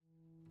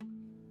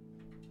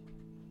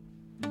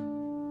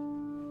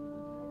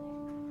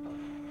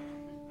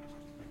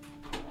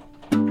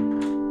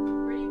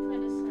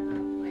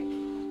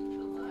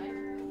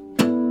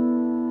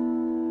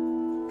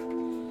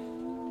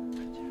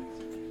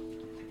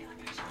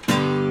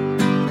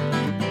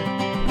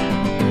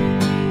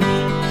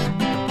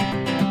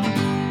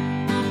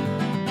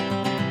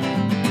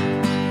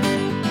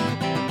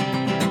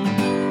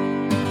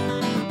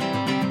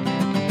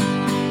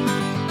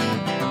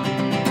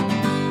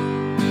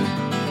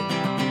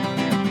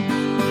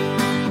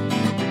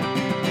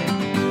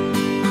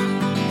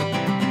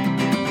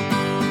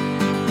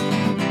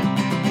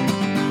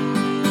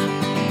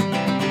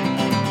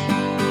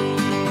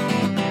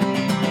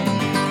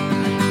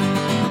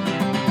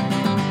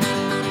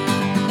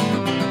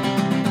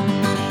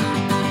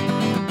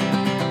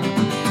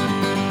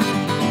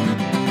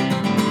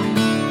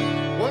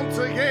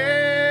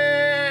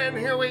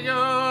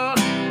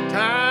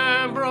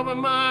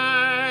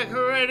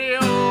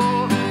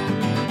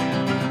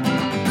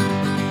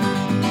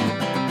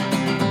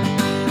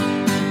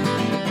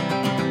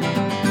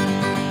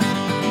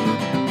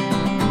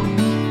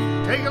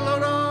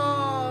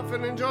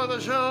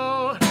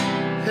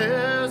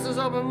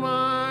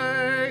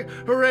my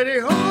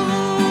radio.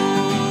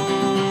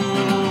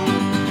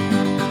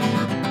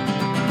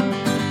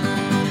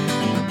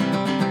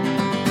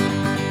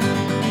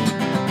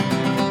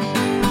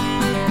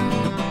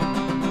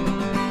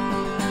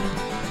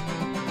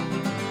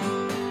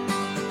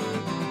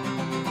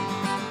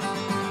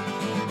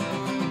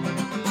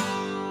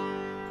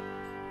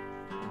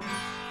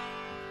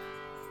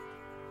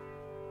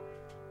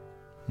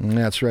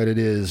 That's right, it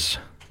is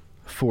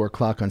 4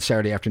 o'clock on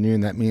Saturday afternoon.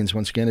 That means,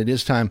 once again, it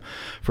is time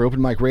for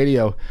Open Mic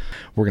Radio.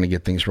 We're going to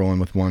get things rolling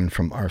with one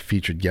from our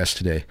featured guest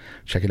today.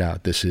 Check it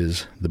out. This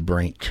is The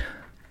Brink.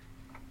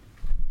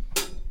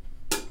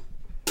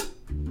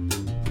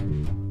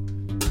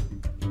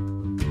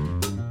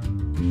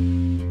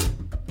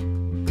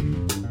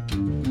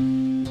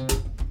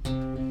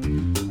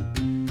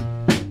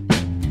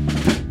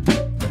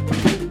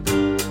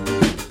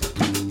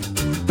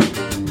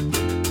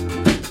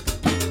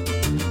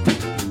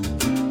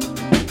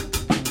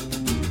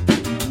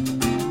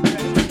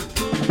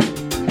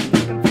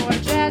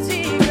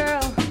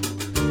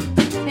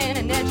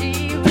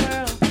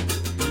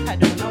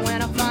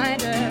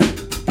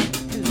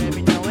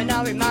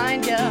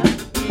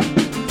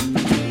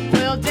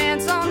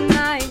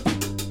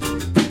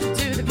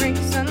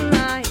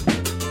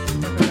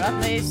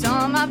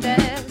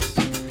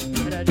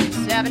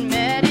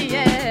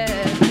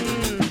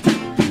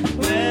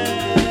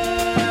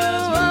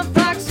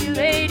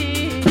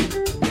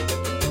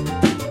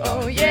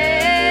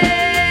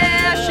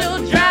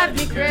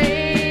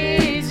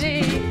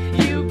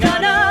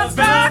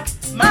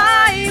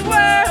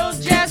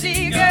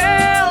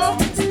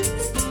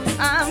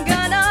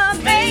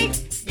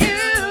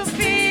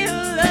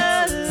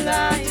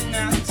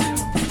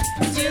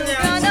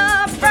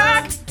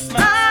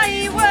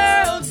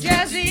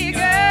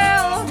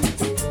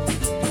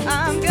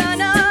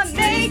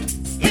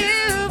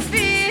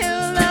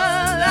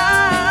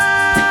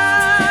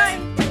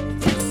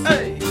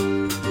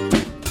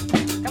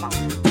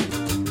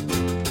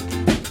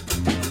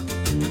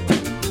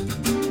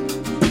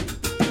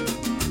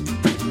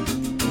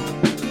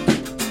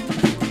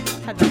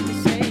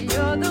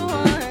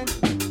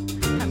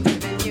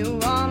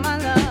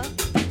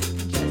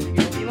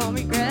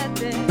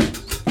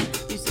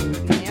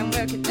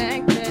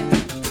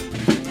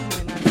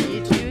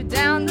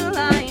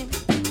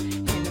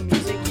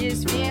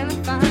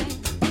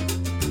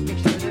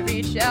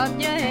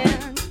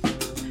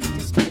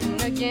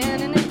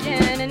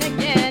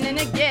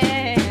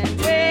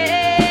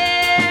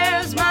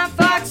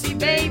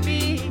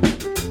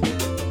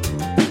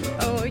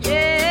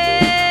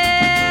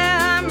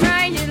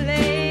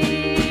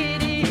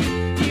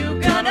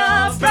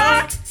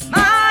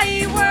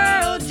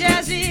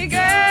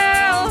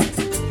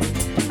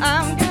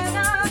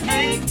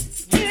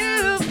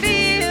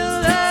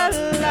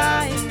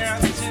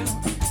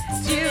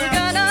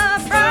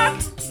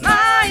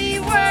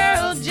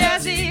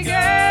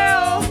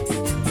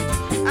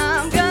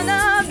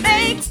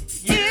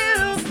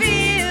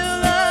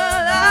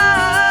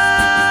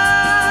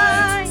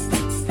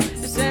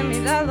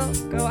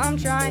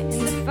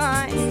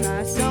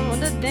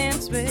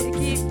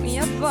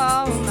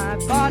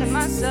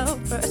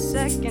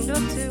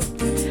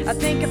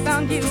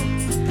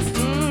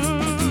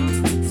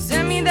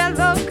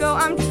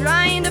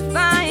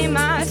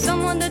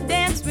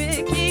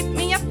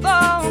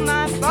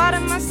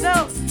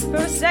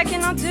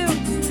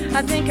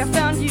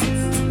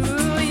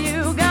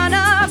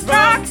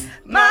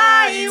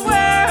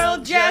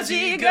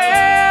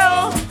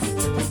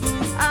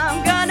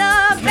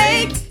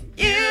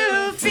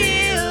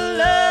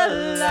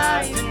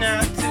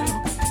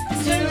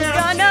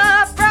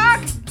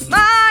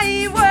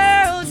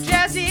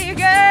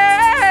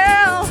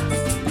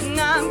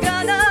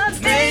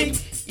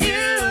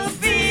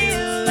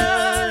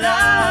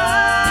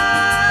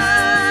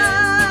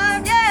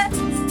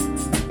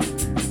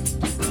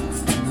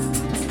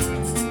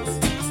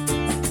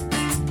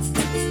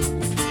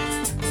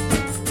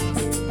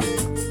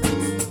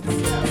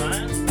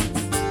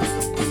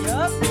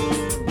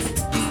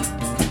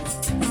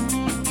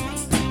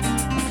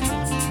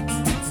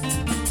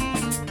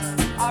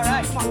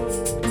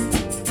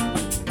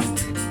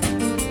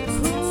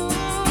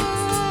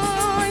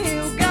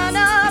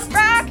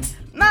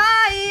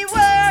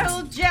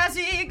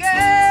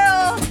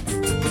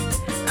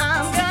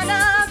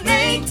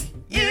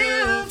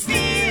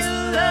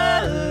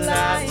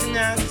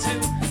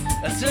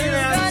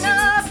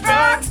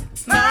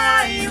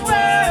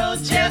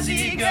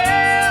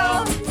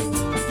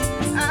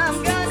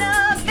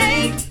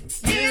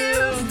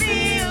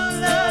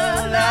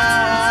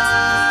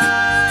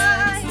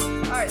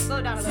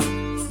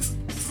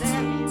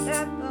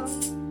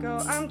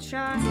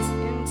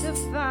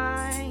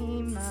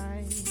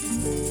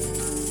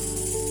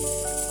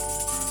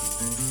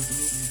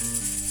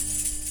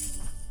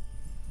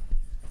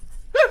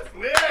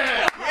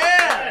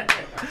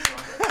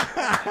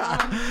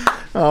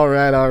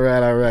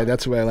 All right.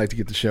 That's the way I like to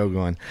get the show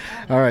going.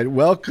 All right,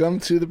 welcome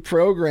to the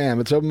program.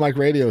 It's Open Mic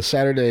Radio,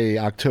 Saturday,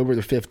 October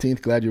the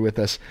 15th. Glad you're with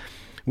us.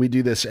 We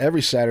do this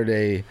every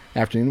Saturday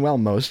afternoon, well,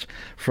 most,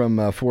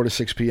 from 4 to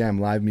 6 p.m.,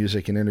 live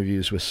music and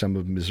interviews with some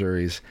of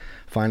Missouri's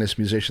finest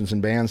musicians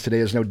and bands. Today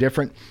is no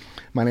different.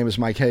 My name is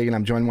Mike Hagan.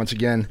 I'm joined once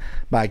again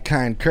by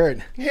Kind Kurt.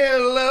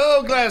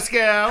 Hello,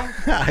 Glasgow.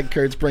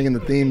 Kurt's bringing the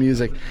theme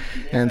music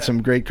and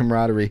some great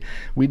camaraderie.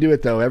 We do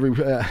it, though.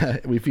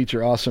 We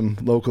feature awesome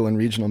local and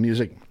regional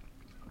music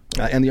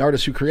and the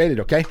artists who create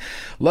it, okay?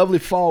 Lovely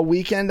fall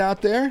weekend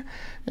out there,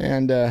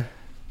 and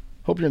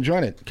hope you're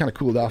enjoying it. Kind of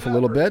cooled off a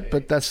little bit,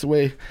 but that's the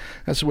way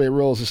it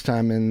rolls this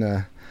time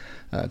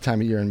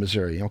of year in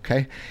Missouri,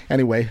 okay?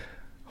 Anyway,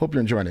 hope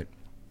you're enjoying it.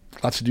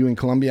 Lots to do in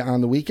Columbia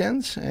on the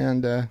weekends,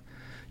 and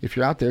if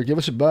you're out there, give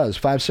us a buzz,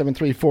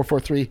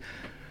 573-443,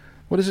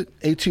 what is it,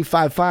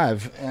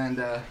 8255,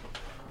 and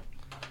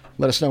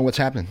let us know what's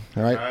happening,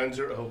 all right? Lines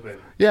are open.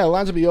 Yeah,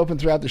 lines will be open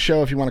throughout the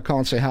show if you want to call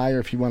and say hi, or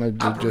if you want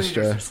to Operators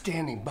are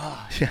standing by.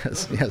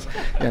 Yes.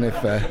 And if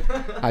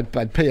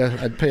I'd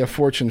pay a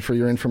fortune for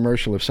your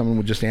infomercial if someone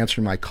would just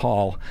answer my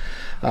call.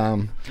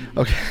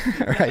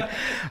 Okay,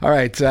 all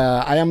right.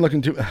 I am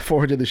looking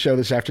forward to the show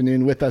this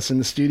afternoon. With us in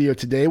the studio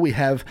today, we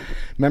have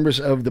members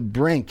of the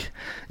Brink,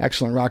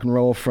 excellent rock and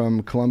roll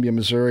from Columbia,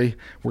 Missouri.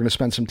 We're going to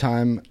spend some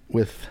time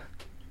with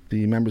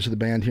the members of the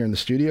band here in the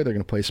studio. We're going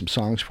to play some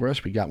songs for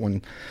us. We got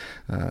one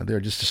there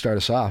just to start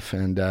us off.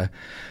 And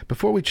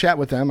before we chat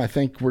with them, I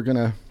think we're going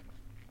to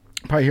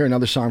probably hear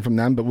another song from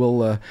them, but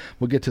we'll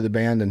get to the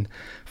band and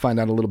find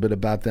out a little bit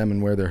about them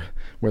and where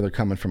they're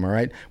coming from, all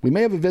right? We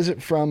may have a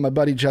visit from my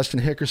buddy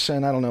Justin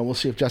Hickerson. I don't know. We'll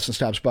see if Justin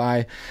stops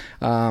by.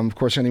 Of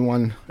course,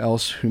 anyone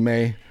else who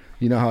may,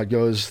 you know how it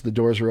goes. The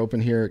doors are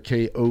open here at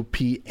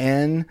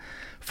KOPN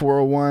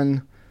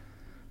 401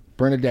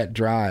 Bernadette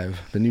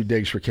Drive, the new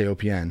digs for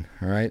KOPN,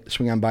 all right?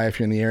 Swing on by if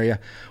you're in the area.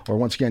 Or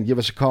once again, give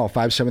us a call,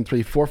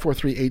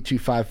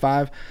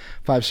 573-443-8255,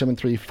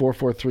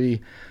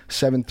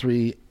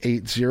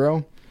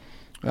 573-443-7380.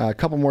 A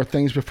couple more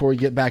things before we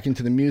get back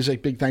into the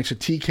music. Big thanks to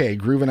TK,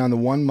 grooving on the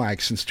one mic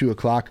since 2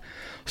 o'clock.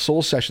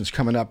 Soul Sessions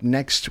coming up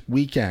next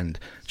weekend.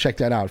 Check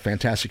that out.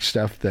 Fantastic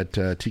stuff that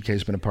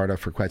TK's been a part of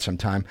for quite some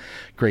time.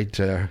 Great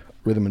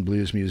rhythm and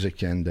blues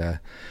music and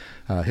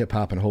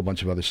hip-hop and a whole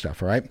bunch of other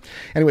stuff, all right?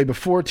 Anyway,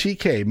 before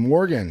TK,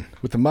 Morgan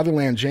with the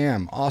Motherland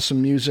Jam.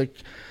 Awesome music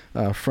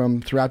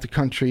from throughout the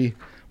country,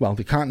 well,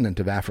 the continent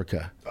of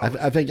Africa.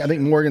 I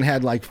think Morgan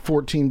had like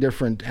 14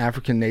 different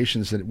African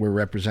nations that were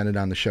represented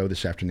on the show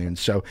this afternoon.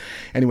 So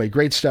anyway,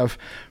 great stuff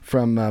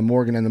from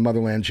Morgan and the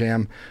Motherland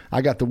Jam.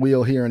 I got the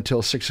wheel here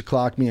until 6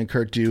 o'clock, me and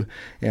Kurt do,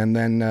 and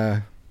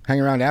then hang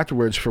around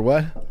afterwards for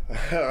what?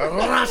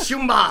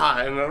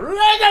 Rashumba and a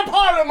reggae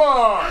party,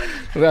 man!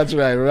 That's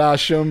right,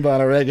 Rashumba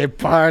and a reggae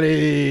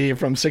party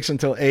from 6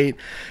 until 8.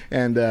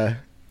 And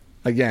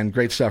again,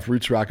 great stuff,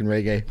 roots rock and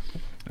reggae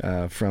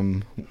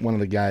from one of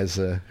the guys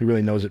who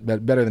really knows it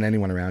better than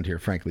anyone around here,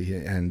 frankly.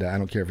 And I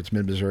don't care if it's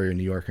mid-Missouri or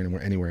New York or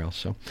anywhere else.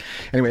 So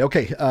anyway,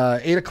 okay,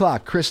 8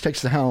 o'clock, Chris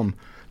takes the helm.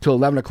 Till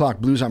 11 o'clock,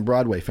 Blues on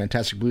Broadway.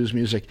 Fantastic blues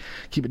music.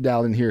 Keep it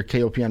dialed in here,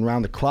 KOPN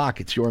round the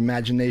clock. It's your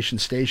imagination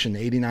station,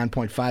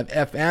 89.5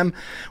 FM.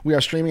 We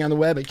are streaming on the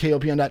web at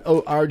kopn.org.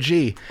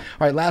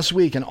 All right, last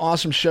week, an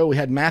awesome show. We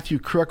had Matthew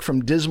Crook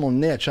from Dismal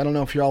Niche. I don't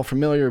know if you're all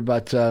familiar,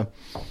 but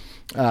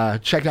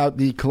check out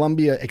the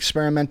Columbia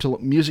Experimental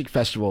Music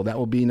Festival. That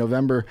will be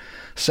November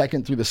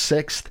 2nd through the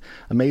 6th.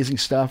 Amazing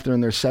stuff. They're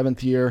in their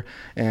 7th year,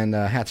 and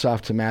hats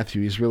off to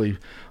Matthew. He's really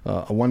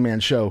a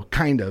one-man show,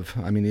 kind of.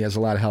 I mean, he has a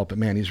lot of help, but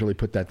man, he's really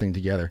put that thing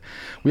together.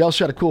 We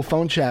also had a cool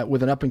phone chat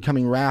with an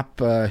up-and-coming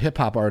rap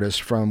hip-hop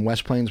artist from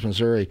West Plains,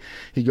 Missouri.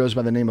 He goes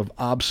by the name of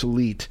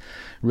Obsolete.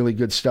 Really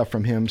good stuff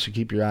from him, so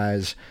keep your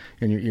eyes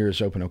and your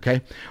ears open,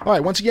 okay? All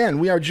right, once again,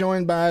 we are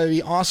joined by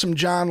the awesome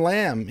John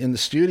Lamb in the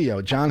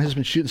studio. John has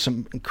been shooting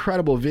some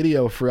incredible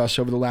video for us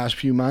over the last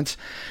few months,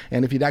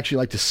 and if you'd actually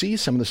like to see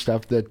some of the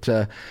stuff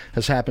that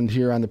has happened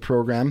here on the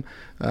program,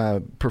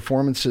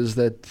 performances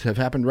that have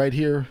happened right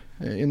here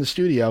in the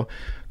studio,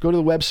 go to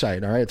the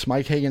website, all right? It's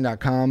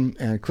mikehagan.com,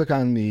 and click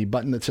on the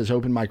button that says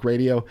Open Mic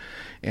Radio,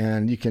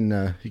 and you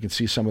can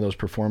see some of those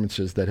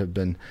performances that have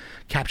been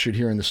captured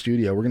here in the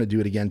studio. We're going to do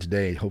it again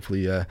today.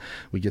 Hopefully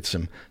we get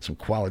some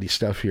quality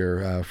stuff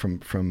here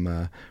from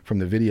the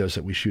videos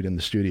that we shoot in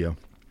the studio.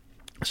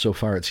 So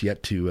far, it's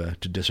yet to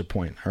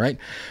disappoint, all right?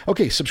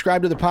 Okay,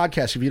 subscribe to the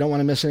podcast if you don't want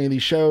to miss any of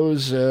these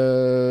shows.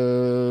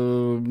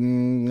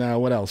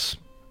 What else?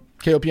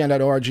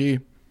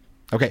 KOPN.org.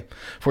 Okay,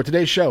 for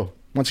today's show,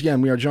 once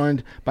again, we are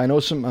joined by an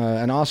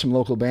awesome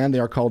local band. They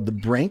are called The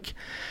Brink,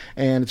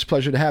 and it's a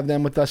pleasure to have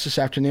them with us this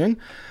afternoon.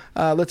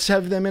 Let's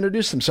have them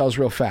introduce themselves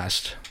real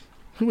fast.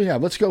 Who do we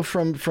have? Let's go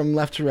from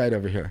left to right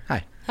over here.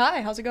 Hi.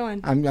 Hi, how's it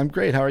going? I'm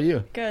great. How are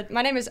you? Good.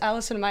 My name is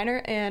Allison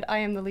Miner, and I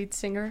am the lead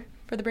singer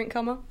for the Brink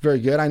Como. Very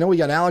good. I know we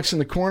got Alex in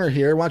the corner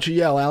here. Why don't you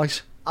yell,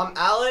 Alex? I'm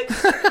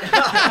Alex.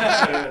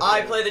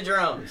 I play the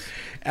drums.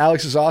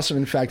 Alex is awesome.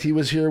 In fact, he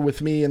was here with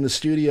me in the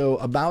studio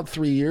about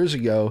 3 years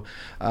ago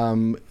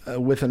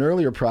with an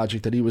earlier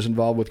project that he was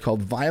involved with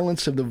called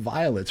Violence of the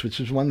Violets,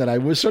 which is one that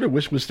I sort of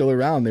wish was still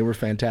around. They were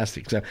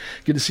fantastic. So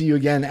good to see you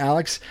again,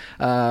 Alex.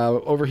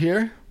 Over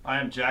here, I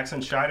am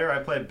Jackson Scheider.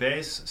 I play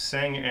bass,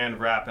 sing, and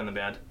rap in the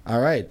band. All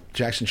right,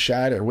 Jackson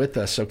Scheider with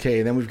us.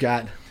 Okay, then we've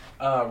got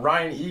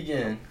Ryan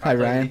Egan. Hi, I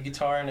play Ryan. lead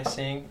guitar and I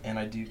sing, and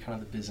I do kind of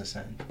the business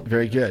end.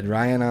 very good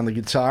Ryan on the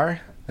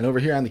guitar, and over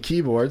here on the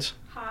keyboards.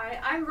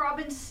 Hi, I'm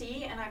Robin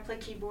C. and I play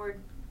keyboard.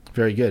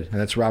 Very good, and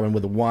that's Robin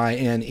with a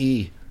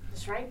Y-N-E.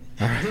 That's right.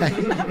 All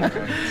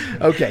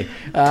right. Okay.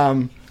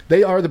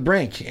 They are the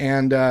Brink,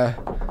 and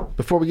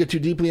before we get too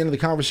deeply into the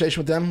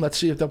conversation with them, let's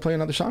see if they'll play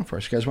another song for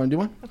us. You guys want to do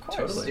one? Of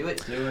course. Totally. Do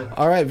it.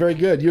 All right, very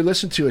good. You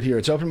listen to it here.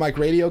 It's Open Mic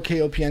Radio,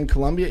 KOPN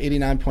Columbia,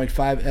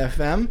 89.5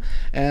 FM,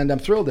 and I'm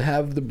thrilled to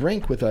have the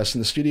Brink with us in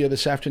the studio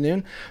this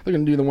afternoon. They're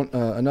going to do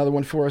another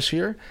one for us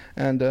here,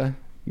 and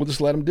we'll just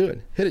let them do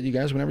it. Hit it, you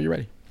guys, whenever you're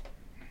ready.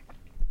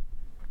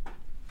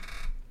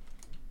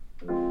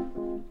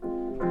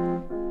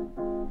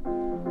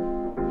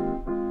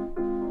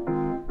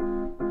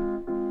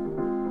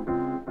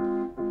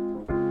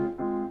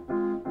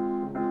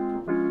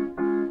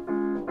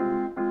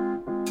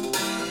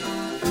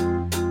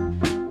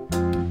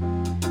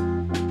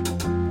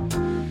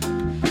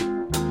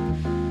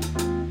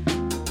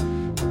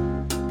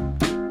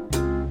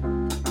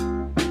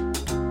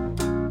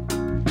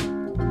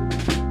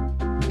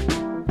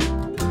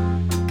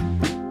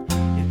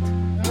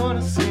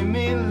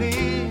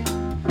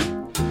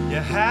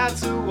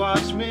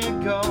 Watch me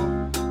go.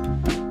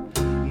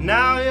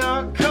 Now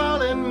you're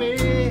calling me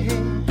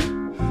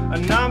a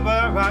number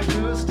I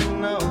used to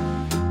know.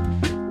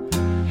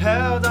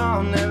 Held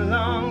on a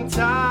long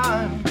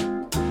time.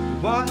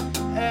 What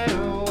a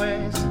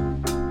waste.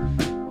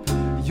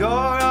 Your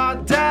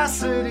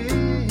audacity.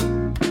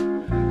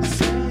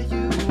 Say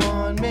you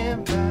want me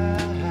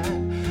back.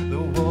 The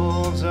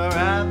wolves are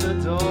at the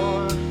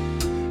door.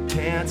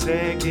 Can't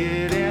take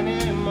it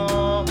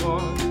anymore.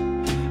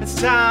 It's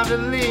time to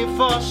leave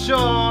for sure.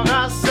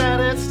 I said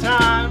it's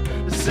time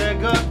to say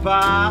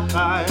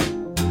goodbye.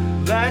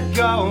 Let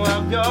go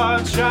of your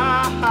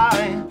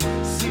try.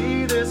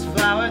 See this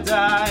flower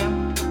die.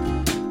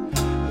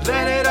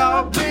 Let it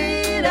all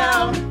bleed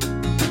out.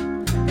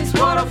 It's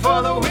water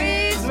for the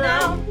weeds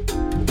now.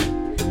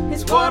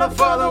 It's water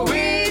for the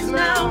weeds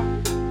now.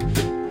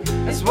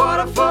 It's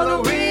water for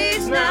the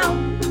weeds now.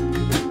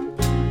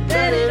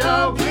 Let it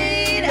all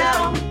bleed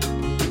out.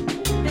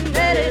 And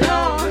let it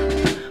all.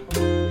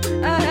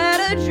 I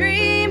had a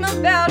dream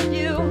about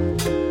you.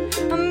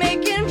 I'm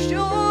making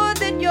sure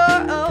that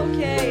you're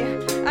okay.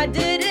 I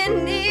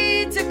didn't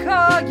need to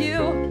call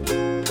you,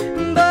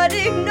 but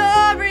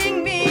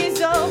ignoring me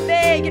so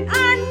vague. And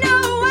I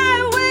know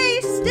I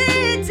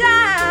wasted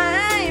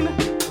time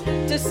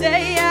to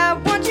say I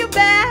want you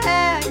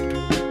back.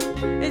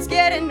 It's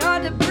getting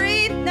hard to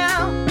breathe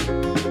now.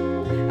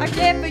 I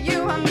care for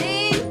you, I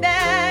mean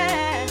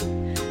that.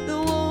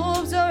 The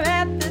wolves are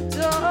at the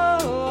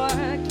door.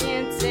 I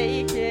can't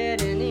take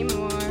it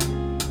anymore.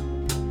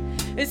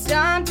 It's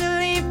time to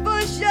leave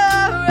for sure.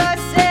 I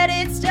said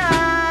it's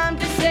time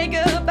to say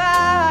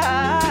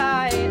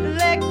goodbye.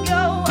 Let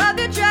go of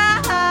your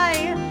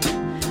try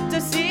to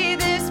see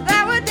this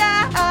flower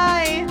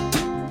die.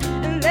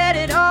 And let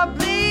it all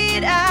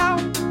bleed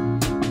out.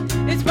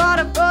 It's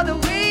water for the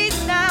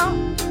weeds now.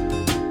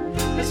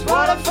 It's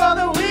water for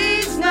the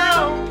weeds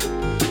now.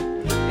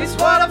 It's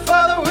water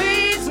for the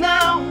weeds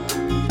now.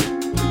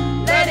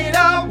 Let it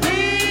all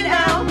bleed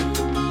out.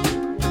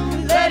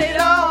 Let it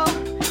all.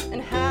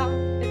 And how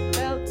it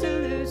felt to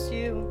lose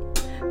you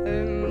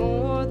hurt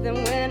more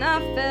than when I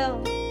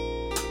fell.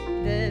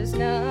 There's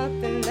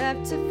nothing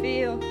left to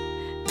feel.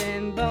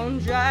 Them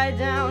bones dry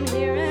down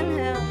here in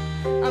hell.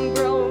 I'm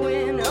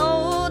growing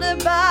older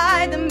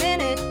by the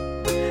minute,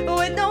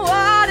 with no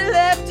water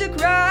left to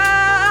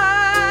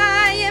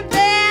cry, and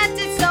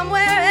planted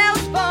somewhere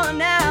else for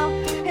now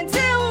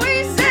until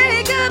we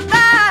say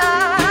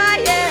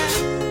goodbye. Yeah.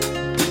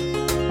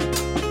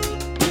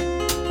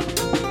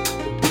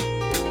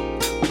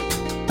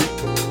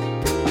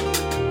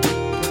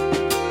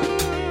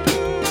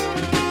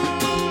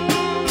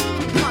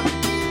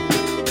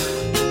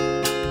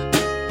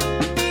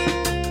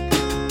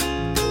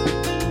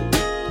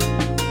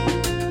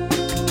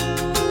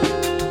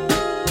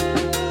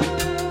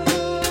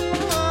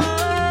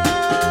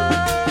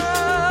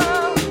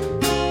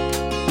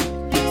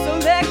 So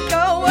let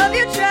go of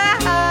your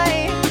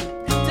try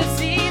to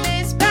see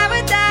this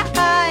flower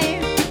die.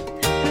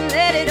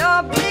 Let it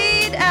all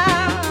bleed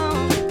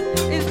out.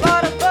 It's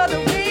water for the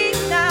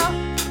weeds now.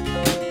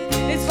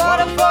 It's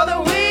water for the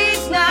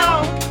weeds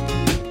now.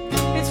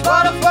 It's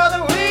water for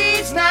the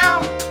weeds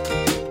now.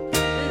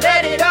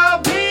 Let it all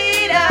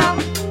bleed out.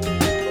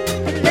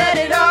 Let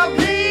it all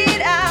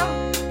bleed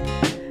out.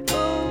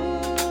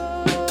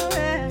 Ooh,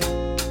 yeah.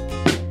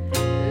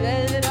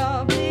 Let it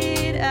all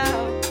bleed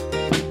out.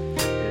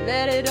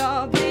 Let it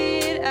all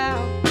bleed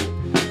out.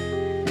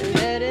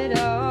 Let it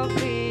all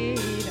bleed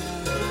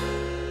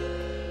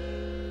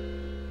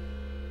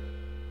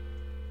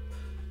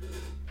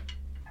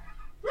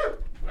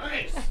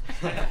out.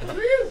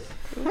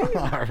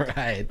 All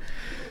right.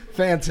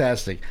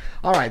 Fantastic.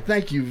 All right.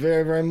 Thank you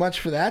very, very much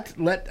for that.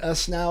 Let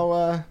us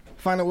now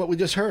find out what we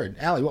just heard.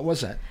 Allie, what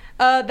was that?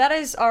 That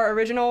is our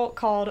original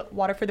called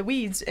Water for the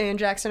Weeds, and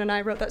Jackson and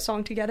I wrote that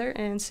song together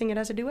and sing it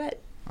as a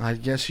duet. I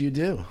guess you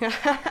do.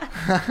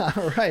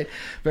 All right.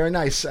 Very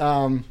nice.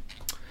 Let's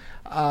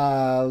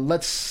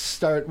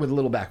start with a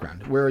little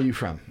background. Where are you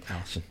from,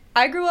 Allison?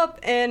 I grew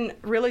up in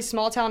really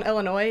small town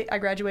Illinois. I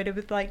graduated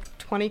with like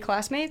 20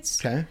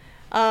 classmates. Okay.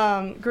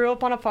 Grew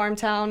up on a farm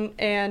town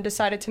and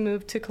decided to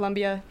move to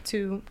Columbia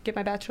to get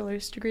my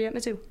bachelor's degree at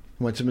Mizzou.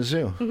 Went to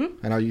Mizzou.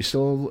 Mm-hmm. And are you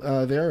still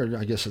there? Or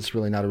I guess it's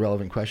really not a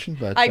relevant question,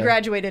 but I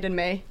graduated in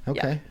May.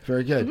 Okay, Yeah.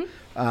 Very good.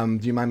 Mm-hmm.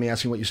 Do you mind me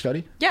asking what you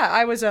studied? Yeah,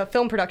 I was a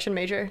film production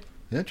major.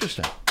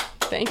 Interesting.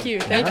 Thank you.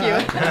 Thank you.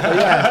 Oh,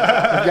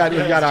 yeah,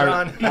 we've got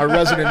our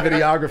resident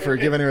videographer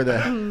giving her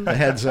the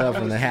heads up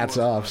and the hats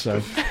off.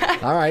 So,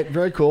 all right,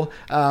 very cool.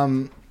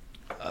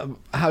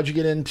 How'd you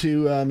get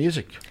into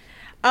music?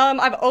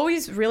 I've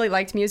always really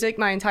liked music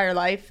my entire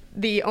life.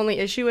 The only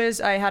issue is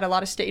I had a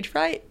lot of stage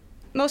fright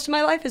most of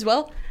my life as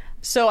well.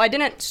 So I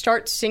didn't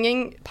start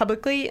singing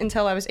publicly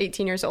until I was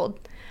 18 years old.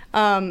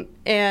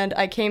 And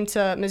I came to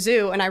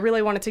Mizzou, and I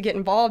really wanted to get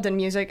involved in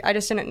music. I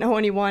just didn't know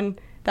anyone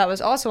that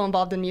was also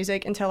involved in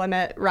music until I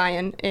met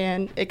Ryan,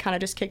 and it kind of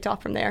just kicked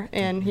off from there,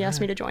 and he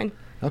asked me to join.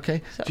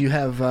 Okay. So. Do you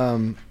have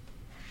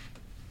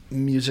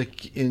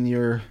music in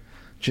your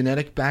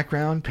genetic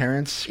background?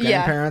 Parents,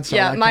 grandparents?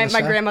 Yeah, all that my kind of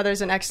stuff? grandmother's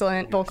an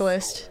excellent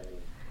vocalist,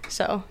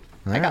 so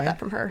I got that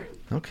from her.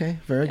 Okay,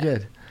 very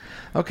good.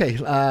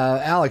 Okay,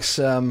 Alex,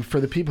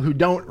 for the people who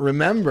don't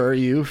remember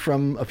you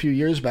from a few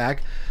years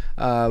back,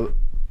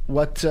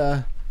 what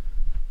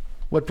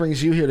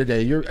brings you here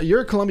today?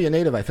 You're a Columbia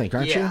native, I think,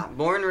 aren't you? Yeah,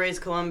 born and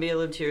raised Columbia,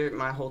 lived here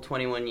my whole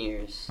 21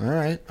 years. All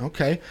right,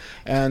 okay.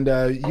 And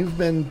you've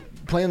been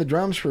playing the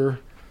drums for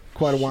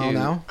quite a while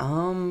now?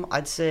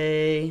 I'd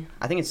say,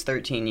 I think it's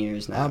 13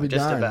 years now. I'll be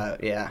just darned.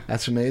 about, yeah.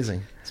 That's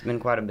amazing. It's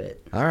been quite a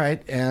bit. All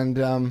right, and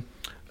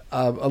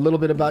a little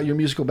bit about your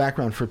musical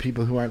background for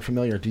people who aren't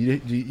familiar. Do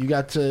you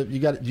get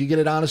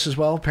it honest as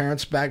well?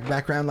 Parents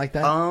background like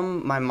that?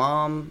 My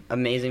mom,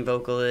 amazing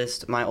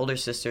vocalist. My older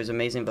sister's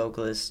amazing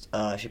vocalist.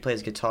 She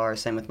plays guitar.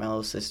 Same with my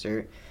little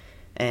sister.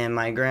 And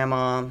my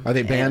grandma. Are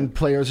they band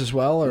players as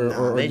well,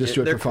 or they just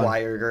do it they're for fun?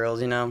 choir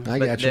girls, you know. I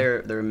but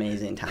gotcha. They're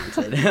amazing,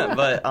 talented.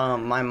 But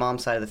my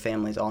mom's side of the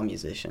family is all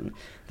musician.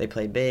 They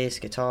play bass,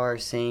 guitar,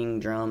 sing,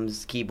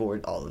 drums,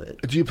 keyboard, all of it.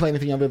 Do you play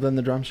anything other than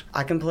the drums?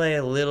 I can play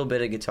a little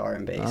bit of guitar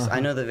and bass. Uh-huh. I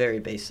know the very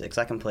basics.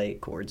 I can play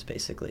chords,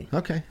 basically.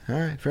 Okay, all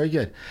right, very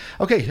good.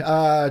 Okay,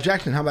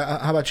 Jackson, how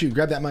about you?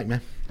 Grab that mic,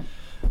 man.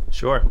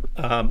 Sure.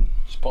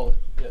 Just pull it.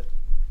 Yeah.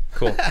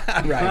 Cool.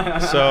 Right.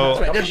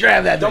 So Just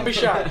grab that. don't be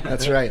shy.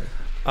 That's right.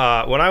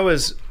 When I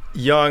was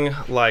young,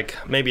 like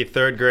maybe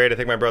third grade, I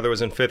think my brother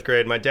was in fifth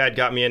grade, my dad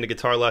got me into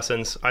guitar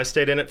lessons. I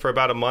stayed in it for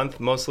about a month,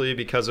 mostly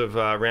because of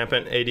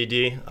rampant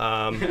ADD.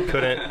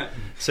 Couldn't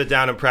sit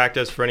down and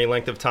practice for any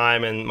length of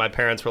time, and my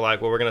parents were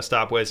like, well, we're going to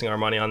stop wasting our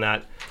money on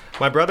that.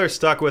 My brother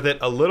stuck with it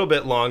a little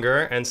bit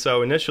longer, and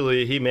so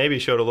initially he maybe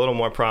showed a little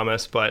more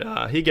promise,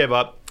 but he gave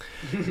up.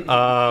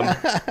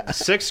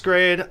 Sixth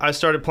grade, I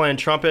started playing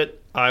trumpet.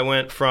 I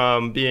went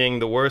from being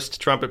the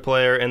worst trumpet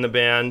player in the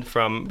band,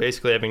 from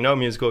basically having no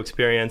musical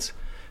experience,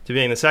 to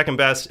being the second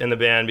best in the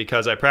band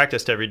because I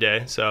practiced every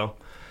day. So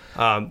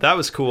that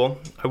was cool.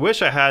 I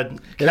wish I had.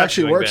 It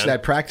actually doing works, band.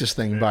 that practice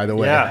thing, by the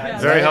way.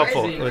 Yeah, very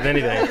helpful crazy. with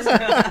anything.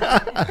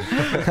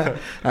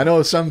 I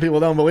know some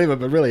people don't believe it,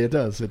 but really it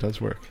does. It does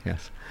work,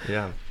 yes.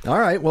 Yeah. All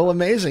right, well,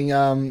 amazing.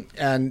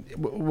 And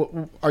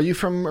are you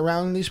from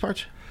around these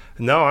parts?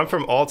 No, I'm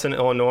from Alton,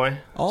 Illinois.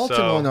 Alton,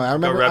 So, Illinois. I go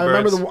remember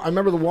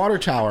Redbirds. the water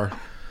tower.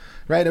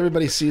 Right,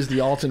 everybody sees the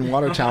Alton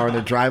water tower and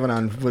they're driving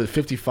on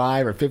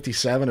 55 or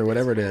 57 or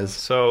whatever it is.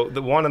 So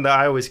the one that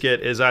I always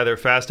get is either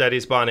Fast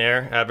Eddie's Bon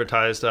Air,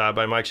 advertised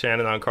by Mike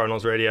Shannon on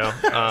Cardinals Radio.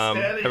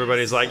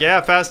 Everybody's like,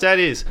 yeah, Fast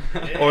Eddie's.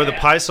 Or the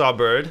Pie-Saw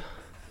Bird.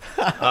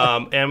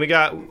 And we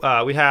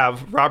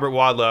have Robert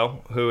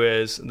Wadlow, who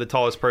is the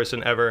tallest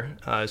person ever.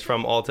 Is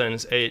from Alton.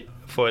 He's 8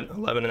 foot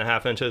 11 and a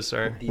half inches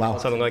or Wow.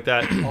 something like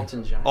that.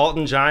 Alton Giant.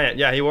 Alton Giant.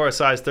 Yeah, he wore a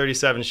size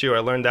 37 shoe.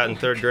 I learned that in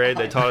third grade.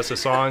 They taught us a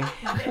song,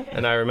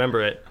 and I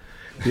remember it.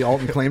 The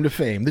Alton claim to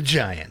fame, the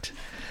Giant.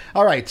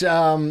 All right.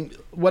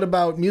 What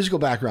about musical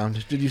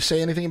background? Did you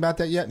say anything about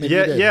that yet? Maybe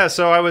you did. Yeah.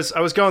 So I was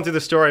going through the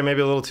story,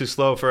 maybe a little too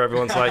slow for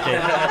everyone's liking.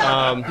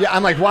 Yeah,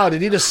 I'm like, wow,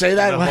 did he just say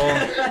that?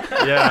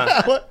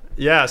 Yeah. What?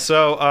 Yeah,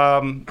 so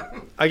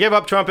I gave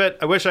up trumpet.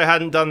 I wish I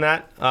hadn't done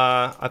that.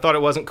 I thought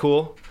it wasn't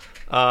cool.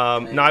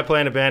 Now I play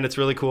in a band. It's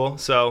really cool.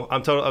 So I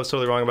was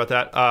totally wrong about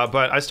that.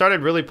 But I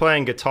started really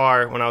playing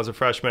guitar when I was a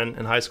freshman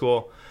in high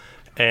school.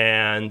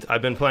 And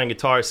I've been playing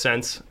guitar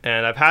since.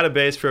 And I've had a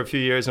bass for a few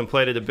years and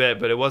played it a bit.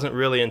 But it wasn't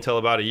really until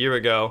about a year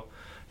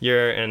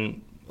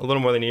and a little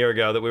more than a year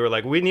ago that we were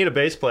like, we need a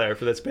bass player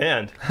for this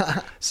band.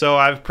 So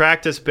I've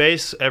practiced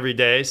bass every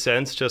day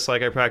since, just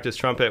like I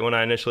practiced trumpet when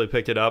I initially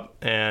picked it up.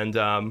 And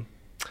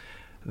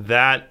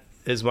that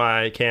is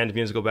my canned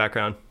musical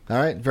background. All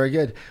right, very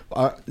good.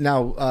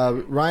 Now,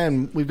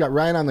 Ryan, we've got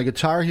Ryan on the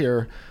guitar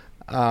here.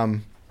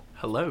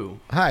 Hello.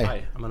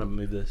 Hi. I'm gonna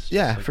move this.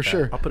 Yeah, like for that.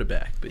 sure. I'll put it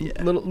back. But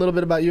yeah. Little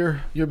bit about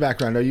your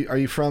background. Are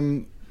you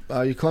from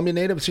you Columbia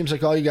native? It seems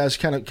like all you guys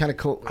kind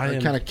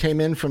of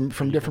came in from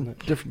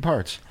different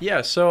parts.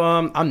 Yeah, so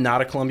I'm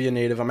not a Columbia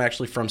native. I'm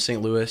actually from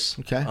St. Louis.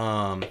 Okay.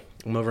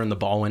 I'm over in the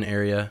Baldwin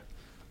area.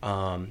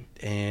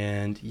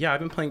 And yeah, I've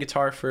been playing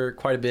guitar for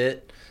quite a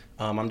bit.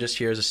 I'm just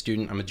here as a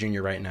student. I'm a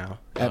junior right now.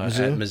 At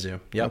Mizzou? At Mizzou,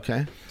 yep.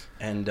 Okay.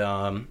 And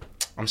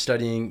I'm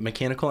studying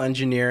mechanical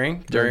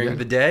engineering during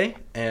the day,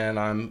 and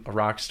I'm a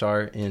rock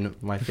star in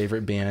my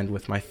favorite band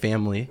with my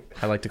family.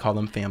 I like to call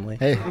them family.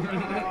 Hey,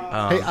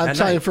 I'm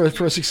telling you, for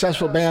a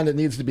successful band, it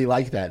needs to be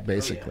like that,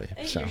 basically.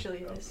 It usually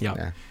is. Yep.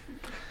 Yeah.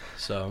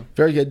 So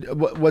Very good.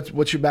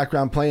 What's your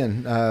background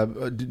playing?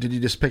 Did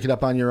you just pick it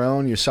up on your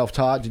own? You're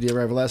self-taught? Did you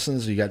ever have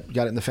lessons? You got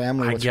it in the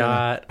family?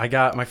 I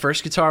got my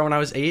first guitar when I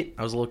was 8.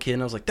 I was a little kid,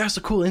 and I was like, "That's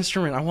a cool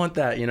instrument. I want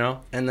that,"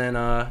 And then,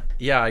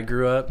 I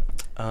grew up.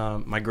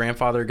 My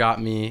grandfather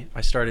got me.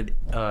 I started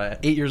at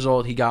 8 years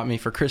old. He got me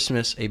for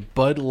Christmas a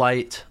Bud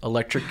Light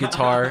electric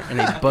guitar and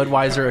a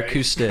Budweiser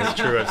acoustic. That's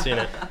true. I've seen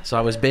it. So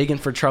I was begging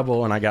for trouble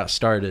when I got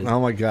started.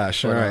 Oh my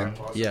gosh! All right.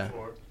 Yeah,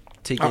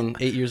 taken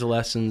 8 years of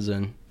lessons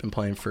and been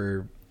playing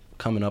for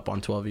coming up on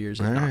 12 years,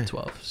 if not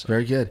 12. So.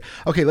 Very good.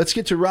 Okay, let's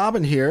get to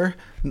Robin here.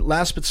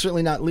 Last but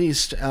certainly not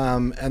least,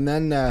 and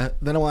then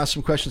I'll ask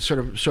some questions sort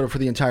of for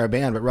the entire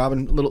band. But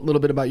Robin, a little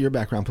bit about your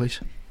background, please.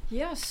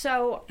 Yeah,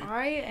 so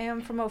I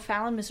am from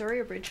O'Fallon, Missouri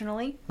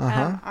originally.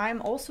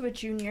 I'm also a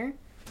junior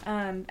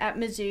at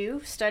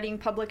Mizzou studying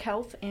public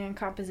health and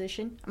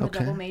composition. I'm a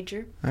double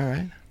major. All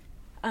right.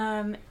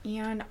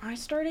 And I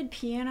started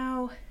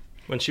piano.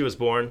 When she was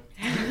born.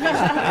 She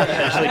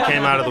actually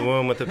came out of the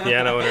womb with the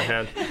piano in her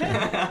hand.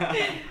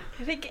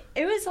 I think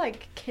it was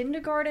like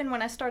kindergarten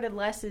when I started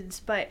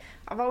lessons, but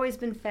I've always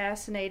been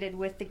fascinated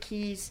with the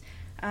keys.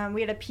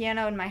 We had a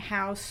piano in my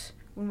house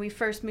when we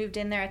first moved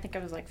in there. I think I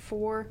was like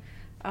 4.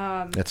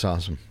 That's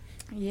awesome.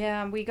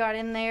 Yeah, we got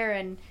in there,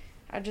 and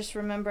I just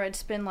remember I'd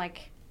spend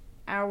like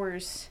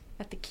hours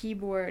at the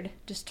keyboard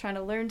just trying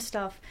to learn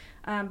stuff.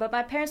 But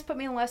my parents put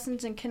me in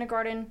lessons in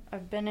kindergarten.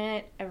 I've been in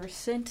it ever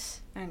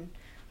since, and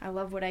I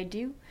love what I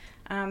do.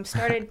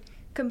 Started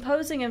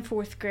composing in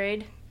 4th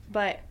grade,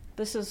 but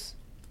this is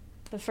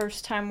the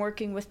first time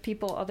working with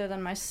people other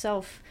than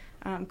myself,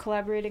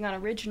 collaborating on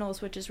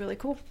originals, which is really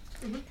cool.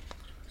 Mm-hmm.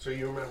 So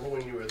you remember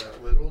when you were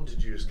that little,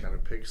 did you just kind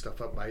of pick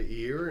stuff up by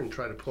ear and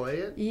try to play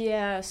it?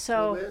 Yeah,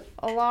 so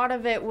a lot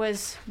of it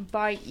was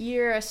by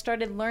ear. I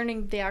started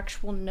learning the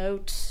actual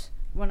notes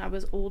when I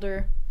was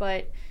older,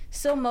 but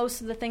still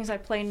most of the things I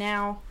play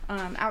now,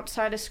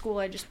 outside of school,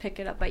 I just pick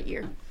it up by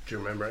ear. Do you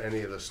remember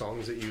any of the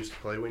songs that you used to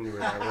play when you were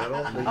that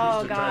little?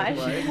 Oh, gosh.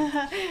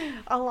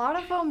 A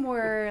lot of them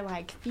were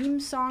like theme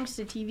songs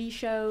to TV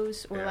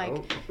shows or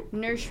like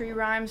nursery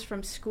rhymes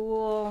from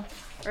school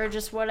or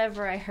just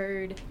whatever I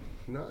heard.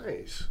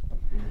 Nice.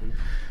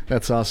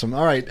 That's awesome.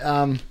 All right.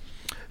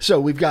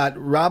 So we've got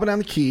Robin on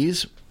the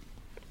keys,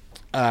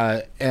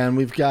 and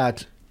we've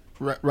got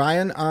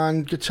Ryan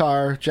on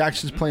guitar,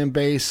 Jackson's playing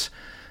bass,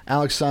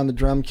 Alex on the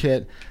drum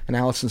kit, and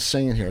Allison's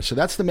singing here. So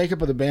that's the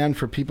makeup of the band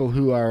for people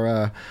who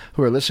are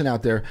listening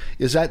out there.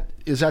 Is that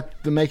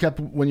the makeup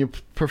when you're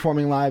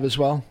performing live as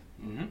well?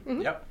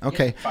 Mm-hmm. Yep.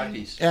 Okay.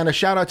 5-piece. And a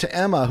shout out to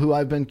Emma, who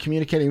I've been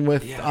communicating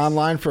with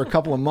online for a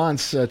couple of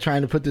months,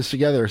 trying to put this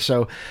together.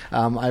 So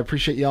I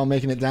appreciate y'all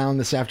making it down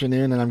this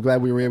afternoon, and I'm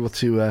glad we were able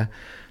to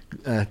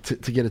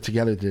get it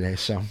together today.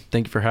 So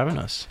thank you for having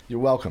us. You're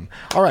welcome.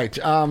 All right.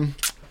 You want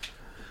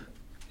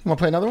to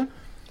play another one?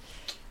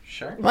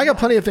 Sure. Well, I got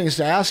plenty of things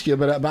to ask you,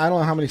 but I don't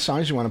know how many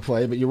songs you want to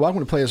play. But you're welcome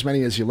to play as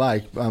many as you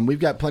like. We've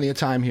got plenty of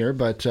time here,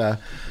 but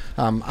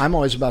I'm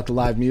always about the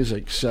live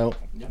music. So,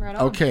 right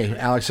on. Okay,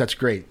 Alex, that's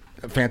great.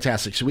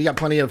 Fantastic. So we got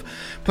plenty of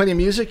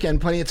music and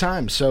plenty of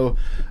time. So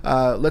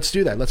let's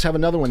do that. Let's have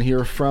another one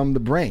here from The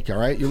Brink. All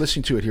right, you're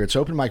listening to it here. It's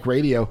Open Mic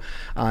Radio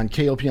on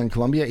KOPN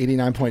Columbia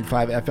 89.5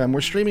 FM.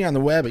 We're streaming on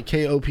the web at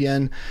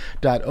kopn.org.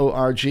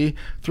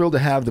 Thrilled to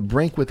have The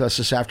Brink with us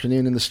this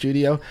afternoon in the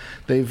studio.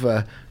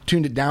 They've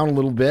tuned it down a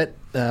little bit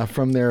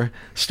from their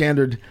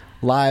standard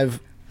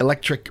live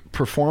electric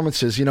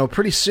performances.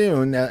 Pretty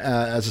soon,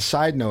 as a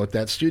side note,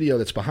 that studio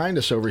that's behind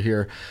us over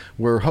here,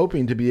 we're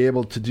hoping to be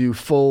able to do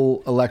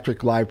full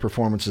electric live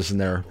performances in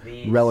there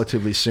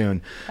relatively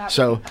soon.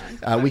 So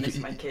we could,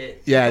 my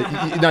kit.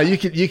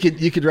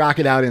 you could rock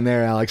it out in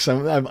there, Alex.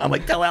 I'm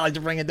like, tell Alex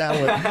to bring it down.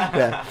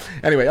 Yeah.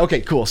 Anyway,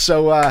 okay, cool.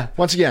 So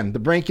once again, The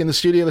Brink in the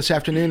studio this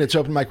afternoon. It's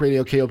Open Mic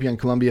Radio, KOPN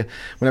Columbia,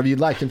 whenever you'd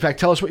like. In fact,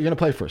 tell us what you're going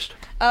to play first.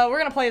 We're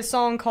going to play a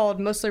song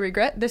called Mostly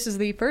Regret. This is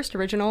the first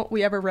original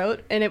we ever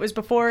wrote, and it was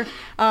before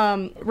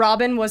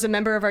Robin was a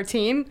member of our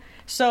team.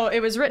 So it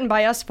was written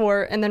by us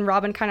four, and then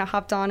Robin kind of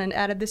hopped on and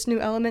added this new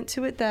element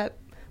to it that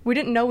we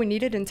didn't know we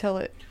needed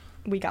until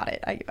we got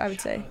it, I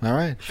would say. All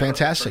right,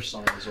 fantastic. The first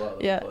song as well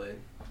that we played.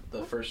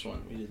 The first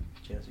one we did,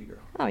 Jazzy Girl.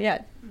 Oh,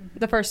 yeah.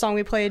 The first song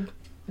we played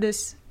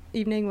this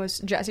evening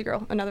was Jazzy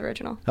Girl, another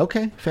original.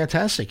 Okay,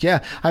 fantastic.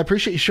 Yeah, I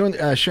appreciate you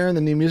sharing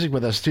the new music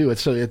with us too.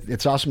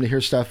 It's awesome to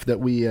hear stuff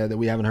that we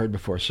haven't heard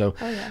before. So,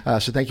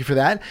 so thank you for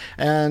that.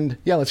 And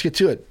yeah, let's get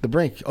to it. The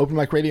Brink, Open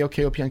Mic Radio,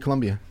 KOPN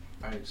Columbia.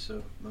 All right,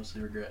 so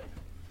Mostly Regret.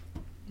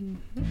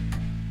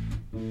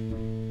 Mm-hmm.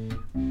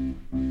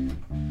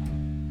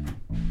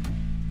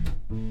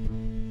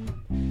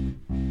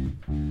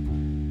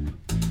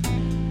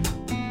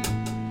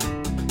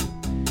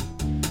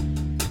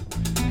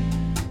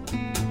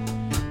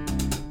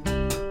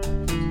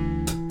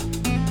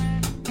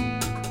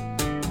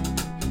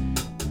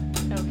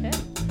 Okay.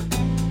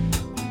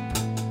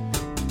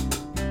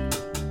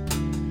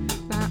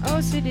 My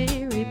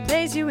OCD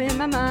replays you in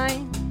my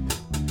mind.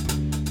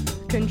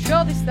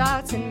 Control these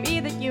thoughts in me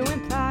that you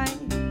imply.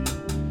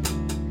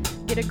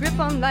 Get a grip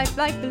on life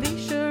like the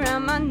leash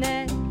around my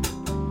neck.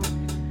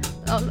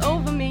 All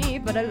over me,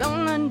 but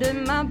alone under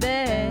my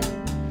bed.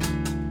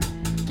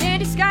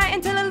 Candy sky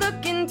until I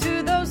look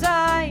into those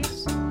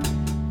eyes.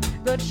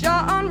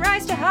 Bloodshot on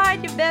rice to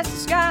hide your best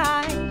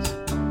disguise.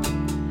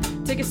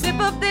 Take a sip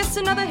of this,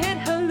 another hit,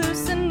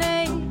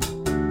 hallucinate.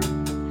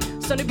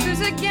 Sunny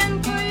blues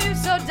again for you,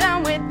 so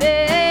down with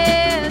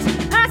this.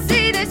 I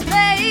see this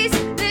place,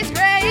 this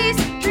grace,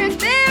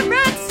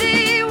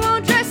 transparency,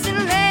 won't dress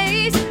in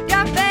lace.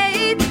 Got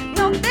faith,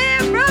 no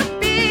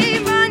therapy,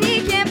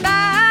 money can't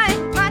buy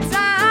my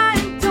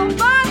time. Don't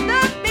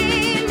bother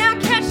me, now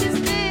cash is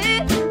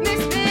fit,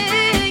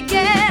 misfit.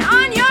 Get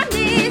on your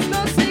knees,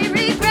 mostly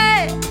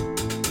regret.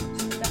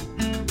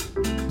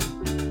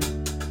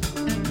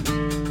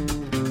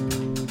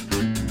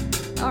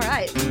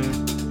 Alright,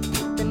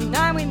 the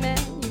night we met,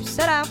 you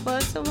said I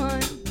was the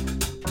one.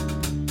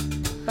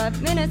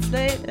 5 minutes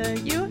later,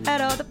 you had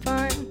all the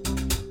fun.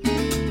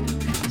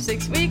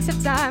 6 weeks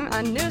of time,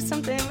 I knew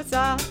something was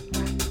off.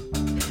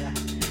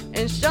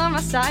 And sure,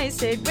 my side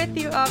stayed with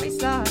you,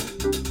 always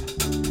lost.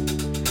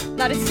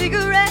 Light a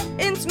cigarette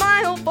and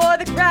smile for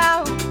the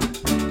crowd.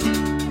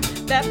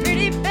 That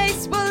pretty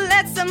face will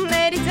let some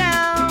lady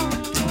down.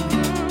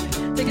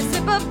 Take a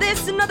sip of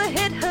this, another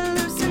hit,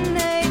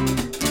 hallucinate.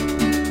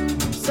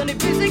 Sunny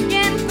blues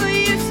again for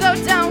you, so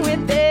down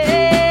with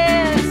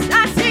this.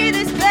 I see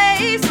this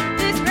place,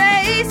 this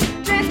grace,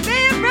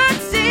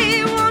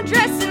 transparency, won't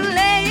dress in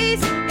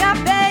lace. Got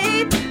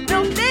faith,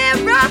 no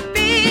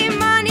therapy,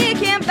 money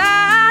can't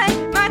buy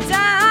my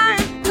time.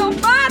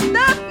 Don't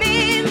bother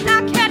me,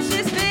 now catch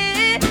this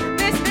fit,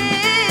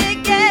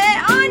 misfit. Get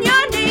on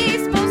your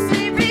knees,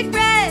 mostly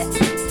regret.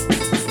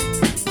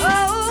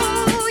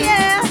 Oh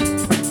yeah.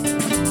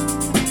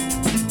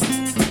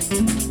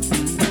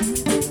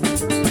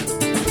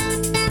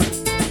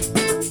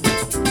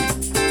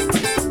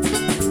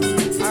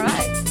 All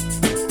right,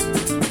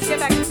 let's get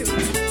back to it.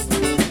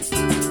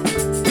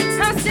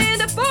 I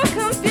stand up all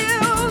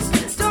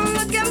confused. Don't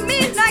look at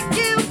me like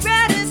you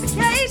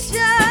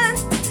gratification,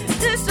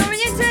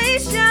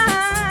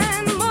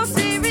 disorientation,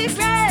 mostly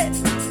regret.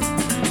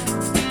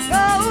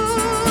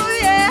 Oh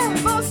yeah,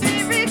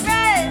 mostly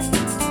regret.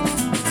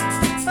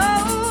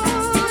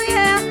 Oh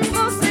yeah,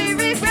 mostly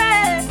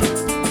regret.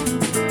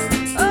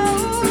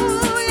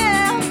 Oh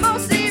yeah,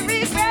 mostly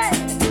regret.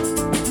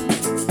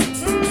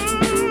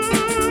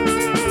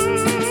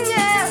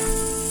 Yeah.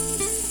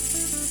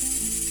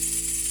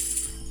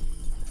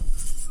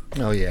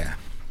 Oh yeah.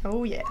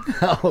 Oh yeah,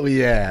 Oh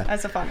yeah.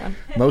 that's a fun one.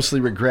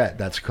 Mostly regret.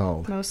 That's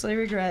called. Mostly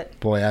regret.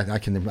 Boy, I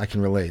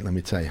can relate. Let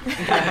me tell you.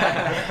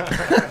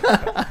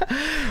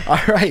 All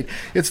right,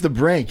 it's the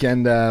Brink,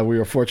 and we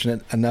were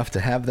fortunate enough to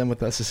have them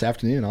with us this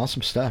afternoon.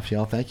 Awesome stuff,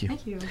 y'all. Thank you.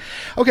 Thank you.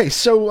 Okay,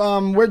 so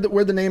where'd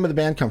the name of the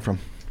band come from?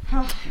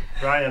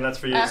 Ryan, that's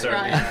for you, That's sir.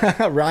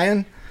 Ryan.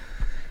 Ryan?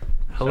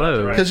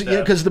 Hello. Right.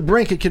 Because the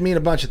Brink, it could mean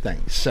a bunch of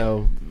things.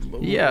 So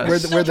Yes.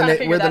 where'd Still trying to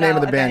figure the that name of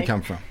out, the I band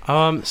think. come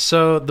from?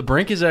 So the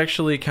Brink is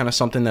actually kind of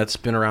something that's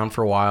been around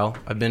for a while.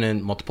 I've been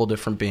in multiple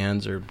different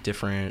bands or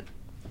different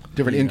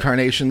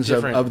Incarnations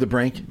different- of the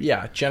Brink.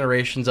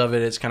 generations of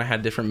it. It's kind of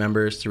had different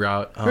members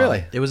throughout.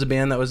 Really? It was a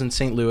band that was in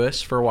St.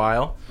 Louis for a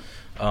while.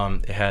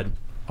 It had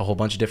a whole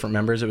bunch of different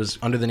members. It was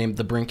under the name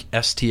The Brink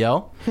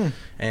STL.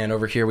 And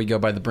over here we go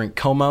by The Brink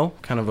Como,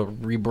 kind of a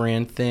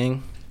rebrand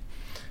thing.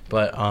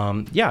 But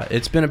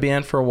it's been a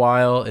band for a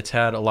while. It's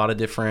had a lot of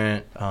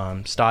different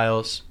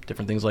styles,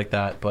 different things like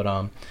that. But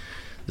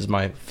this is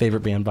my favorite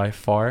band by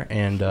far.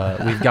 And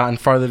we've gotten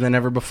farther than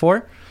ever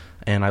before.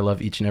 And I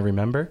love each and every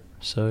member.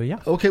 So, yeah.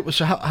 Okay,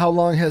 so how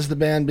long has the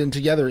band been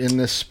together in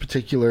this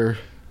particular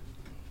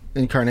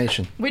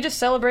incarnation? We just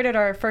celebrated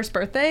our first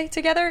birthday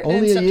together Only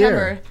in a September.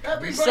 year.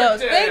 Happy So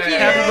birthday! thank you.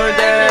 Happy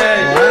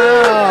birthday!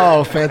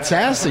 Wow,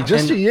 fantastic.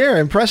 Just a year.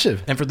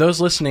 Impressive. And for those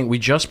listening, we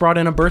just brought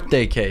in a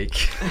birthday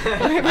cake.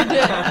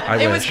 I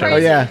It was wish. crazy. Oh,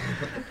 yeah.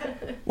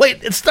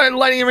 Wait, it started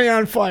lighting everything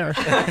on fire.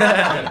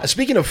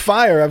 Speaking of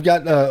fire, I've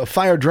got a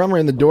fire drummer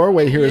in the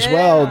doorway here as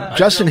well.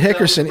 Justin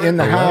Hickerson in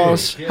the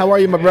house. How are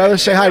you, my brother?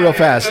 Say hi real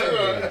fast.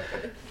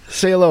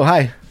 Say hello.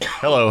 Hi.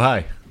 Hello,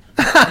 hi.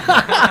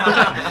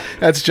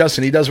 That's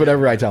Justin. He does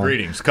whatever I tell him.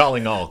 Greetings,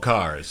 calling all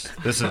cars.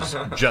 This is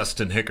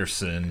Justin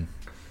Hickerson.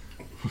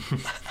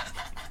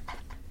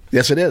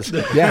 Yes, it is.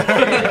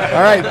 Yeah.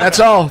 All right. That's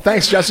all.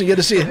 Thanks, Justin. Good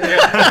to see you.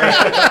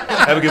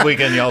 Have a good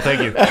weekend, y'all.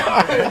 Thank you.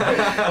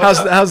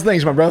 How's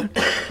things, my brother?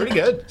 Pretty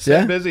good.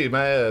 Staying Yeah? busy.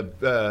 My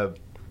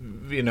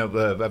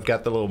I've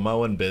got the little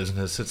mowing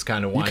business. It's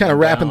kind of You're kind of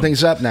wrapping down.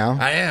 things up now.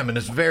 I am, and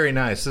it's very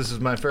nice. This is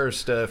my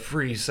first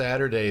free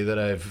Saturday that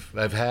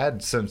I've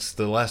had since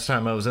the last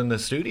time I was in the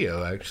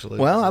studio. Actually,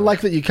 Well, I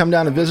like that you come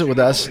down and visit with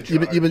us.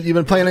 You've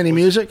been playing any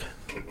music?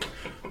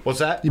 What's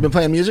that? You've been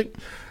playing music?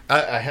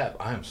 I have.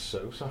 I am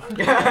so sorry.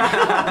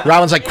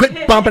 Robin's like,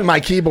 quit bumping my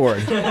keyboard,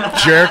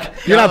 jerk.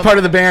 You're not part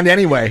of the band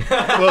anyway.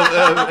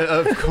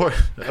 Well, of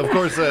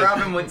course.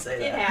 Robin would say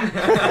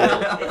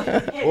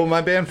that. Well,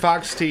 my band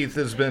Fox Teeth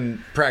has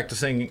been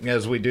practicing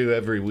as we do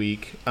every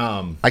week.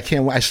 I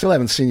can't. I still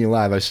haven't seen you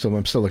live. I'm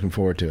still looking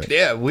forward to it.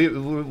 Yeah,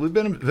 we've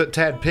been a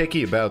tad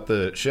picky about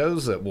the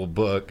shows that we'll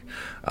book,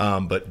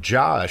 but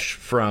Josh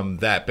from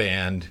that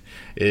band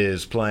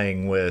is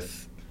playing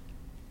with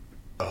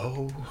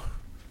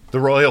the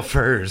Royal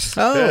Furs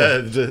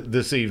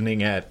this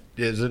evening at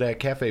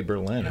Cafe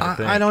Berlin?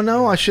 I don't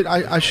know. We should.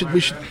 I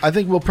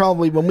think we'll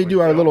probably, when we do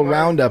our little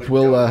roundup,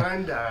 we'll.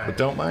 But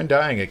don't mind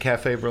dying at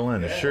Cafe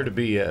Berlin. It's sure to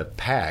be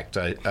packed.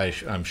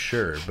 I'm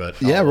sure. But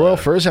Royal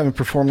Furs haven't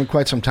performed in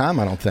quite some time.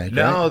 I don't think.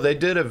 No, right? they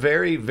did a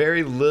very,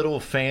 very little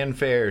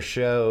fanfare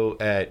show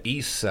at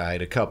East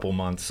Side a couple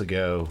months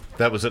ago.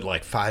 That was at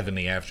like 5 in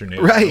the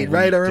afternoon. Right.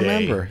 I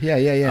remember.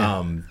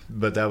 Yeah.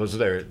 But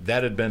that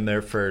had been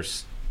their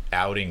first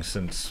outing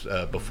since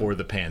before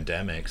the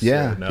pandemic. So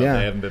Yeah.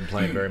 they haven't been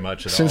playing very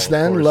much at all. Since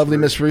then, Of course, lovely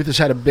Miss Ruth has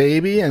had a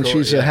baby, and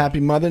she's a yeah.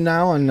 happy mother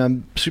now, and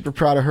I'm super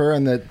proud of her,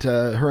 and that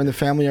her and the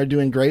family are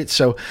doing great.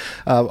 So,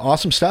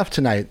 awesome stuff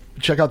tonight.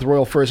 Check out the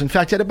Royal Furs. In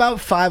fact, at about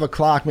 5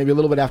 o'clock, maybe a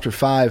little bit after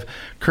 5,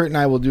 Kurt and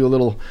I will do a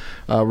little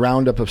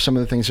roundup of some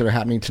of the things that are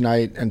happening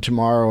tonight and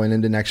tomorrow and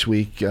into next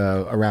week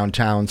around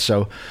town.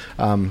 So,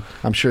 I'm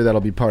sure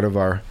that'll be part of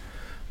our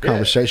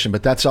conversation,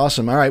 but that's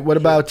awesome. All right, what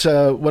about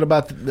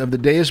the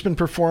Dave's been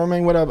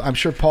performing? I'm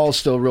sure Paul's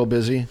still real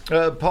busy.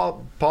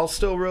 Paul's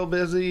still real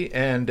busy,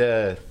 and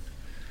the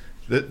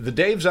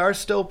Daves are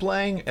still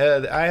playing.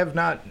 I have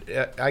not.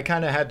 I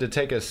kind of had to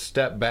take a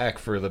step back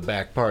for the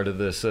back part of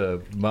this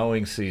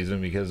mowing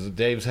season because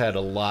Dave's had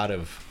a lot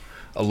of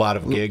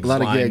gigs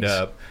lined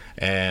up,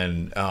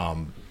 and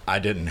I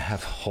didn't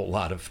have a whole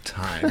lot of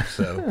time,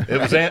 so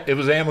it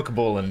was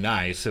amicable and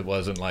nice. It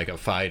wasn't like a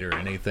fight or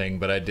anything,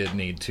 but I did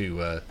need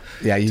to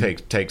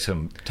take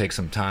some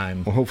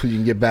time. Well, hopefully you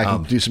can get back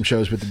and do some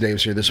shows with the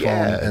Daves here this fall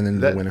and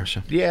then the winter.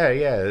 So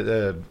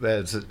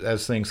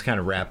as things kind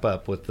of wrap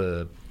up with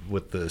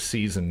the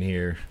season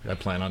here, I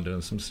plan on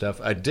doing some stuff.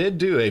 I did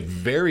do a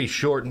very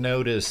short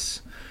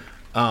notice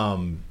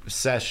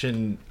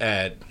session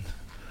at.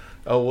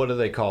 Oh, what do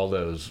they call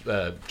those?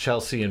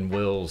 Chelsea and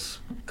Will's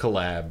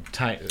collab.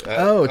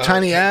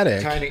 Tiny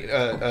Attic.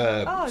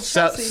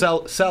 Cellar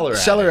Attic.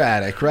 Cellar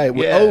Attic, right.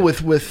 Yeah. Oh,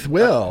 with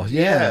Will.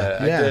 Yeah.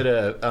 I did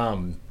a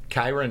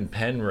Kyron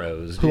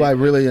Penrose. Who I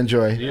really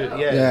enjoy.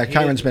 Yeah,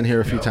 Kyron's been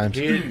here a few times.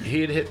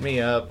 He'd hit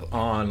me up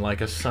on like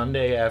a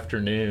Sunday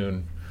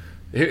afternoon.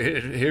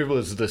 Here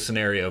was the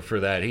scenario for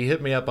that. He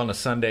hit me up on a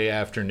Sunday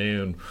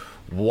afternoon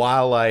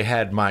while I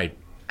had my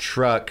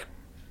truck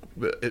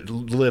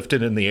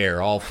lifted in the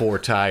air. All 4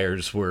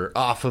 tires were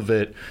off of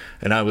it,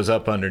 and I was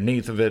up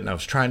underneath of it, and I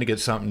was trying to get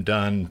something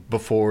done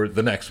before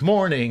the next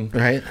morning,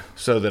 right?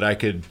 So that I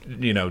could,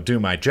 do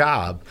my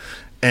job.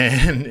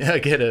 And I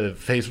get a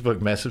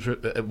Facebook message.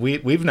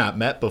 We've not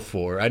met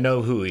before. I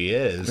know who he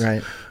is,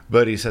 right?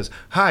 But he says,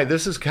 "Hi,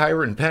 this is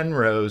Kyron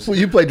Penrose." Well,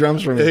 you play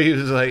drums for me.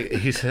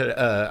 He said,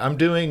 "I'm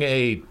doing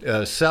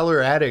a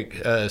Cellar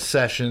Attic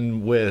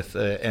session with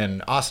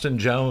and Austin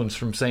Jones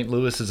from St.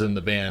 Louis is in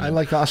the band. I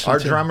like Austin.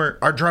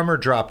 Our drummer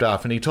dropped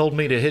off, and he told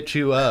me to hit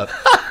you up."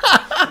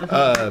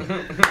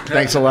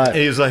 Thanks a lot.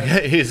 He's like,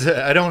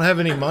 I don't have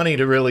any money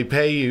to really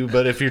pay you,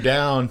 but if you're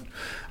down,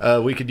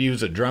 we could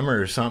use a drummer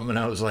or something. And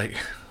I was like,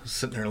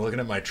 sitting there looking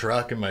at my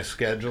truck and my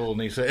schedule,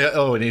 and he said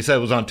it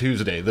was on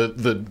Tuesday,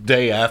 the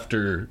day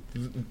after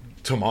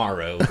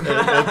tomorrow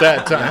at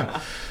that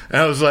time.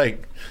 And I was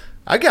like,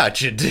 I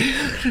got you, dude.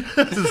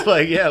 It's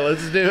like, yeah,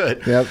 let's do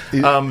it. Yep.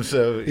 He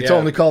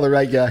told him to call the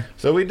right guy.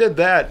 So we did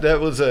that.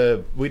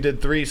 We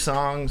did 3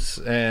 songs,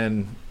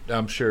 and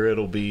I'm sure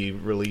it'll be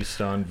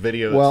released on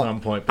video at some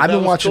point. But I've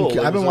been watching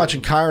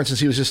watching Kyron since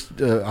he was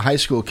just a high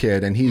school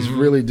kid, and he's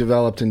really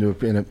developed into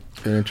an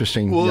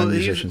interesting young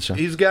musician. So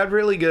he's got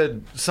really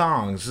good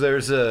songs.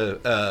 There's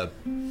I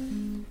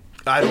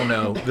don't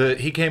know.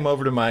 He came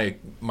over to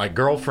my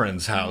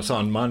girlfriend's house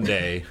on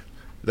Monday.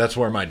 That's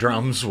where my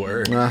drums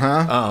were.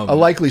 A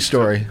likely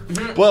story.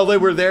 Well, they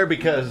were there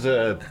because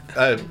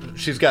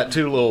she's got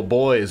 2 little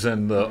boys,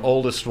 and the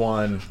oldest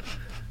one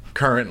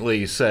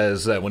currently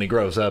says that when he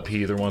grows up,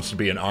 he either wants to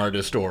be an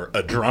artist or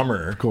a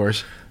drummer. Of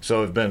course.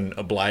 So I've been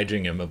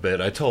obliging him a bit.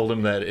 I told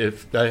him that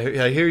if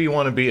I hear you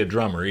want to be a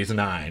drummer, he's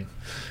 9.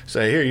 So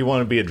I hear you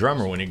want to be a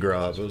drummer when you grow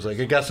up. I was like,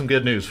 I got some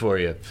good news for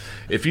you.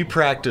 If you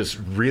practice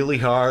really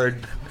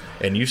hard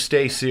and you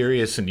stay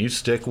serious and you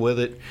stick with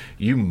it,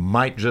 you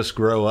might just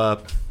grow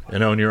up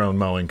and own your own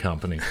mowing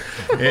company.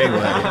 Anyway,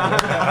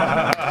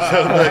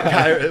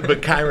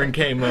 but Kyron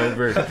came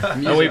over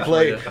and we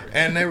played,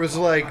 and there was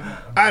like,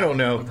 I don't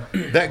know,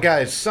 that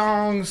guy's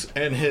songs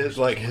and his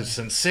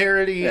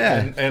sincerity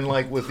and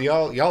like with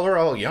y'all are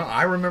all young.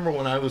 I remember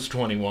when I was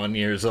 21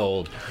 years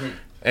old,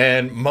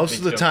 and most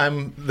of the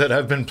time that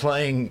I've been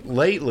playing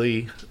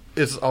lately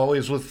is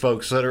always with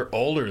folks that are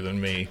older than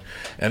me,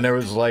 and there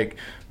was like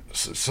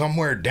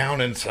somewhere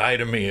down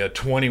inside of me a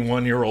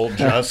 21-year-old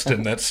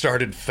Justin that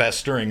started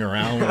festering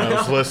around when I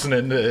was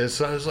listening to this.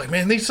 I was like,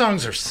 man, these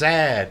songs are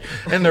sad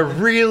and they're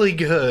really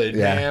good,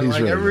 man.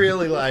 Like, I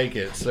really like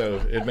it. So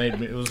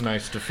it was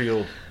nice to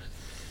feel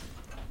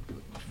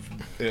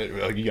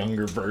a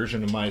younger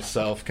version of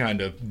myself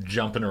kind of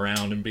jumping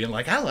around and being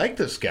like, I like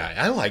this guy.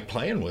 I like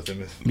playing with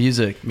him.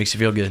 Music makes you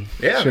feel good.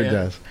 Yeah, Sure man.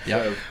 does.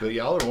 Yeah, but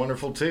y'all are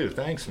wonderful too.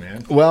 Thanks,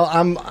 man. Well,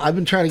 I've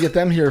been trying to get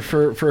them here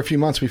for a few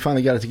months. We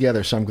finally got it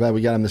together, so I'm glad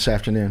we got them this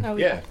afternoon. Oh,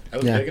 Yeah, I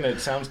was Yeah. digging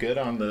it. Sounds good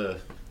on the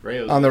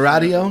radio. On the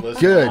radio?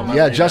 Good.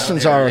 Yeah,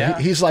 Justin's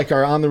he's like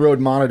our on-the-road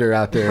monitor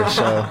out there,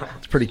 so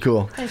it's pretty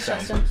cool. Thanks,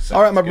 Justin.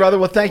 All right, my brother.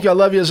 Well, thank you. I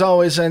love you as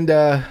always, and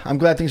I'm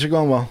glad things are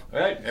going well. All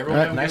right,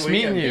 everyone. have a Nice good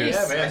meeting weekend. you.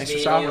 Yeah, man. Thanks for Keep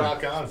stopping.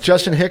 rock on.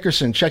 Justin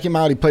Hickerson, check him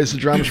out. He plays the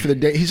drums for the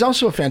day. He's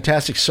also a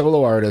fantastic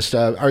solo artist.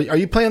 Are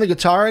you playing the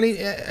guitar? Are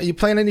you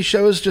playing any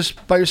shows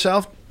just by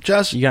yourself,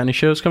 Jess? You got any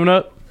shows coming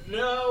up?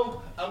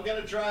 No, I'm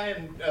gonna try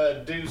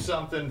and do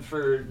something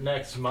for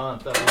next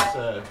month. I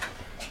was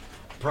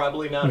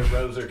probably not at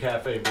Rose or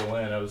Cafe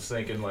Berlin. I was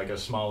thinking like a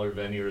smaller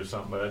venue or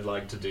something, but I'd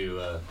like to do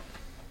a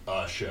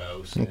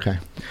show. So. Okay.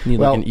 You need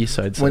Well, like an East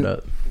Side when,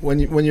 setup.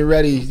 when you're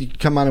ready, you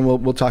come on and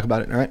we'll talk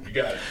about it. All right. You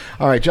got it.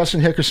 All right, Justin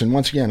Hickerson,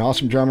 once again,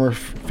 awesome drummer,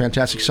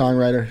 fantastic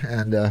songwriter,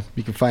 and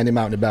you can find him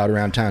out and about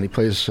around town. He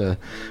plays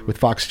with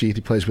Fox Teeth,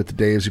 he plays with the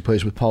Daves, he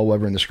plays with Paul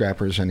Weber and the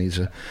Scrappers, and he's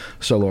a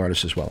solo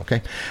artist as well,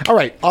 okay? All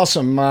right,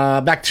 awesome.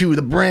 Back to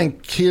the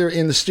Brink here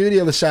in the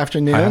studio this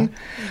afternoon.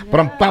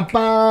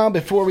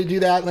 Before we do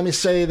that, let me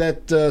say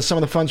that some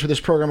of the funds for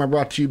this program are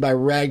brought to you by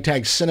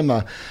Ragtag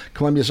Cinema,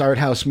 Columbia's art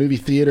house movie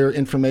theater.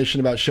 Information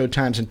about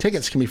showtimes and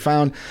tickets can be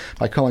found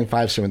by calling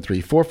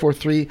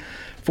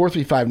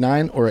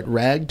 573-443-4359 or at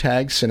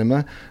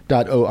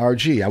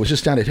ragtagcinema.org. I was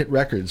just down at Hit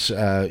Records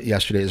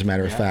yesterday, as a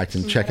matter of fact,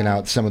 and checking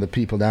out some of the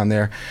people down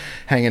there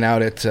hanging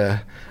out at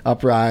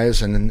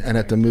Uprise and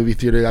at the movie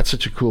theater. That's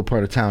such a cool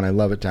part of town. I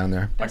love it down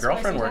there. My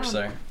girlfriend works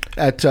there.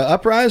 At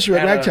Uprise or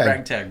at Ragtag?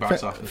 Ragtag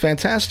box office.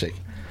 Fantastic.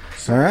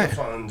 Some All right. of the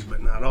funds,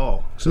 but not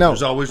all. So No.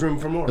 there's always room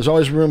for more. There's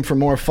always room for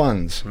more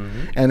funds.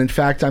 And in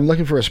fact, I'm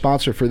looking for a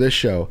sponsor for this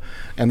show.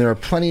 And there are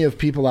plenty of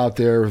people out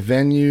there,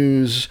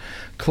 venues,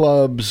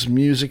 clubs,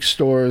 music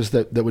stores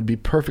that would be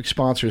perfect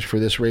sponsors for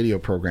this radio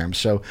program.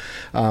 So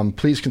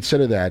please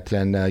consider that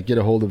and get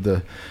a hold of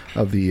the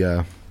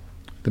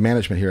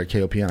management here at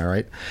KOPN, all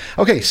right?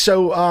 Okay,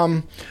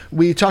 so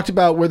we talked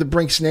about where the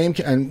Brink's name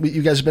and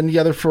you guys have been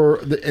together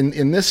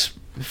in this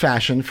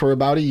fashion for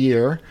about a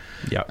year.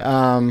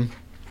 Yeah.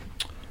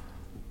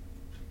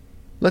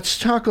 Let's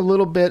talk a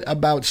little bit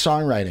about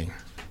songwriting.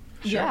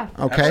 Yeah.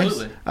 Okay.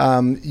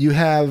 Absolutely. You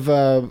have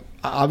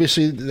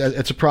obviously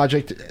it's a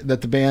project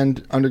that the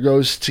band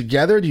undergoes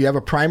together. Do you have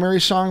a primary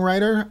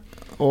songwriter,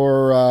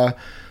 or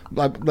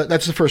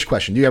that's the first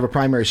question? Do you have a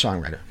primary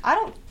songwriter?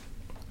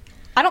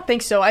 I don't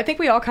think so. I think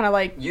we all kind of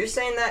like You're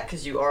saying that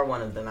because you are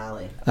one of them,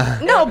 Allie.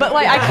 no, but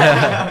like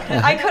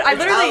I It's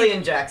literally Allie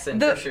and Jackson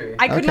for sure.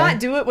 I could Okay.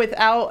 not do it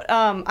without.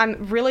 I'm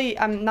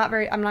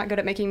not good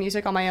at making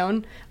music on my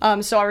own.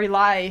 So I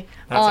rely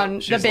on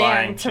the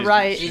band to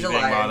write. She's a being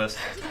liar. modest.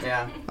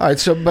 Yeah. All right.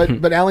 So,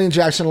 but Allie and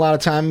Jackson, a lot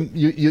of time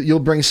you'll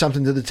bring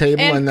something to the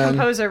table, And and then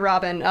composer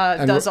Robin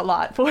does a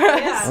lot for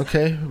us.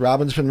 okay.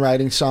 Robin's been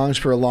writing songs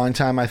for a long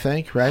time, I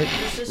think. Right?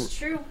 This is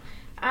true.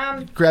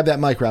 Grab that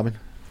mic, Robin.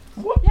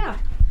 Yeah.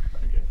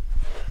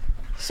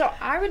 So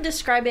I would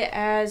describe it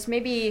as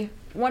maybe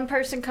one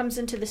person comes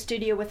into the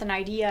studio with an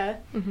idea,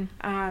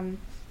 and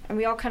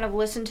we all kind of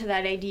listen to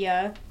that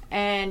idea,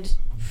 and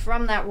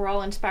from that we're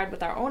all inspired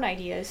with our own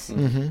ideas.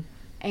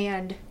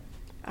 And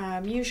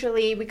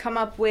usually we come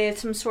up with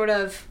some sort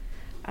of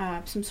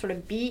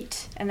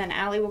beat, and then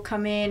Allie will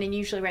come in and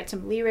usually write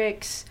some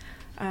lyrics,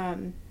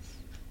 and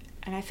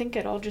I think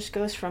it all just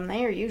goes from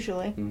there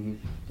usually.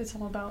 It's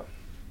all about,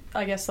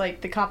 I guess,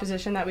 like the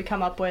composition that we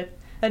come up with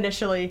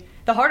initially.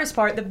 The hardest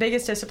part, the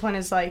biggest discipline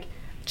is like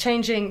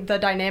changing the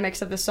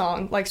dynamics of the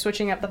song, like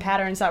switching up the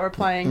patterns that we're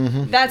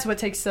playing. That's what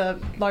takes the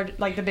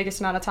biggest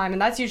amount of time,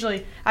 and that's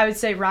usually, I would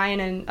say, Ryan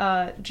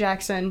and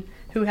Jackson,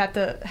 who have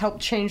to help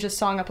change the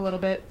song up a little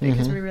bit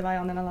because we rely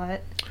on them a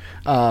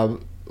lot.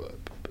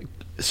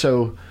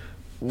 So,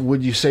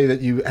 would you say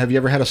that have you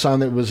ever had a song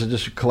that was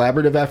just a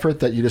collaborative effort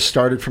that you just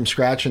started from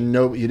scratch and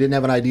you didn't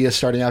have an idea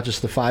starting out,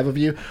 just the five of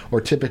you, or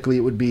typically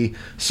it would be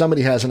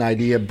somebody has an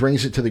idea,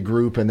 brings it to the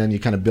group, and then you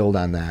kind of build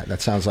on that?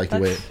 That sounds like the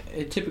way.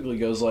 It typically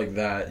goes like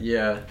that.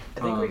 Yeah. I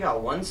think we got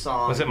one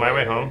song. Was it My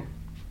Way Home?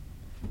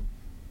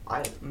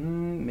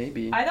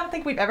 Maybe. I don't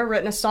think we've ever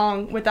written a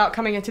song without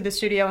coming into the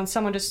studio and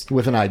someone just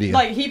With an idea.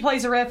 like he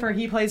plays a riff or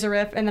he plays a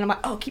riff, and then I'm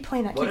like, oh, keep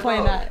playing that, keep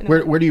playing that. And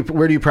Where do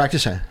you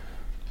practice at?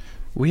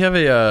 We have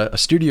a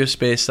studio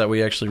space that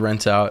we actually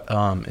rent out.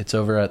 It's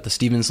over at the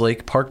Stevens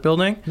Lake Park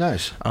building.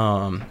 Nice.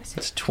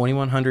 It's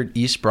 2100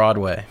 East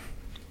Broadway.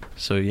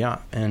 So yeah,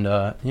 and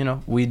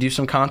we do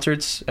some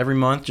concerts every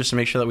month just to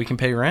make sure that we can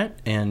pay rent,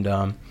 and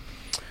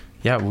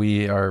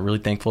we are really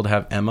thankful to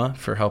have Emma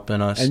for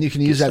helping us. And you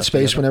can use that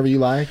space whenever you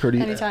like, or do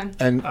you? Anytime.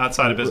 And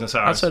Outside of business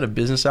hours. Outside of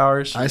business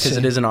hours, because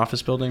it is an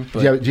office building.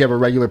 But do you have a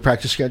regular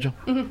practice schedule?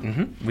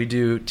 We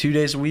do 2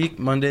 days a week,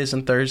 Mondays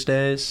and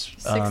Thursdays,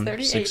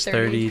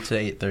 6:30 to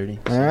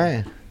 8:30. All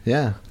right.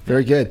 Yeah.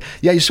 Very good.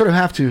 Yeah, you sort of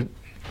have to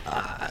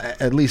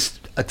at least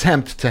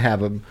attempt to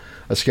have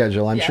a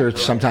schedule. I'm sure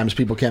sometimes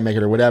people can't make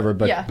it or whatever,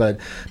 but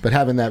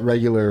having that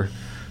regular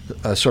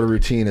sort of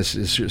routine is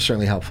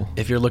certainly helpful.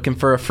 If you're looking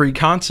for a free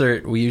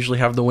concert, we usually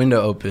have the window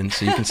open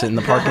so you can sit in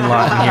the parking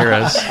lot and hear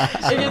us.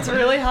 It gets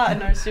really hot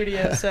in our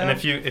studio, so. And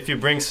if you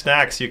bring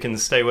snacks, you can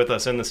stay with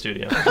us in the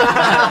studio.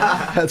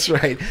 That's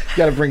right. You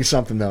got to bring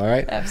something though, all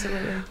right?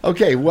 Absolutely.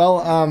 Okay.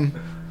 Well,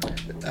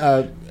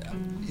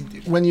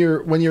 when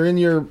you're in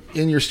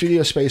your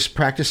studio space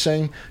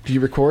practicing, do you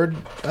record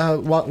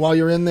while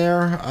you're in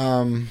there?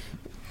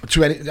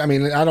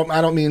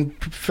 I don't mean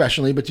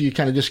professionally, but do you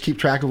kind of just keep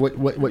track of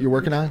what you're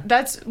working on?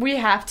 We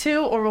have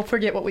to, or we'll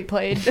forget what we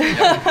played.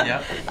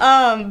 Yeah.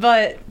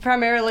 But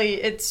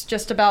primarily, it's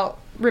just about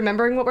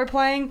remembering what we're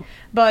playing.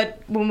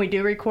 But when we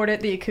do record it,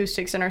 the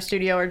acoustics in our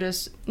studio are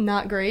just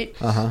not great.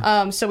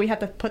 So we have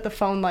to put the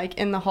phone like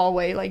in the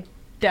hallway, like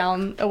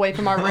down away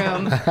from our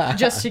room,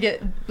 just to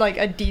get like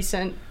a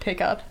decent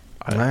pickup.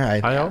 All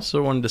right. I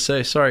also wanted to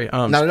say, sorry,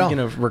 Not at all. speaking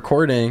of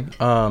recording,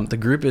 the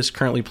group is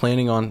currently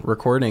planning on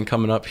recording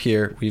coming up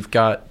here. We've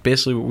got,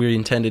 basically we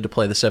intended to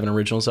play the 7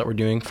 originals that we're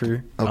doing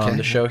for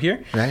the show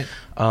here. Right.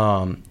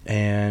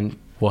 And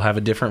we'll have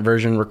a different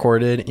version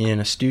recorded in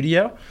a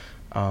studio.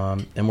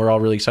 And we're all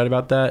really excited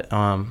about that.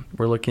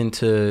 We're looking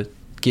to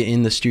get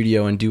in the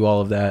studio and do all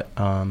of that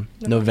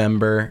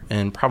November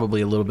and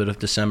probably a little bit of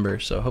December.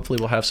 So hopefully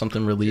we'll have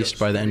something released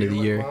by the end of the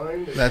year.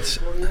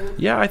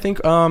 Yeah, I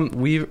think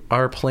we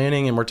are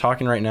planning, and we're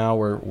talking right now.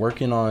 We're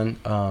working on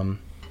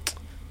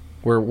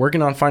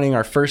finding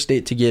our first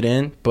date to get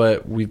in,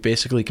 but we've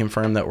basically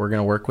confirmed that we're going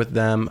to work with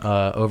them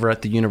over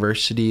at the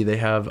university. They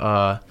have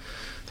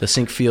the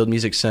Sinkfield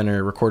Music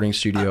Center recording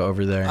studio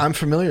over there. I'm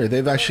familiar.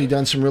 They've actually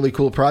done some really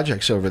cool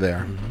projects over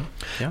there.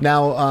 Yeah.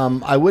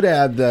 Now, I would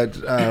add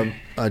that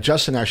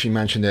Justin actually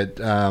mentioned it.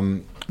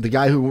 The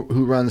guy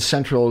who runs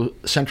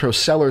Centro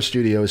Cellar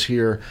Studios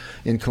here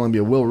in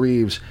Columbia, Will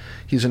Reeves,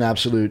 he's an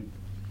absolute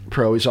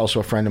pro. He's also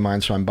a friend of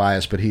mine, so I'm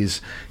biased, but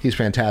he's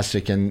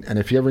fantastic. And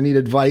if you ever need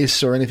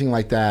advice or anything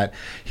like that,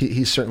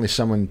 he's certainly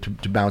someone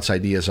to bounce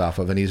ideas off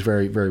of, and he's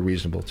very, very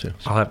reasonable too.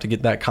 So. I'll have to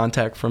get that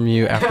contact from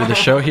you after the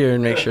show here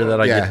and make sure that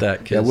I get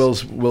that. Yeah,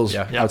 Will's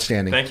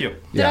outstanding. Thank you.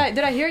 Did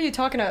I hear you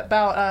talking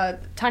about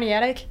Tiny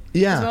Attic?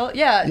 Yeah. As well?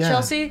 Yeah,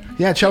 Chelsea.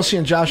 Yeah, Chelsea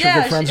and Josh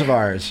are good friends of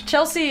ours.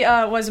 Chelsea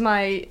was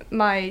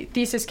my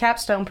thesis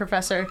capstone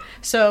professor,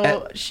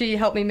 so she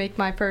helped me make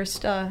my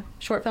first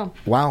short film.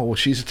 Wow, well,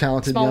 she's a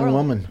talented Small young world.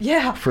 woman.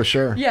 Yeah. For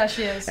sure. Yeah,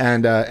 she is.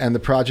 And the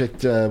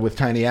project with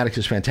Tiny Attic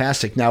is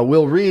fantastic. Now,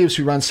 Will Reeves,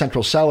 who runs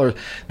Central Cellar,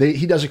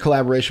 he does a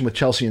collaboration with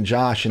Chelsea and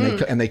Josh,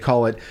 and they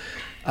call it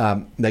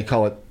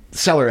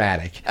Cellar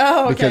Attic.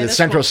 Oh, okay. Because it's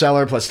Central cool.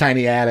 Cellar plus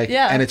Tiny Attic.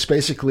 Yeah. And it's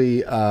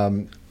basically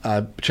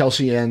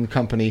Chelsea and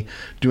company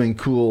doing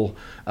cool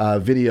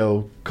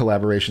video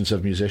collaborations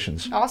of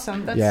musicians.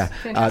 Awesome. That's the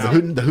fantastic.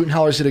 Hoot and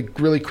Hollers did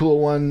a really cool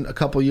one a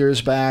couple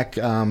years back.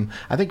 I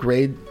think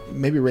Ray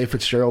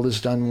Fitzgerald has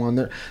done one.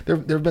 There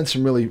have been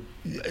some really.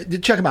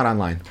 Check them out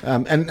online,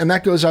 and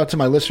that goes out to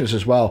my listeners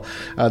as well.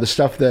 The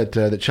stuff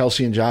that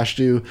Chelsea and Josh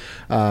do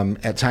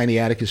at Tiny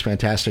Attic is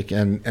fantastic,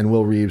 and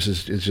Will Reeves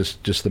is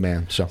just the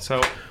man.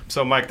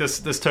 So Mike,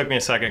 this took me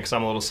a second because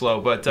I'm a little slow,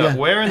 but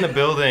where in the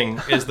building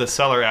is the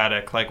Cellar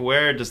Attic? Like,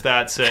 where does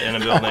that sit in a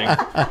building?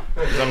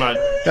 'Cause I'm not.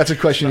 That's a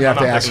question you have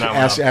to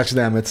ask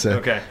them. It's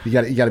okay. You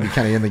got to be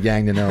kind of in the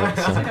gang to know it.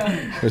 So.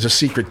 There's a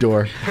secret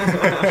door.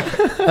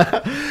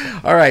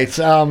 All right.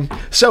 So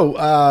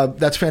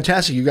that's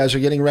fantastic. You guys are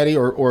getting ready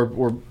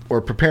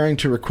or preparing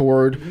to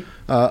record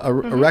a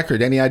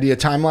record. Any idea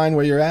timeline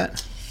where you're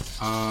at?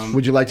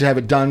 Would you like to have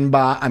it done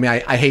by? I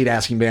mean, I hate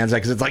asking bands that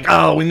because it's like,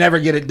 oh, we never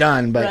get it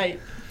done. But right.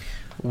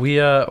 We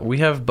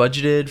have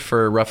budgeted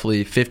for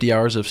roughly 50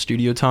 hours of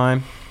studio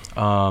time.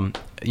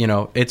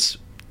 It's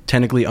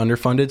technically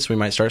underfunded, so we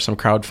might start some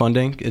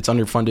crowdfunding. It's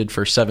underfunded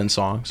for 7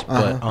 songs,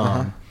 but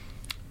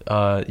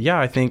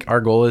I think our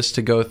goal is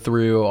to go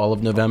through all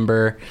of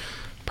November,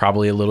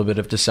 probably a little bit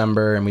of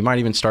December, and we might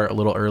even start a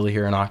little early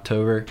here in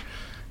October.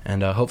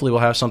 And hopefully we'll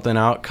have something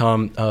out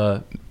come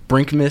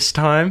Brinkmas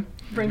time.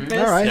 Brinkmas.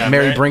 All right. Yeah,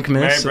 Merry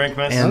Brinkmas. Merry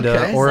Brinkmas. And,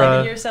 Okay.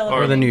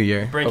 or the New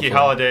Year. Brinky hopefully.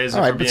 holidays.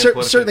 all right, but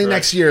certainly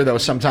next year though,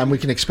 sometime we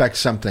can expect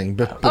something.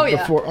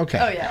 Before, okay.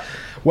 Oh yeah.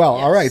 Well,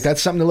 Yes. all right,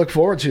 that's something to look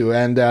forward to,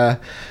 and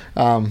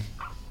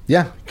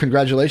yeah,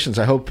 congratulations.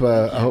 I hope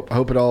I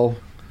hope it all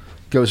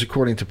goes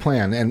according to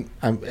plan, and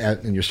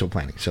you're still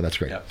planning, so that's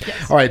great. Yep.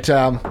 All right,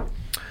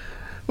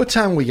 what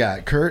time we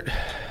got, Kurt?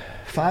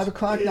 5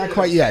 o'clock? Not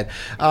quite yet.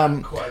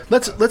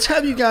 Let's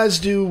have you guys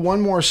do one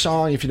more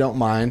song if you don't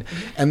mind,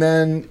 and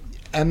then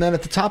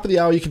at the top of the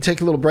hour you can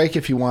take a little break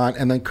if you want,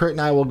 and then Kurt and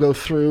I will go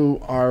through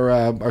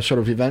our sort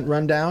of event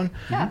rundown,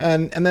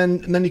 and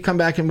then you come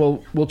back and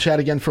we'll chat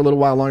again for a little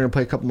while longer and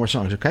play a couple more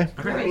songs. Okay?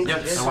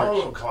 It's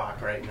song o'clock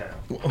right now.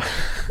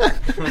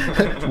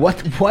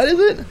 What is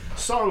it?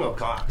 Song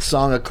o'clock.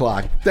 Song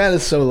o'clock. That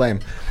is so lame.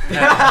 Hey,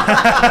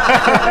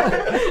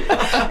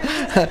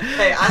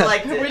 I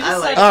liked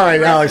it. All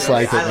right, Alex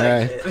liked it. I All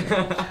liked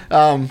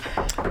right.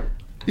 it.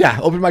 Yeah,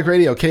 Open Mic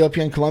Radio,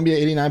 KOPN Columbia,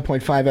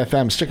 89.5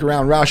 FM. Stick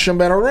around. Roush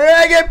Shumban, a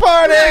reggae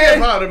party! Reggae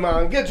party,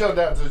 man. Get your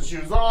dancing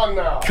shoes on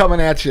now. Coming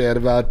at you at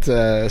about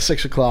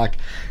 6 o'clock,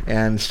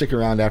 and stick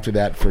around after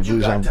that for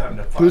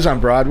Blues on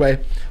Broadway.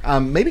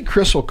 Maybe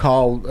Chris will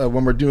call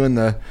when we're doing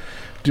the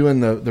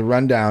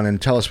rundown and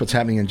tell us what's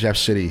happening in Jeff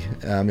City.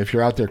 If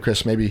you're out there,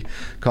 Chris, maybe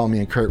call me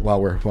and Kurt while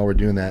we're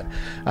doing that.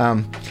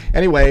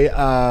 Anyway.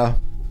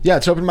 Yeah,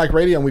 it's Open Mic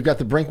Radio, and we've got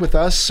The Brink with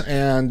us,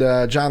 and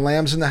John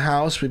Lamb's in the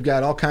house. We've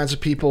got all kinds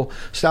of people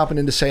stopping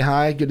in to say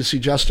hi. Good to see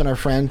Justin, our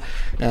friend,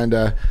 and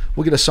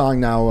we'll get a song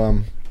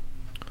now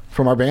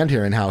from our band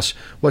here in house.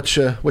 What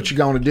you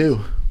going to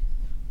do?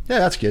 Yeah,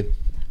 that's good.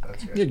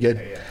 That's good. You're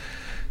good.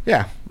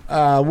 Yeah.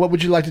 What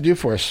would you like to do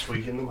for us?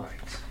 Tweaking the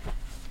mics.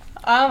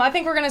 I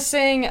think we're gonna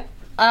sing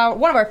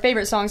one of our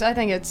favorite songs. I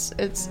think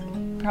it's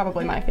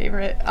probably my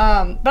favorite,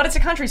 but it's a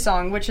country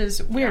song, which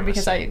is weird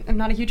because I am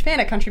not a huge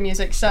fan of country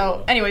music.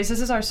 So anyways, this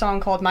is our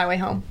song called My Way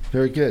Home.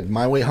 Very good.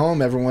 My Way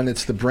Home, everyone.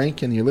 It's The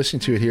Brink, and you're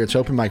listening to it here. It's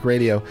Open Mic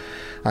Radio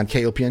on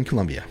KOPN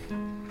Columbia.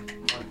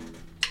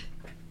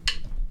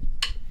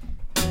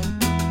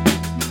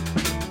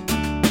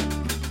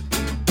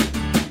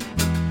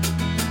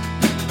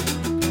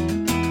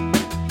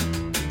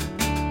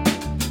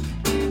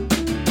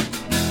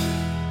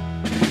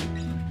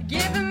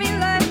 Giving me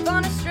life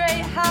on a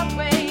straight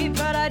highway,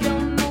 but I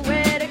don't know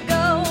where to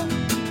go.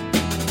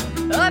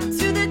 Up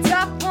to the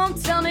top won't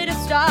tell me to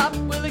stop,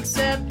 will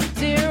accept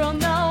 0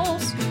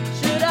 no's.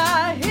 Should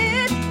I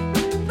hit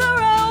the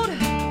road,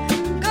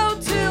 go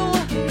to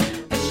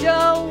a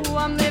show?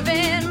 I'm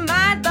living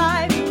my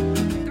life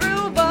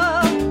through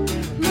a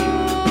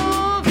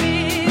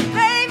movie.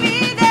 Play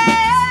me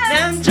there.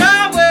 And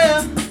drive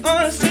well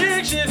on a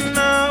stick shift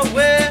my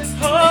way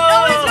home.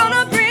 No, it's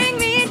gonna bring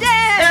me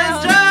down. And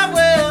drive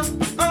well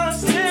on a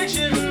stick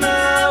shift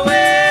my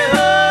way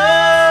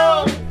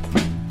home.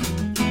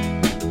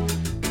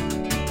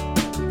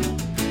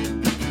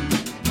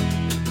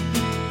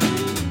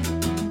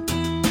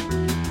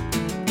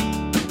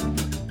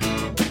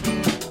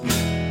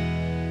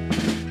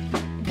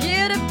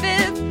 Get a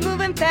fifth,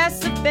 moving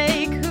past the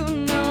fake.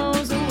 Who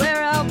knows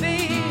where I'll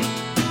be?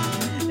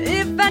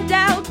 If I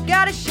doubt,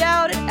 gotta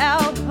shout it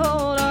out.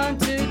 Hold on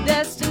to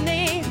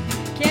destiny.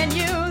 Can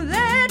you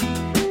let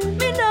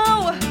me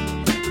know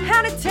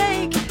how to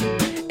take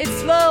it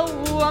slow?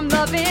 I'm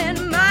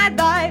loving my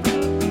life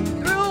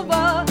through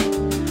a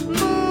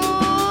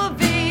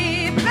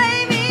movie.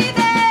 Play me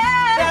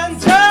there. And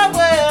drive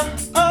well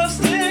on a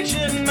stick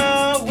shift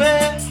my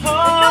way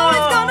home. No,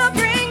 it's gonna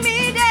bring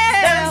me And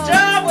down.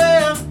 drive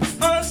well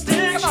on a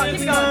stick Come on, shift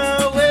keep my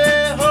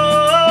way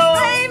home.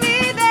 Play me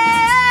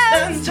there.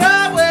 And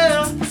drive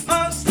well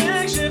on a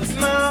stick shift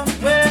my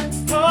way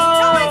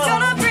home. No, it's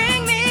gonna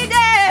bring me And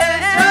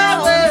down. drive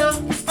well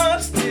on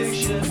a stick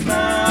shift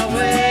my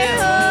way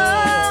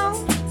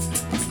home.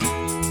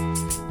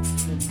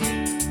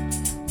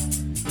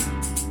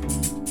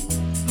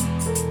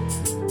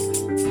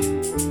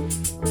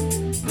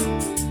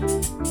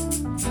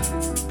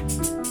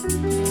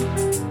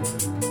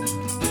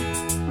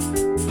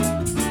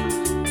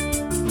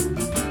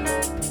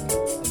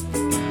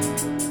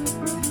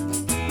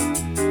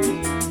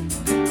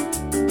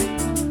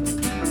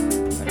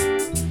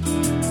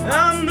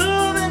 I'm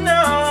moving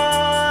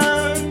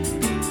on.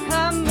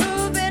 I'm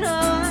moving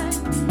on.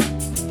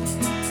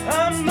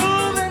 I'm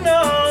moving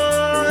on.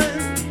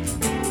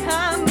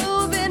 I'm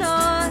moving on.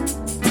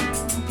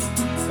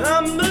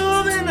 I'm moving on. I'm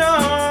moving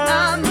on.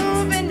 I'm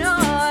moving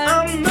on.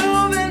 I'm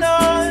moving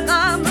on.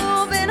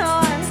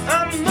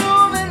 I'm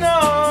moving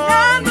on.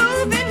 I'm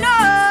moving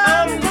on.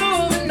 I'm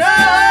moving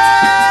on.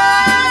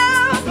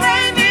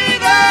 Play me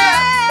there.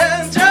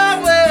 And drive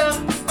well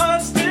on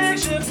a stick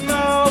shift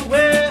my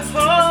way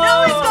home. No,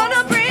 it's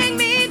gonna bring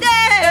me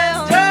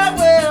down. Drive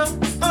well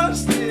on a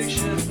stick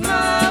shift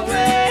my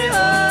way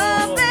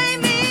home. Play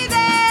me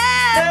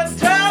there. And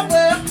drive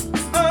well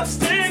on a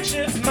stick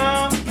shift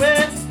my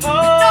way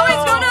home. No,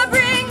 it's gonna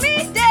bring me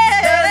And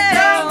drive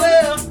down.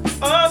 well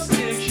on a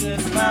stick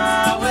shift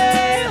my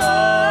way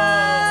home.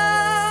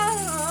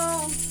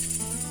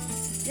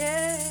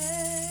 Yeah.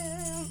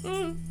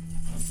 Mm.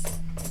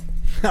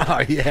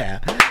 Oh, yeah.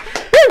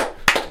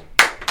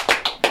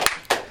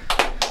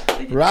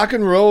 Rock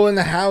and roll in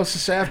the house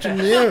this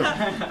afternoon.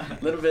 A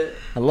little bit.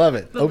 I love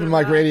it. Open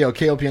Mic Radio,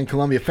 KLPN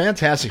Columbia.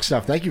 Fantastic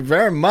stuff. Thank you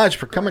very much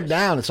for coming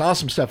down. It's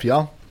awesome stuff,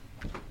 y'all.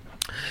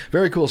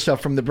 Very cool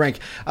stuff from the Brink.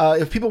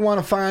 If people want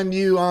to find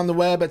you on the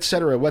web,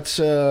 etc., what's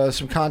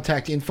some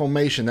contact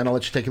information? Then I'll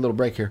let you take a little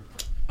break here.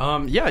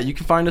 Yeah, you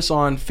can find us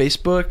on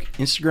Facebook,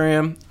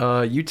 Instagram,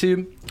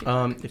 YouTube.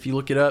 If you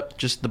look it up,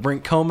 just The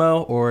Brink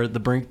Como or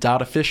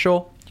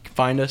thebrink.official. You can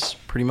find us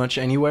pretty much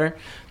anywhere.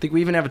 I think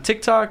we even have a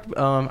TikTok.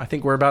 I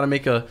think we're about to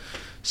make a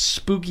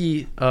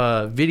spooky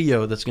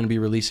video that's going to be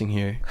releasing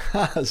here.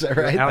 Is that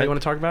right? Allie, you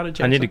want to talk about it,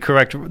 Jason? I need to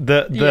correct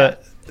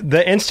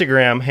the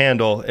Instagram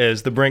handle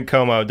is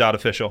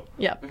thebrinkcomo.official.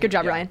 Yeah, good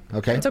job, Ryan.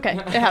 Okay. It's okay.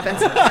 It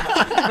happens.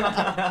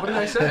 What did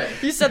I say?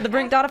 You said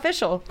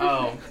thebrink.official.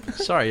 Oh,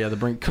 sorry. Yeah, The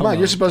Brink Come Como. on,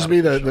 you're supposed to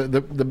be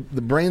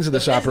the brains of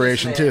this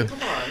operation, too.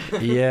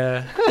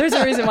 Yeah. There's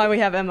a reason why we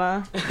have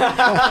Emma.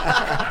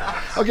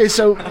 Okay,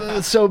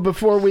 so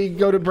before we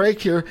go to break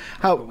here,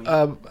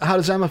 how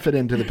does Emma fit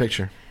into the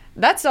picture?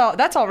 That's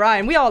all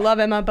Ryan. We all love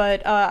Emma,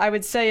 but I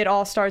would say it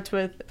all starts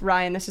with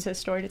Ryan. This is his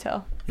story to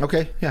tell.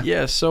 Okay, yeah.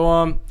 Yeah,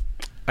 so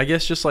I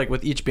guess just like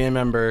with each band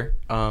member,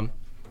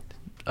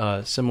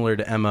 similar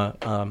to Emma,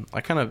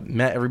 I kind of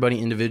met everybody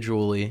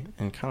individually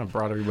and kind of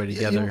brought everybody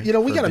together.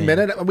 We got a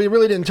minute. We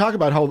really didn't talk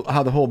about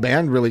how the whole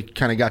band really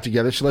kind of got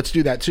together, so let's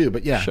do that too.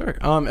 But yeah. Sure.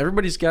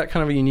 Everybody's got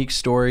kind of a unique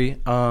story.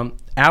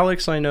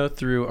 Alex I know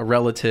through a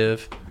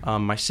relative.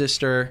 My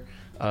sister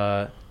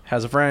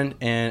has a friend,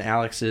 and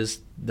Alex is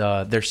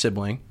their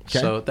sibling. Okay.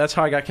 So that's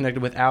how I got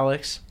connected with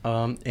Alex.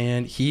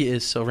 And he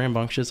is so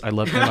rambunctious. I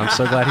love him. I'm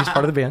so glad he's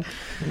part of the band.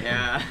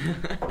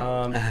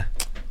 Yeah.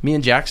 Me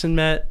and Jackson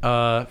met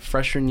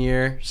freshman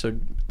year, so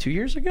 2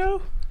 years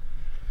ago?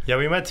 Yeah,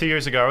 we met 2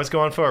 years ago. I was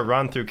going for a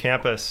run through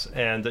campus,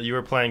 and you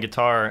were playing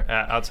guitar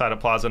outside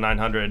of Plaza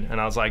 900, and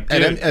I was like,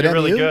 dude, you're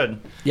really good.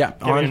 Yeah,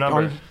 Give me your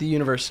number. on the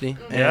university.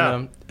 Yeah.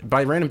 And,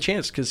 by random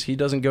chance, because he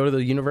doesn't go to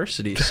the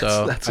university,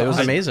 so That's it was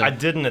awesome. amazing. I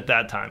didn't at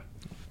that time.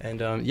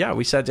 And yeah,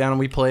 we sat down and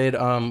we played.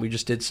 We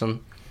just did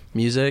some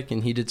music,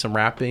 and he did some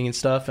rapping and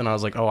stuff. And I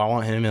was like, oh, I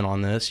want him in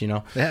on this,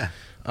 Yeah.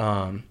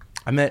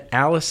 I met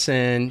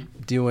Allison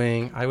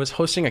I was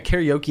hosting a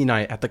karaoke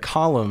night at the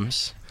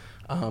Columns,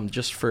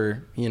 just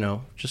for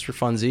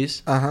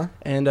funsies. Uh-huh.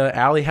 And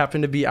Allie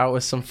happened to be out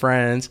with some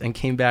friends and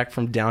came back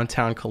from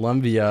downtown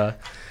Columbia.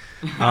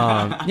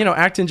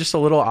 Acting just a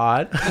little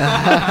odd,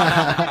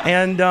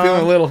 and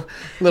Feeling a little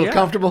yeah.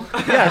 comfortable.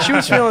 Yeah, she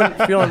was feeling.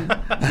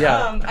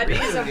 Yeah, I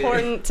think it's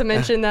important to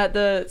mention that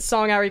the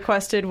song I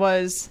requested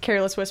was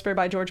 "Careless Whisper"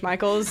 by George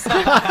Michael's.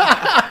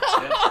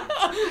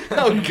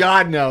 Oh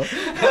God, no!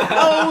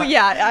 Oh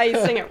yeah, I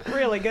sing it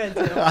really good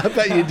too. I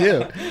bet you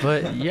do.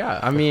 but yeah,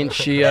 I mean,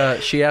 she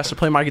asked to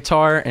play my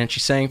guitar, and she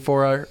sang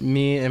for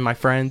me and my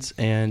friends,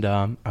 and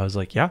I was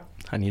like, yeah,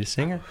 I need a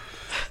singer.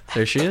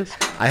 There she is.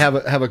 I have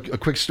a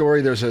quick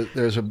story. There's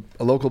a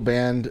local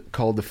band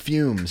called The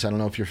Fumes. I don't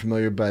know if you're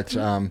familiar, but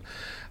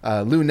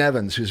Lou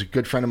Nevins, who's a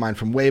good friend of mine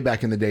from way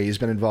back in the day, he's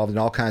been involved in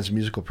all kinds of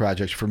musical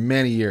projects for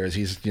many years.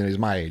 He's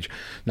my age,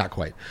 not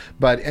quite,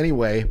 but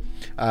anyway,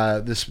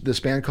 this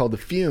band called The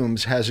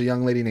Fumes has a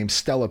young lady named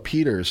Stella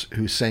Peters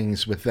who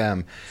sings with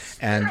them,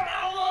 and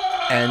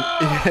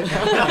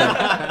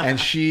and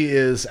she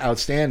is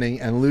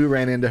outstanding. And Lou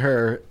ran into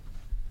her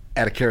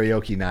at a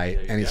karaoke night,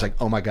 and he's like,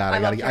 "Oh my God,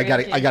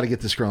 I gotta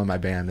get this girl in my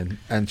band,"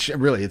 and she,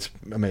 really, it's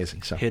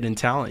amazing. So Hidden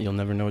talent, you'll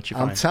never know what you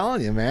find. I'm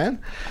telling you, man.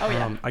 Oh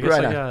yeah. I guess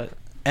Right I on. got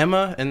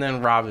Emma and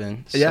then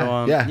Robin. So,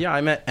 Yeah. I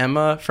met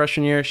Emma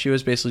freshman year. She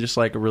was basically just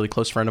like a really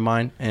close friend of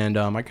mine, and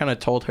I kind of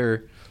told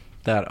her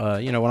that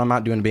when I'm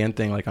not doing a band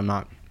thing, like I'm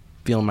not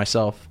feeling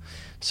myself.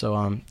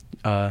 So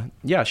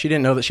she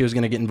didn't know that she was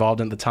going to get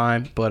involved at the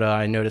time, but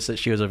I noticed that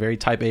she was a very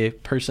type A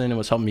person and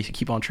was helping me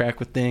keep on track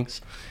with things.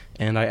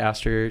 And I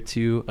asked her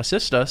to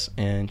assist us,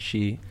 and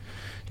she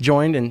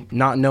joined, and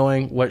not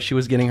knowing what she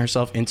was getting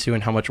herself into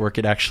and how much work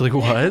it actually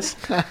was.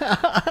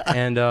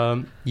 And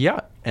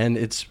and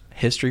it's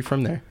history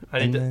from there.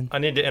 I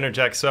need to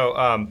interject.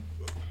 So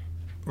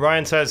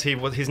Ryan says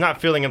he's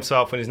not feeling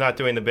himself when he's not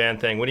doing the band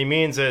thing. What he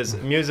means is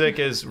music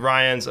is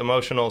Ryan's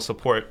emotional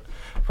support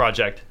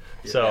project.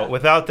 So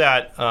without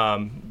that,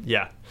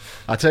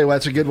 I'll tell you what,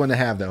 it's a good one to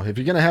have, though. If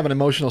you're going to have an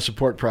emotional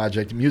support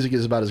project, music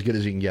is about as good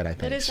as you can get, I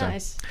think. It is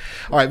nice.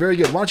 All right, very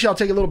good. Why don't y'all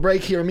take a little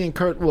break here? Me and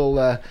Kurt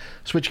will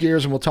switch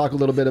gears, and we'll talk a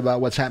little bit about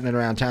what's happening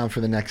around town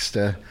for the next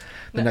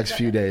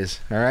few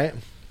days. All right?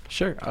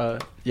 Sure.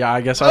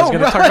 I guess I was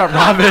going to talk about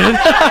Robin.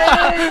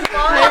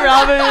 Hey,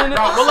 Robin.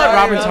 We'll let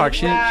Robin talk.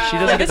 She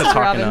doesn't get to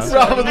talk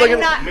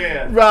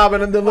enough.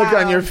 Robin, the look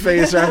on your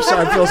face,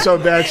 I feel so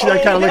bad. She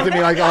kind of looked at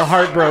me like all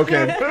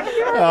heartbroken.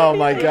 Oh,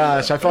 my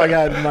gosh. I felt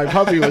like my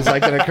puppy was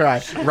like going to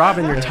cry.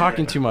 Robin, you're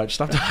talking too much.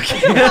 Stop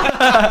talking.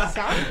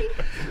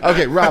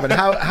 Okay, Robin,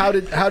 how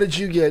did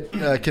you get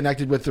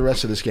connected with the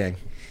rest of this gang?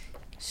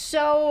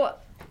 So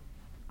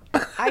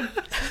I'm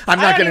I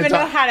not don't going to even know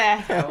talk. how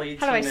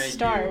do I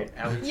start.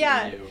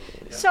 Yeah.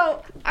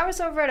 So I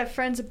was over at a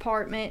friend's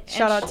apartment. and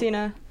Shout out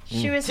Tina.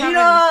 She was Tina!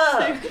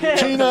 having...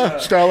 Tina,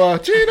 Stella,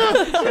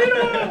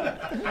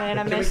 Tina. Man,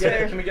 I miss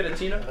her. Can we get a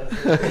Tina?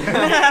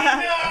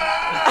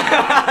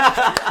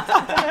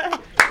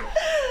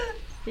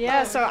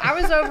 Yeah, so I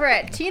was over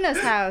at Tina's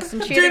house,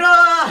 and she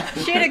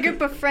had a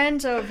group of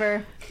friends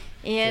over,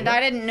 and I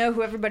didn't know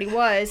who everybody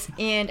was,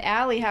 and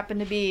Allie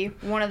happened to be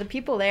one of the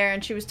people there,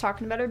 and she was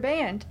talking about her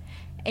band.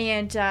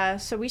 And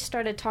so we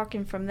started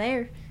talking from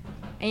there,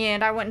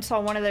 and I went and saw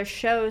one of their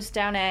shows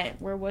down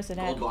at, where was it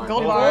at? Gold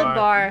Gold Bar.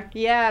 Bar.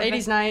 Yeah.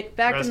 80s night.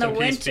 Back Rest in the in peace,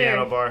 winter.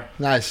 Piano Bar.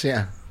 Nice,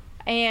 yeah.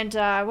 And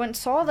I went and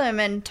saw them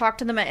and talked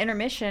to them at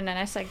intermission, and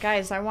I said,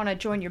 guys, I want to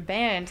join your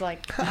band.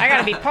 Like, I got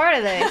to be part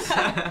of this.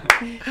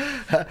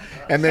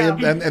 And they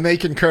and they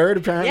concurred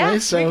apparently. Yeah,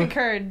 so We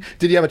concurred.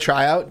 did you have a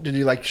tryout? Did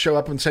you like show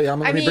up and say,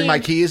 "Let me bring my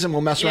mean, keys and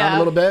we'll mess around a yeah.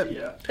 little bit"?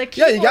 The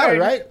Yeah, you got it,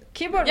 right?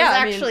 Keyboard Yeah, was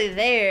I mean- actually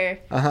there.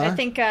 Uh-huh. I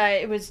think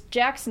it was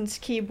Jackson's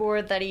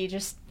keyboard that he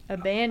just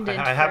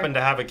abandoned. I happen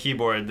to have a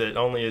keyboard that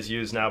only is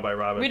used now by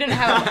Robin. We didn't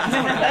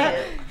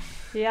have.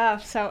 Yeah,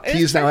 so it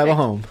Keys was now have a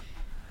perfect. home.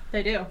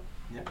 They do.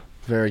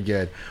 Very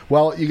good.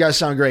 Well, you guys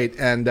sound great,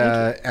 and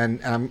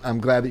I'm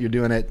glad that you're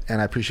doing it, and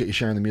I appreciate you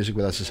sharing the music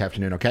with us this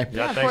afternoon. Okay.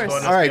 Yeah, of thanks course. for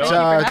letting All us right, go.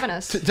 Thank you for having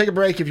us. take a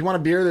break. If you want a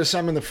beer, there's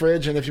some in the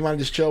fridge, and if you want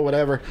to just chill,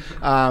 whatever.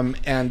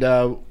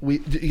 We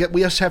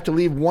just have to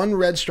leave one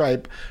red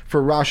stripe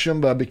for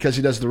Rashumba because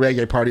he does the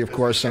reggae party, of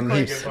course, and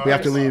we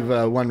have to leave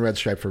one red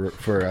stripe for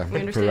Ra.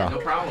 understand. No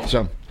problem.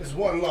 So It's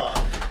one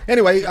love.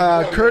 anyway,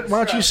 Kurt,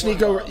 why don't you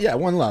sneak over? Yeah,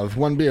 one love,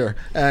 one beer,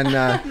 and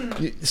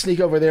you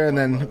sneak over there, and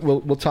then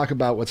we'll talk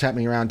about what's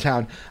happening around town.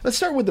 Let's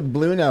start with the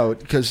Blue Note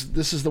because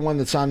this is the one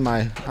that's on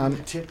my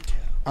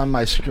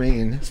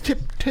screen. It's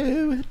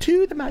tiptoe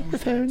to the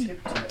microphone.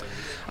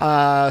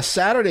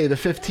 Saturday the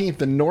 15th,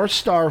 the North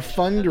Star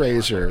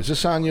fundraiser. Is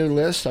this on your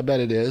list? I bet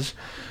it is.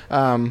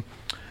 I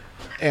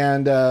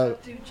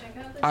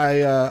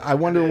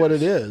wonder what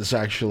it is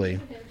actually.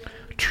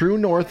 True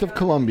North of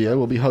Columbia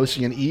will be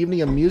hosting an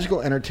evening of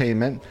musical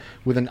entertainment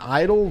with an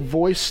idol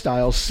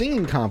voice-style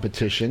singing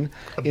competition.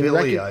 A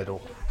Billy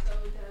Idol.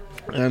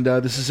 And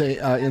this is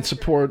in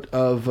support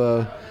of,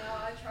 well,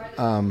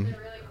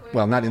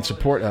 not in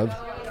support of,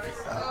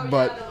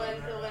 but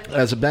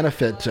as a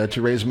benefit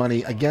to raise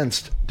money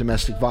against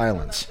domestic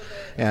violence.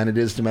 And it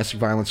is Domestic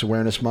Violence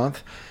Awareness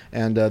Month,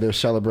 and they're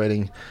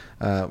celebrating,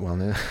 well,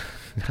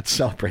 not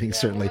celebrating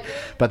certainly,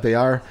 but they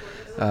are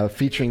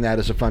featuring that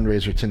as a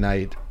fundraiser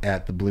tonight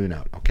at the Blue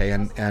Note. Okay,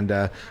 and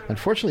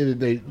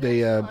unfortunately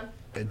they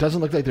it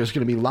doesn't look like there's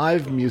going to be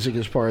live music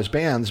as far as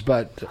bands,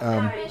 but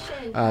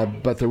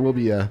there will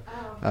be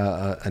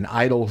an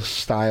idol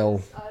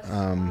style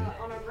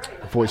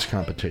voice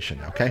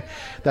competition. Okay,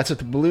 that's at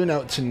the Blue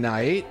Note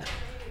tonight.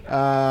 You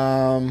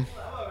want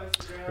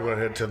to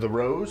head to the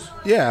Rose?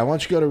 Yeah, why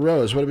don't you go to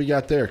Rose? What do we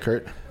got there,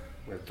 Kurt?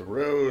 At the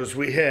Rose,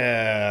 we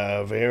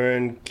have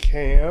Aaron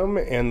Cam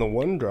and the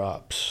One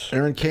Drops.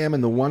 Aaron Cam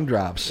and the One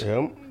Drops.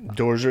 Yep.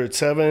 Doors are at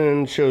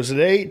 7, shows at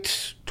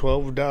 8,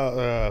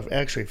 $12,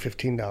 actually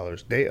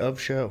 $15. Day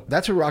of show.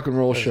 That's a rock and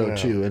roll show No,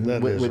 too, and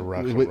that is a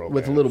rock and roll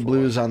with a band little for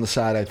blues on the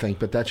side, I think.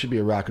 But that should be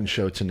a rock and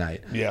show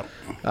tonight. Yeah.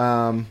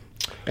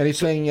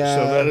 Anything?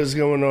 So that is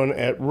going on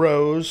at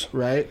Rose.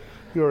 Right.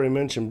 You already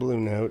mentioned Blue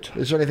Note.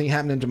 Is there anything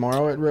happening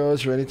tomorrow at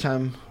Rose or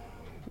anytime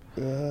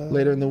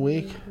later in the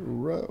week?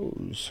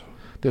 Rose.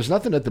 There's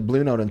nothing at the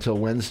Blue Note until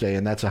Wednesday,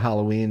 and that's a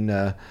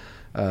Halloween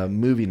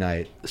movie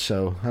night.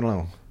 So I don't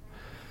know.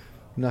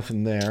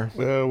 Nothing there.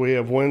 We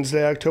have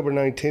Wednesday, October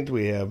 19th.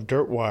 We have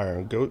Dirtwire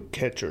and Goat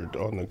Catcher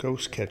on the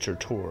Ghost Catcher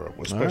tour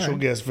with special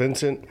guest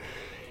Vincent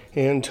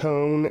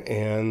Antone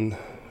and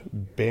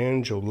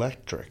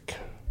Banjolectric.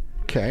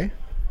 Okay.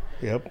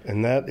 Yep,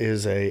 and that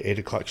is a 8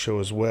 o'clock show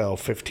as well.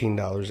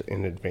 $15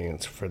 in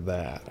advance for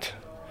that.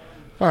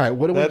 All right.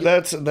 What do we?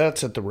 That's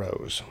at the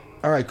Rose.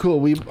 All right. Cool.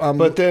 We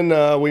But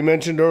then we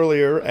mentioned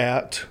earlier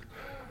at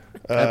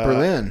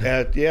Berlin.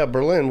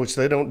 Berlin, which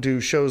they don't do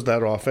shows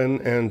that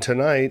often. And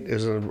tonight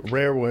is a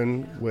rare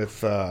one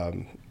with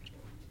Don't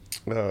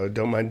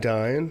Mind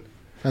Dying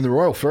and the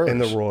Royal Furs.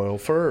 and the Royal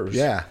Furs.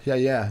 Yeah.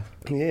 Yeah.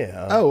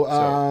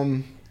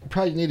 Oh.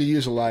 Probably need to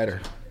use a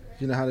lighter.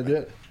 You know how to do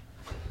it?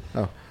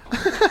 Oh.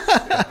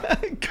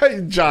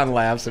 John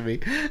laughs at me.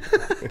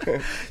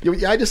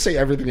 I just say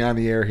everything on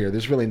the air here.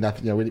 There's really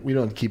nothing. We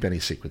don't keep any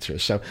secrets here.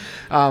 So,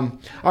 all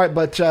right.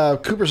 But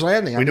Cooper's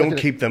Landing. We don't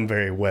keep them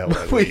very well,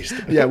 at least.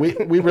 Yeah, we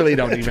really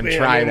don't even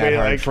try that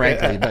hard, like,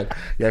 frankly. But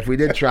yeah, if we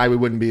did try, we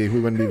wouldn't be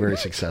very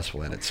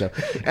successful in it. So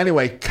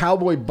anyway,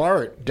 Cowboy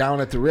Bart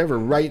down at the river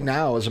right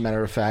now, as a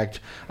matter of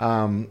fact,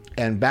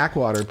 and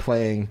Backwater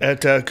playing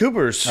At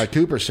Cooper's.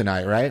 Cooper's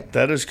tonight, right?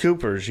 That is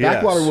Cooper's, yes.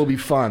 Backwater will be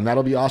fun.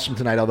 That'll be awesome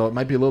tonight, although it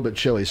might be a little bit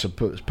chilly, so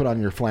put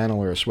on your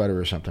flannel or a sweater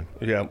or something.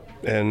 Yeah,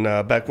 and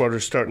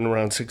Backwater's starting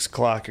around 6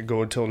 o'clock and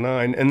going until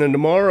 9. And then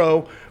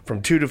tomorrow,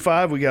 from 2 to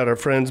 5, we got our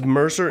friends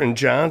Mercer and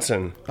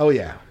Johnson. Oh,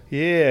 yeah.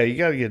 Yeah, you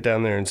got to get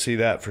down there and see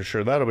that for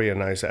sure. That'll be a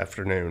nice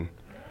afternoon.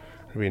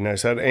 It'll be a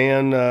nice out.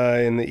 And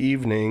in the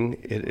evening,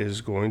 it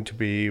is going to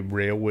be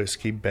Rail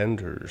Whiskey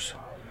Benders.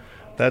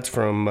 That's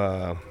from,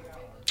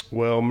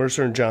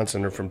 Mercer and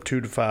Johnson are from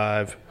 2 to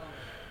 5.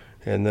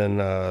 And then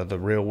the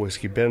Real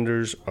Whiskey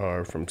Benders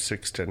are from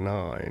 6 to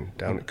 9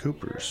 down at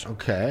Cooper's.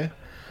 Okay.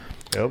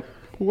 Yep.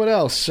 What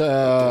else?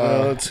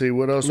 Let's see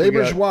what else. Les we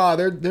got. Bourgeois.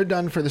 They're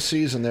done for the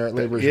season. There at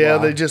Les Bourgeois. Yeah,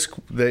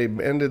 they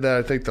ended that.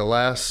 I think the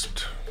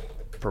last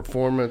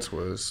performance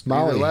was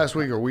Molly. either last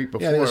week or week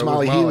before. Yeah, it was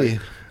Molly Healy.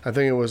 I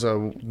think it was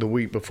the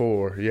week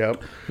before.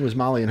 Yep. It was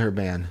Molly and her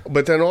band.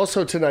 But then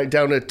also tonight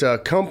down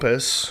at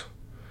Compass,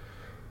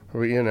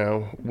 we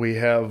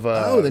have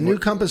the new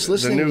Compass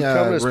listening the new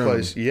Compass room.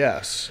 place.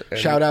 Yes. And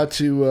Shout out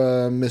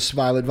to Miss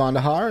Violet Von der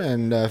Haar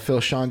and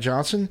Phil Sean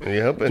Johnson.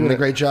 Yep, doing a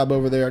great job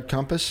over there at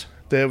Compass.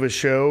 They have a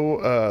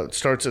show.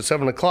 Starts at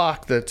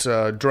 7:00. That's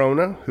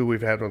Drona, who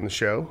we've had on the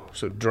show.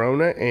 So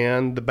Drona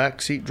and the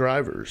Backseat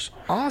Drivers.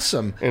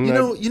 Awesome. And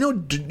you know,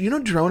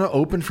 Drona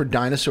opened for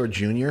Dinosaur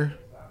Jr.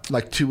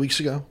 like 2 weeks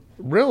ago.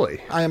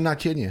 Really? I am not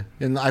kidding you.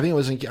 And I think it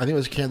was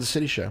a Kansas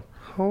City show.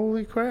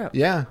 Holy crap!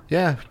 Yeah.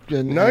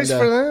 Nice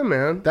for them,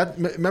 man.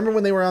 Remember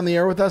when they were on the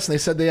air with us and they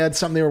said they had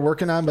something they were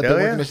working on, but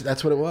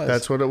that's what it was.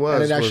 That's what it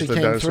was. And it actually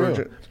came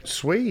through.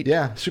 Sweet.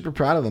 Yeah, super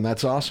proud of them.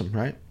 That's awesome,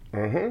 right?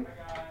 Mm-hmm.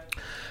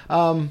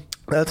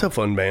 That's a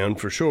fun band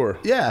for sure.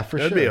 Yeah, for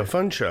That'd sure. be a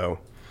fun show.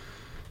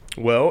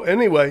 Well,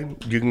 anyway,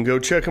 you can go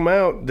check them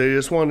out. They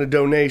just want a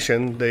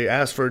donation. They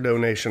asked for a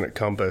donation at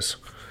Compass.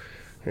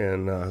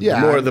 And the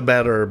more the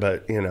better,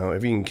 but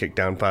if you can kick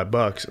down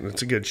 $5,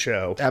 it's a good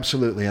show.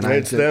 Absolutely, and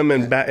it's them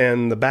and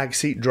the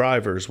Backseat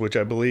Drivers, which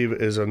I believe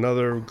is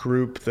another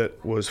group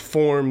that was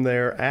formed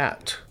there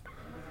at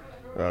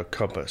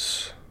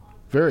Compass.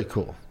 Very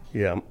cool.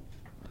 Yeah.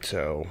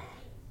 So,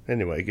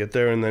 anyway, get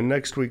there, and then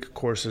next week, of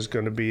course, is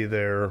going to be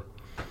their,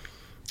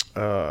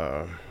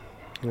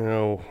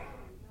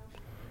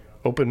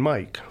 open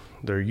mic,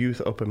 their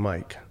youth open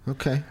mic.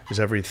 Okay. Is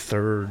every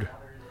third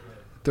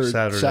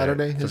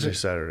Saturday.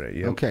 Saturday.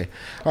 Yep. Okay.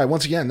 All right.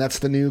 Once again, that's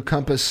the new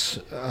Compass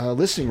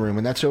listening room,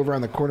 and that's over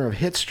on the corner of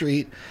Hitt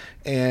Street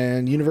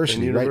and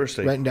University, right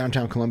in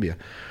downtown Columbia.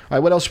 All right.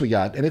 What else we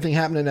got? Anything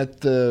happening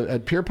at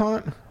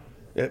Pierpont?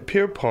 At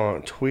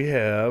Pierpont, we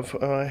have.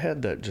 I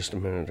had that just a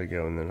minute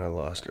ago, and then I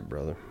lost it,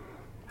 brother.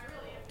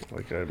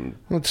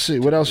 Let's see.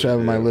 What else do I have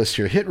on my list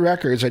here? Hit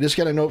Records. I just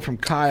got a note from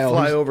Kyle.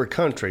 Flyover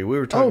Country. We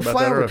were talking about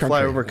that earlier.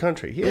 Flyover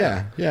Country.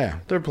 Yeah.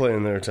 They're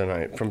playing there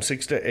tonight from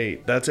 6 to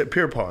 8. That's at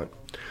Pierpont.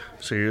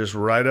 So you're just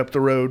right up the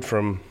road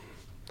from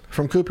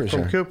Cooper's.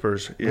 From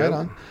Cooper's. Yep. Right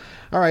on.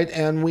 All right,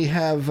 and we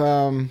have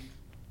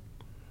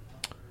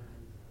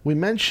we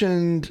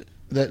mentioned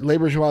that Les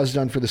Bourgeois is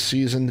done for the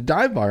season. The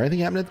Dive Bar. Anything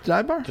happened at the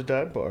Dive Bar? The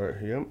Dive Bar.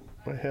 Yep.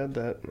 I had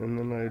that, and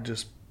then I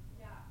just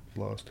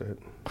lost it.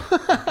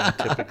 I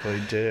typically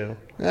do.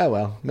 Yeah,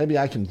 well, maybe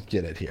I can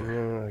get it here.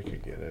 Yeah, I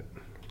could get it.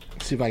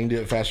 See if I can do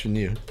it faster than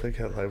you. They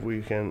got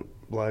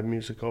live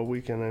music all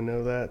weekend. I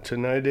know that.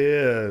 Tonight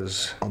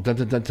is. Dun,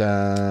 dun, dun,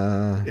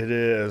 dun. It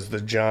is the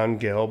John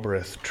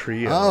Galbraith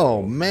Trio.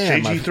 Oh,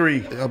 man.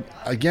 JG3.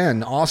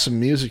 Again, awesome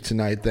music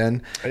tonight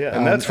then. Yeah,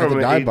 and that's from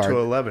 8 to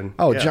 11.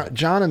 Oh, yeah.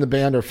 John and the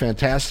band are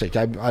fantastic.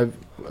 They've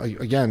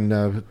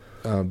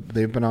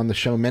been on the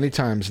show many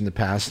times in the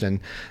past, and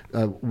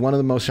one of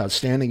the most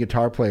outstanding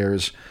guitar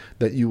players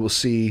that you will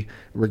see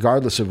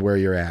regardless of where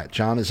you're at.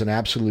 John is an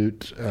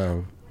absolute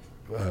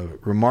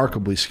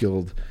remarkably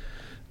skilled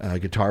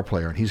guitar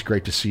player, and he's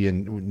great to see.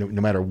 And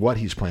no matter what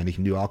he's playing, he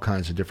can do all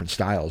kinds of different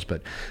styles,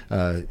 but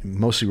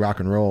mostly rock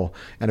and roll,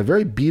 and a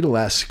very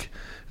Beatles-esque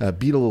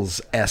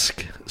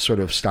sort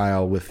of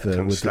style with the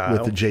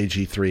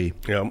JG3.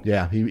 Yep.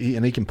 Yeah,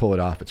 he can pull it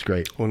off. It's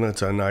great. Well,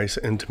 that's a nice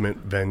intimate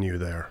venue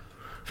there.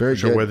 Very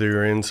good. Whether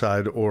you're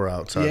inside or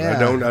outside. Yeah.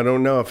 I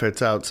don't know if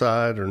it's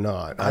outside or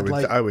not.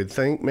 I would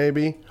think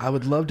maybe. I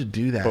would love to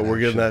do that. But we're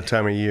getting that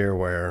time of year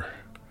where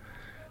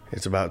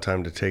it's about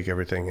time to take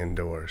everything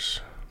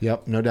indoors.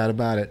 Yep, no doubt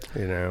about it.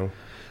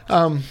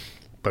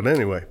 But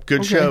anyway,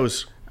 good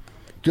shows.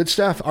 Good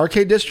stuff.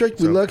 Arcade District.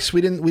 We looked.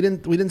 We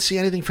didn't see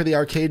anything for the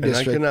Arcade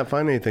District. I could not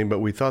find anything, but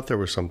we thought there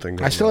was something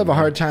going on. I still have a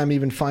hard time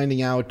even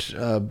finding out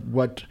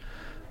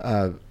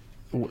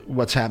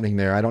what's happening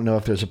there. I don't know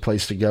if there's a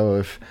place to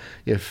go.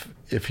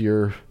 If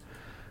you're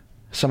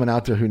someone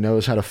out there who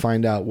knows how to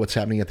find out what's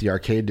happening at the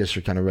Arcade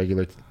District on a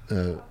regular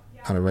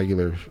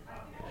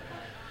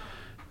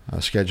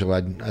schedule,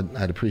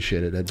 I'd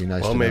appreciate it. That'd be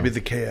nice. Well, to maybe know.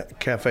 the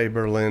Cafe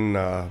Berlin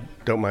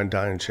Don't Mind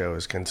Dying show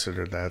is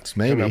considered that.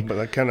 Maybe. But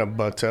that kind of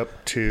butts up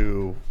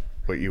to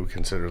what you would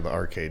consider the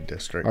Arcade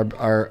District.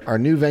 Our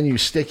new venue,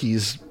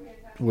 Stickies,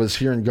 was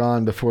here and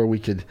gone before we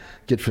could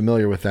get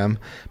familiar with them.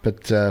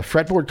 But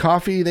Fretboard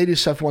Coffee, they do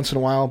stuff once in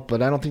a while,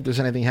 but I don't think there's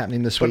anything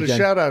happening this weekend. But a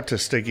shout out to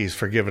Stickies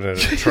for giving it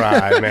a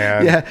try,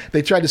 man. Yeah,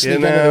 they tried to sneak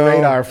under the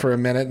radar for a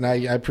minute, and I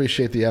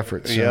appreciate the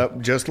effort. So.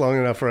 Yep, just long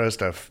enough for us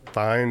to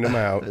find them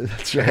out.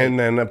 That's right. And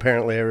then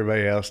apparently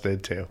everybody else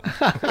did too.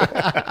 Oh,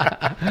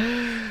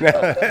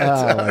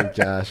 my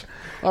gosh.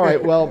 All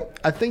right, well,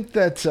 I think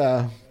that...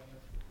 I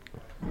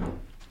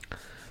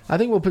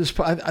think we'll put.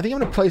 I think I'm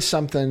going to play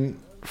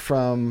something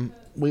from.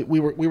 We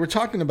were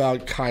talking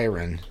about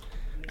Kyron,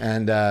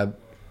 and I'm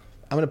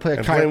going to play a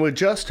Kyron with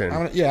Justin.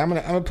 I'm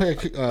going to play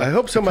a. I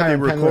hope somebody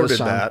recorded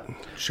that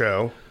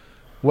show.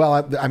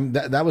 Well,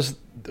 that was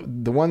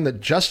the one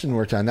that Justin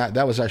worked on.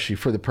 That was actually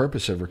for the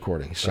purpose of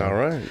recording. So, All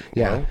right.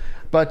 Yeah. Well,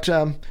 but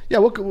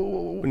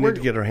we need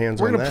to get our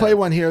hands on We're going that. to play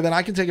one here. Then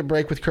I can take a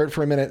break with Kurt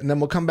for a minute, and then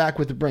we'll come back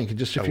with the Brink in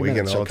just a few we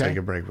minutes. can all okay? take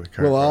a break with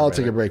Kurt. We'll for a all take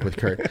a minute. break with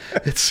Kurt.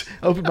 It's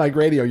Open Mic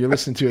Radio. You're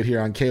listening to it here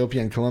on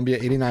KOPN Columbia,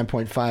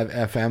 89.5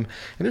 FM. And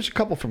there's a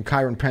couple from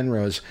Kyron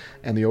Penrose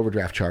and the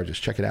Overdraft Charges.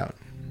 Check it out.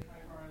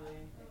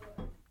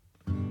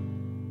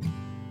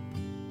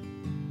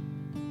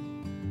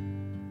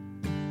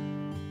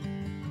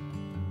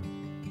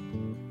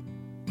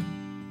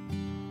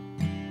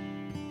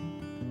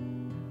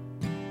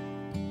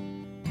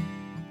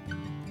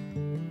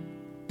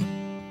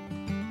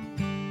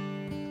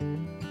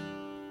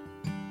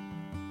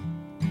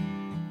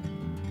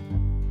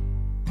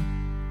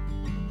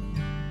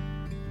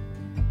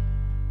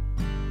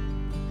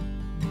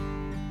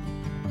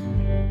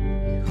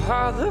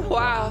 Are the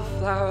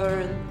wildflower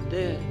in the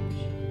ditch,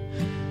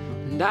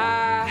 and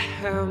I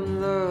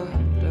am the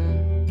dust.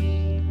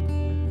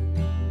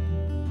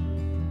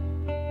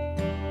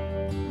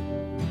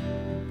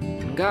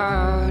 And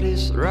God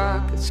is the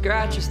rock that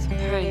scratches the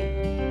paint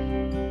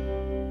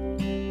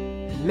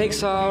and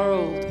makes our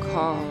old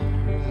car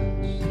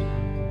rust.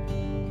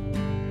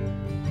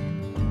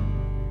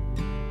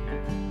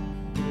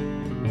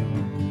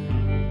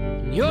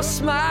 And your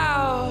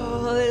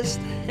smile is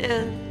the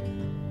hint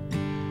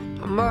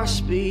I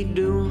must be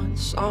doing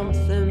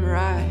something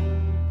right.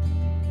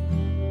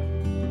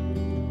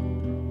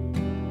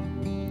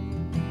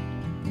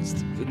 It's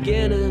the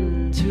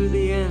beginning to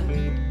the end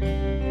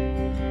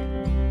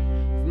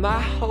of my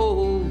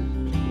whole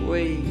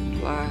way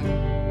of life.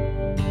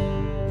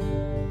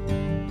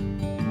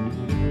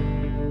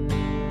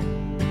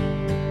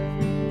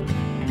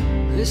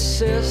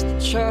 This is the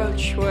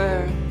church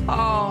where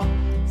all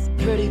the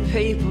pretty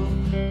people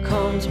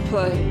come to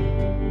play.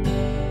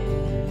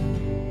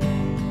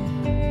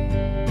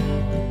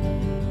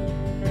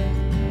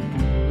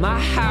 My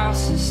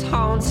house is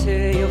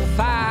haunted, you'll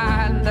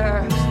find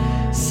us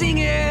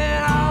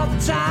singing all the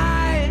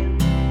time.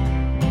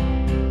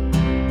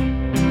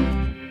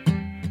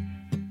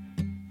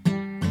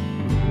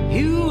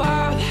 You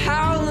are the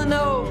howling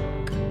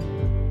oak,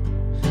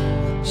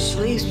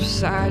 sleeps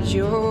beside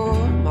your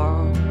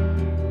mom.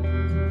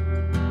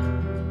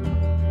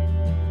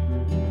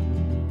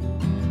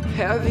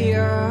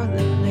 Heavier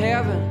than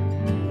heaven,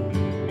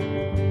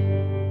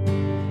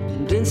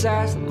 and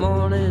inside the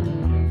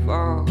morning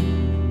fog.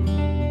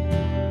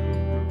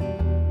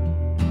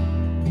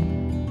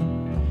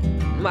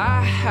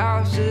 My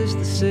house is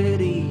the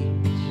city's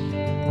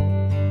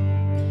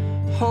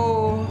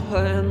hole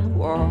in the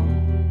wall.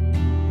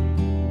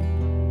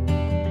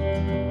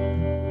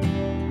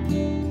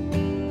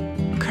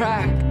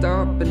 Cracked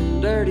up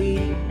and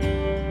dirty,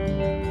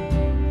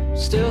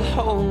 still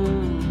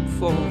home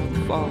for the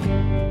fall.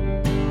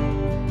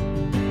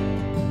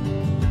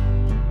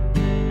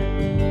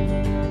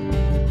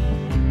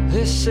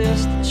 This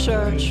is the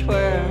church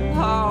where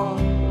all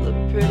the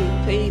pretty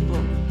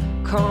people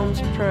come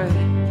to pray.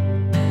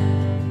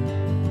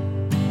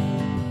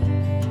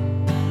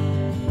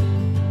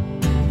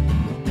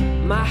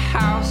 My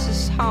house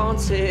is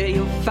haunted,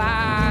 you'll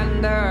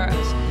find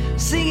us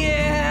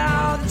singing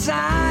all the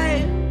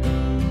time.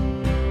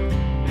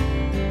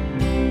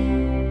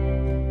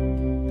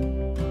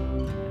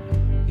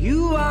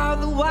 You are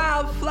the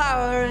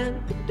wildflower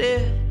in the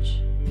ditch,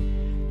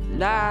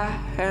 and I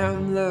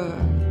am the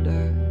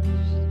dust.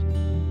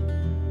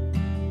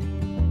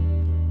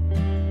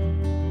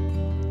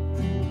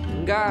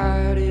 And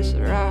God is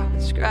the rock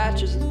that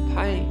scratches the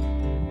paint,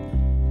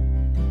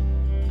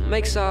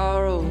 makes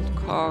our old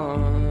car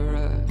rust.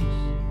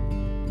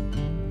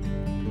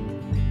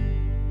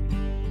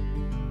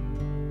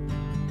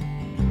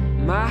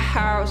 My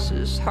house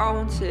is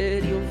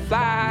haunted, you'll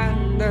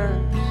find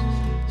us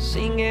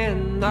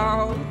singing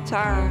all the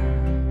time.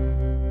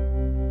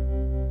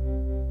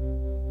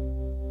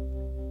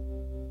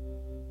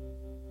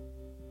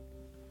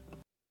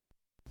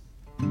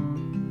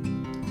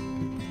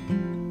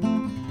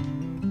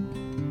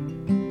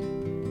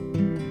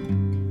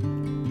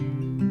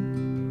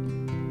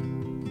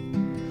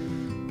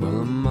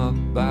 Well, I'm up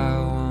by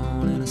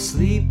 1 and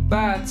asleep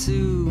by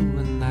 2,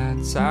 and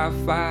that's how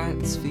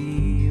fights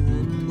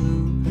feeling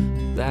blue.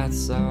 But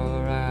that's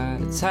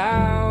alright, it's how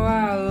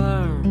I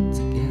learned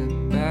to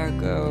get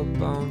back up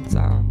on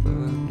top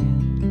again.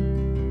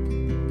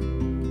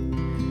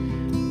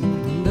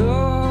 And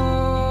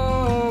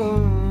oh,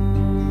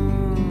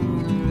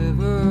 the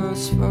river's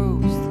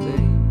supposed to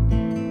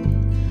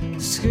be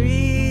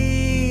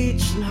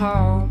screeching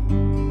hard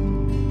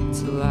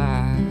to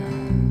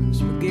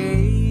life's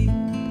brigade.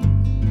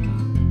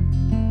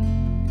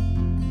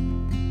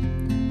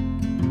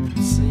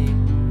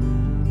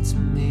 Sing to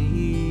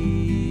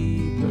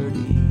me,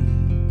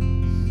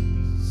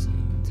 birdies,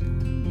 sing to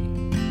me.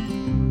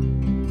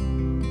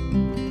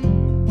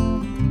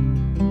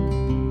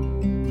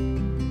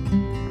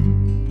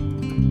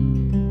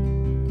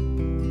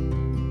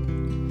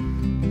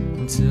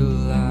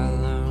 Until I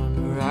learn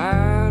to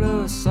write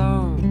a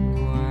song,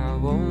 I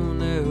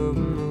won't ever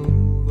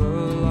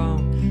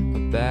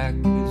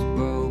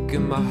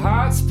My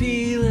heart's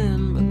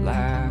peeling, but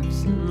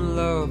laughs and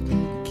love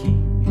didn't keep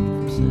me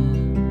from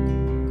sin.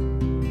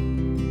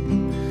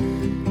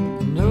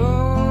 No,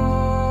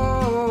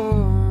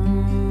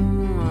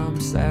 I'm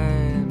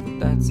sad, but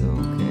that's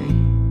okay.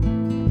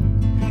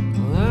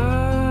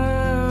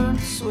 Learn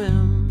to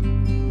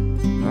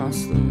swim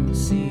across the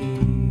sea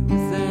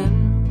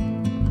within.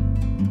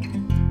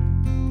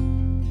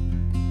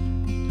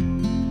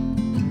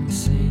 And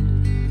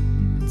sing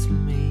to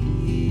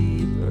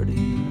me,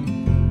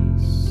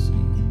 birdies,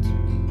 sing to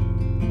me.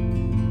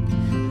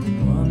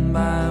 One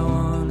by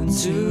one and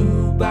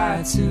two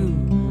by two,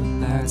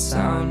 that's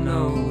how I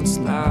know it's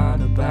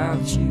not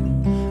about you.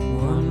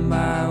 One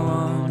by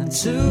one and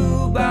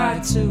two by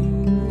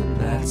two,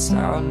 that's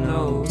how I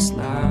know it's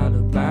not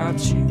about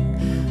you.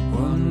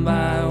 One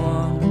by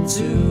one and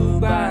two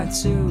by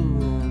two,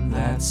 and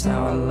that's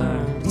how I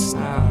learned it's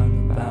not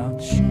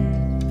about you.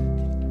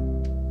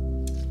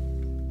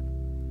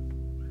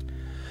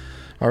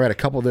 All right, a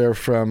couple there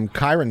from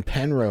Kyron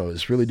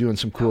Penrose, really doing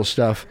some cool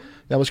stuff.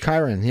 That was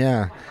Kyron,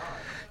 yeah.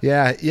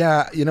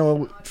 Yeah. You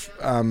know,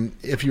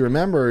 if you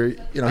remember,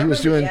 you know, he was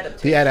doing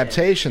the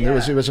adaptation.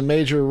 Yeah. It was a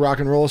major rock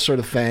and roll sort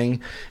of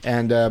thing,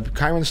 and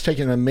Kyron's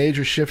taking a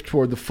major shift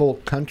toward the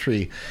folk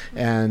country,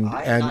 and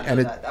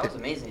that was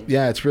amazing.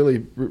 Yeah, it's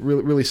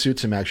really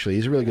suits him actually.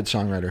 He's a really good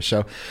songwriter.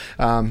 So,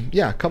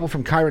 yeah, a couple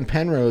from Kyron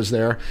Penrose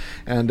there,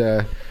 and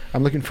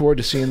I'm looking forward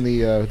to seeing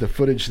the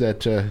footage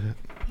that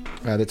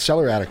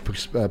Cellar Attic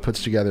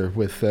puts together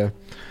with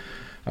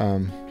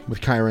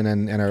Kyron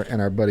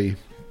and our buddy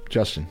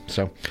Justin.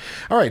 So,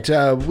 all right,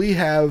 we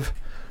have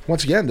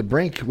once again the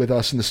Brink with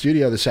us in the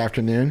studio this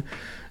afternoon,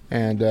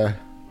 and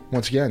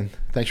once again,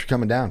 thanks for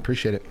coming down.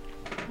 Appreciate it.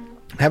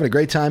 Having a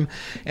great time,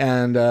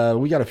 and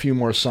we got a few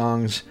more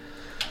songs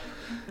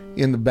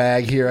in the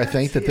bag here. I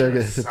think that they're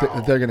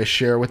going to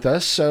share with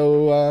us.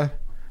 So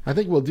I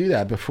think we'll do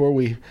that before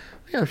we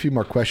got a few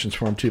more questions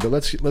for him too. But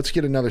let's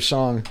get another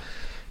song,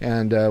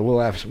 and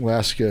we'll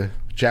ask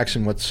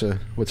Jackson what's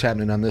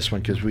happening on this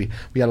one, because we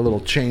got a little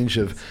change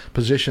of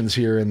positions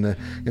here in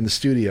the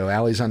studio.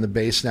 Allie's on the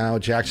bass now.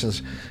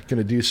 Jackson's going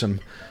to do some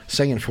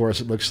singing for us,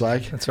 it looks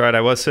like. That's right.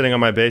 I was sitting on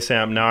my bass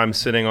amp. Now I'm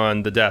sitting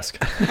on the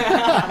desk.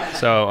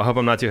 So I hope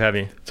I'm not too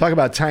heavy. Talk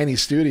about tiny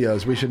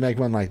studios. We should make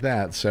one like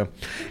that. So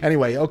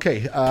anyway,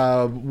 okay.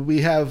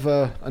 We have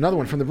another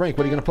one from the Brink.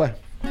 What are you going to play?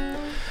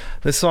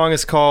 This song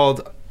is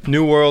called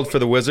New World for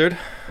the Wizard,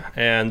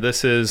 and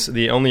this is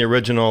the only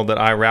original that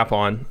I rap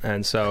on,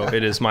 and so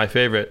it is my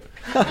favorite.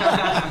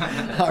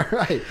 All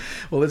right.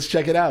 Well, let's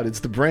check it out. It's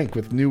The Brink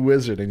with New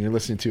Wizard, and you're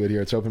listening to it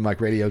here. It's Open Mic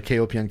Radio,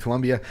 KOPN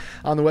Columbia,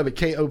 on the web at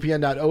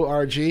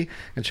kopn.org,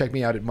 and check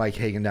me out at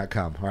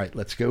mikehagan.com. All right,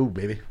 let's go,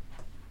 baby.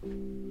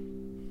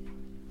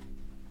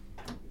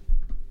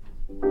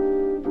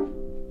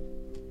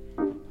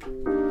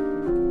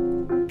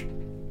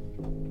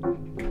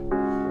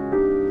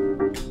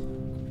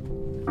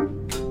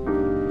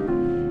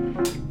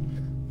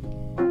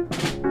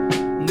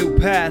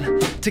 Pad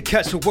to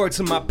catch the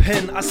words in my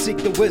pen. I seek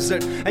the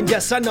wizard, and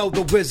yes, I know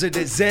the wizard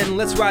is in.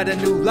 Let's write a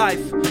new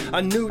life,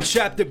 a new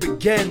chapter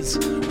begins.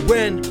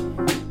 When?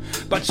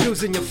 By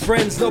choosing your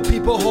friends. No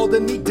people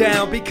holding me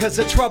down because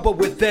of trouble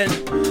within.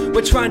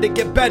 We're trying to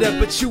get better,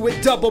 but you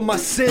would double my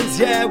sins.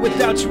 Yeah,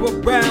 without you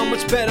around,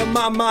 much better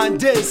my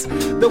mind is.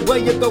 The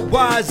way of the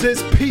wise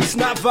is peace,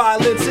 not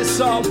violence. It's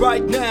all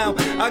right now.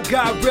 I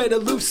got rid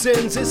of loose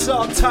ends. It's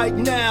all tight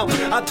now.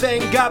 I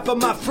thank God for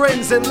my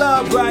friends and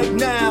love right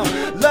now.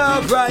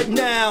 Love right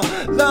now.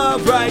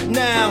 Love right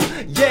now.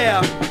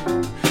 Yeah.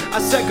 I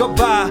said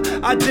goodbye,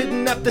 I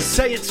didn't have to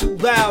say it too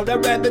loud.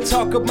 I'd rather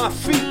talk with my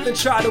feet than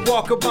try to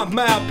walk with my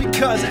mouth.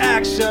 Because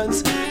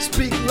actions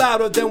speak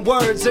louder than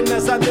words. And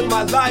as I live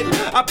my life,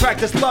 I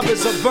practice love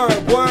as a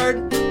verb.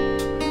 Word.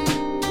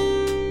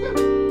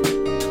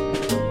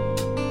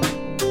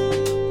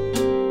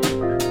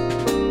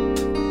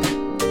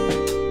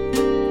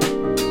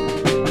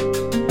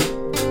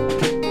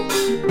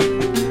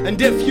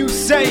 And if you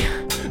say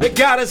that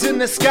God is in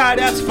the sky,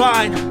 that's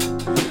fine.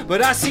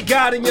 But I see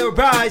God in your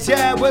eyes,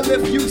 yeah. Well,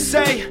 if you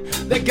say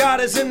that God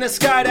is in the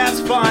sky, that's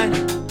fine.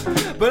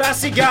 But I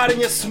see God in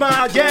your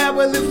smile, yeah.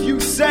 Well, if you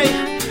say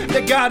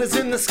that God is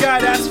in the sky,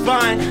 that's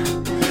fine.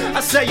 I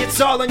say it's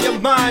all in your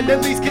mind,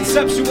 at least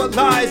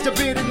conceptualize the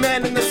bearded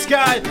man in the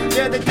sky.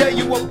 Yeah, the day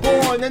you were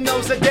born, and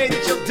knows the day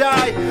that you'll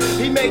die.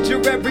 He made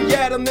your every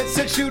atom that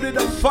sets you to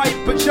the fight,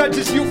 but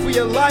judges you for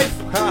your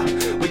life. Well,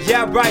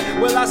 yeah, right.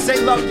 Well, I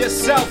say love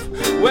yourself.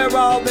 We're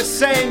all the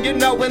same, you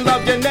know, and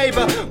love your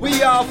neighbor.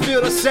 We all feel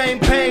the same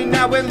pain,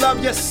 now and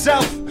love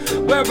yourself.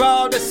 We're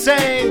all the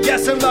same,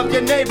 yes, and love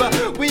your neighbor.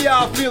 We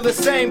all feel the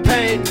same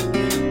pain.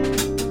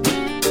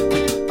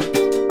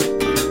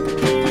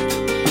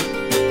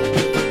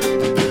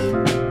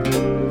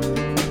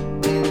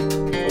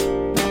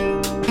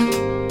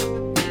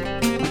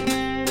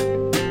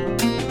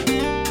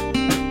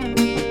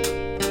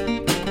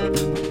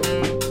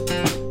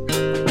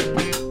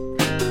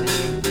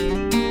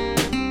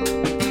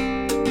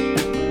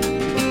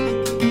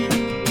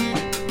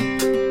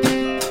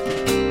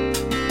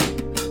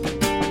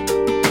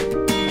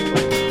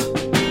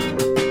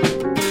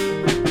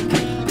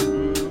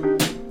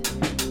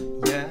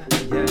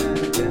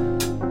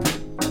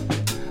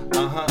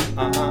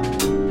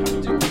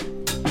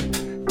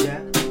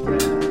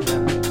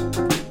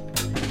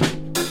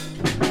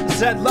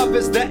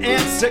 love is the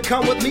answer.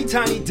 Come with me,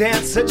 tiny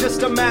dancer.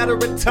 Just a matter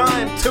of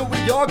time till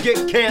we all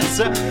get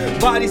cancer.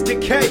 Bodies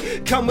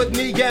decay, come with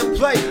me and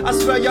play. I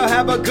swear you'll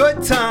have a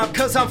good time,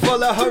 cause I'm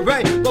full of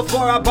hooray.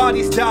 Before our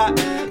bodies die,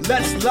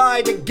 let's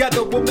lie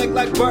together. We'll make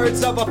like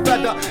birds of a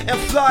feather and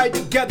fly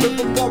together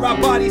before our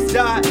bodies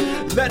die.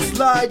 Let's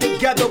lie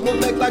together, we'll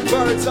make like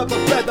birds of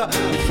a feather,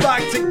 fly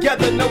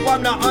together. No,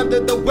 I'm not under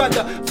the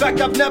weather. In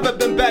fact, I've never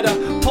been better.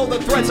 Pull the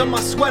threads on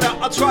my sweater,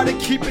 I'll try to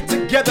keep it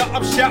together.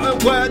 I'm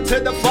shouting word to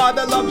the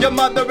father, love your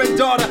mother and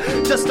daughter.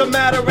 Just a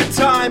matter of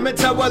time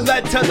until we're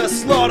led to the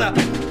slaughter.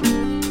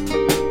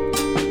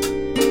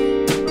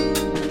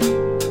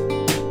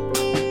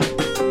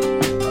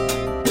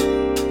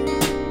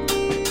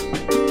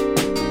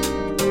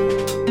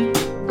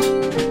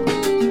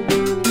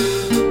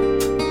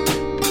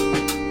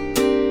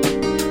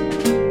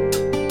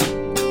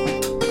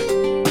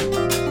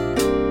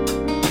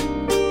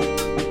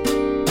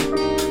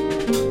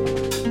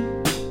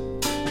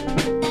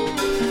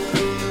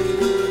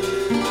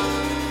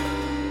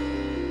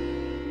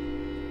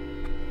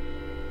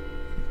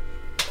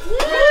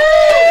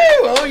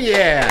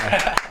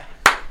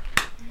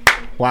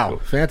 Wow,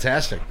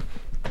 fantastic.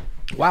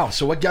 Wow,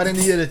 so what got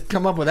into you to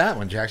come up with that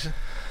one, Jackson?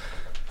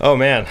 Oh,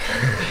 man.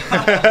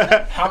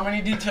 How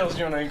many details do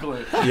you want to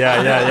include?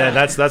 Yeah.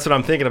 That's what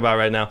I'm thinking about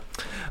right now.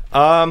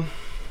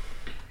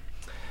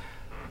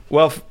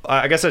 Well,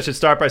 I guess I should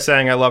start by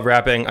saying I love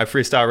rapping. I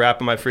freestyle rap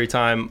in my free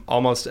time.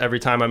 Almost every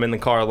time I'm in the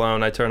car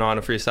alone, I turn on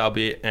a freestyle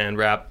beat and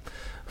rap.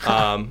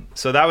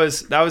 So that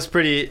was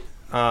pretty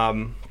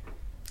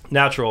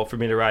natural for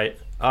me to write.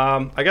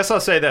 I guess I'll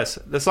say this.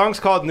 The song's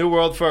called New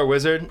World for a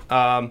Wizard.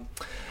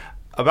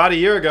 About a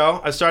year ago,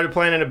 I started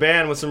playing in a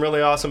band with some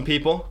really awesome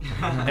people,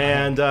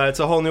 and it's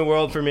a whole new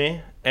world for me.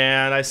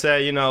 And I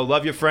say,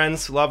 love your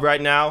friends, love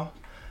right now.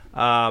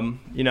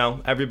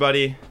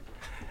 Everybody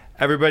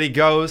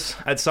goes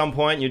at some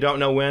point. You don't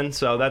know when,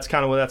 so that's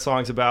kind of what that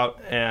song's about.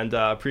 And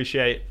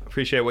appreciate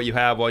what you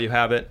have while you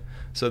have it.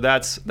 So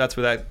that's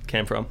where that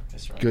came from.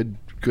 That's right.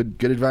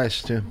 Good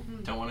advice too.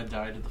 Don't want to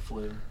die to the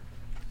flu.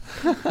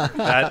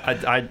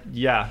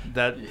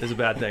 That is a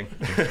bad thing.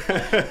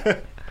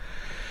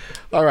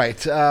 All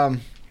right.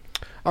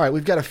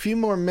 We've got a few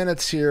more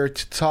minutes here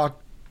to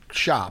talk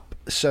shop.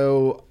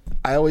 So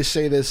I always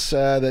say this,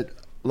 that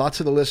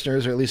lots of the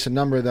listeners, or at least a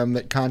number of them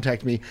that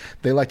contact me,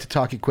 they like to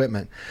talk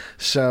equipment.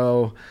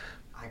 So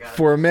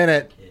for a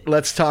minute,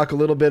 let's talk a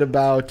little bit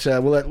about,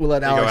 we'll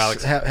let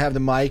Alex have the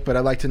mic, but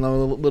I'd like to know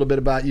a little bit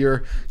about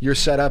your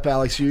setup,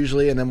 Alex,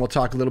 usually, and then we'll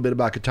talk a little bit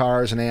about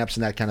guitars and amps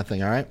and that kind of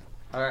thing, all right?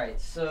 All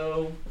right,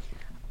 so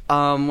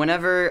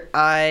whenever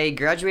I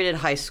graduated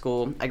high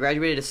school, I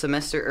graduated a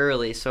semester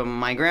early, so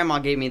my grandma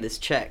gave me this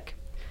check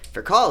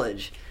for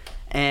college.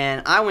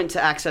 And I went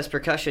to Access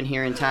Percussion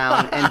here in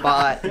town and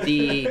bought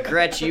the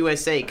Gretsch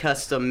USA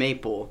Custom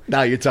Maple.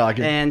 Now you're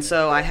talking. And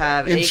so I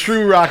have... In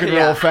true rock and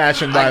roll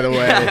fashion, by the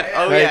way.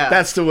 Yeah.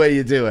 That's the way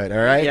you do it, all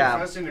right? Yeah. Are you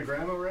trusting the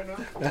grandma right now?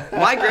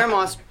 My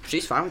grandma,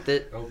 she's fine with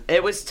it. Oh.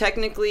 It was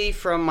technically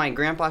from my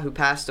grandpa who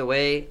passed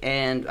away,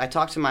 and I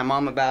talked to my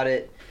mom about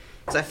it.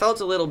 Because I felt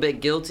a little bit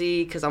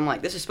guilty, because I'm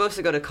like, this is supposed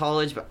to go to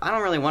college, but I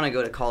don't really want to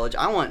go to college.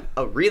 I want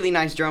a really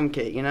nice drum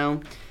kit,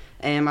 And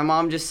my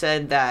mom just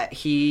said that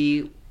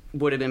he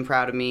would have been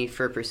proud of me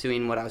for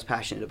pursuing what I was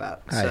passionate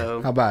about. Hey,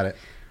 so how about it?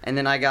 And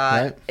then I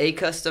got A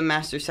Custom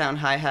Master Sound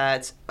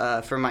hi-hats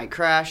for my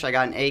Crash. I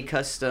got an A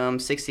Custom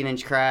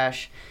 16-inch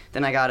Crash.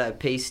 Then I got a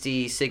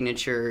Pasty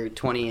Signature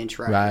 20-inch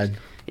ride.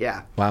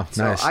 Yeah. Wow,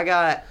 so nice. I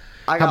got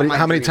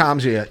how many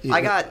toms you? I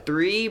got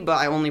 3, but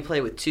I only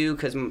play with 2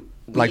 because...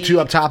 Like 2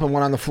 up top and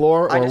 1 on the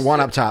floor, or 1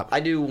 up top? I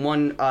do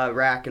 1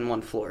 rack and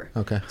 1 floor.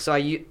 Okay. So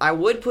I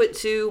would put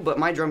 2, but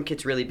my drum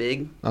kit's really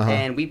big,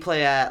 and we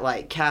play at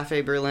like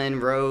Cafe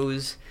Berlin,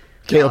 Rose,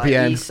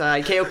 KOPN,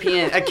 Eastside,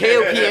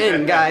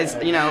 KOPN, guys.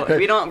 We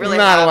don't really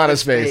not have a lot of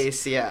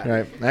space. Yeah.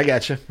 Right. I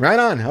got you. Right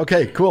on.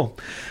 Okay. Cool.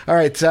 All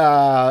right,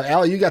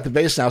 Allie, you got the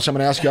bass now, so I'm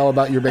going to ask you all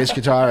about your bass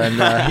guitar. And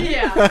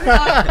yeah.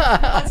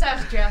 Let's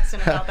ask Jackson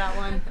about that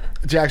one.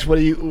 Jax, what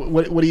do you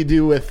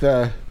do with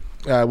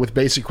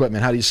bass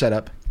equipment? How do you set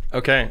up?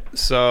 Okay,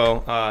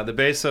 so the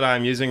bass that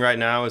I'm using right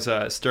now is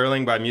a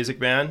Sterling by Music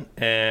Man,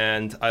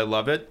 and I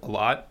love it a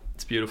lot.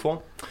 It's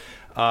beautiful.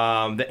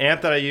 The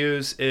amp that I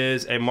use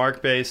is a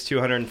Mark Bass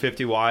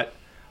 250 watt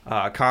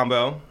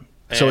combo.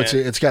 So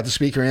it's got the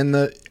speaker in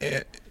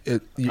the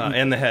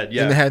in the head.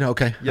 Yeah, in the head.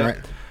 Okay, yep. All right.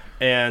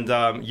 And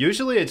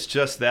usually it's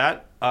just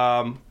that.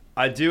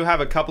 I do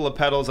have a couple of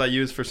pedals I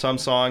use for some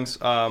songs.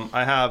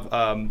 I have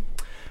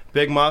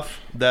Big Muff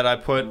that I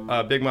put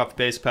Big Muff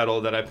bass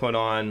pedal that I put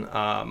on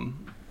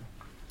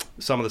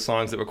some of the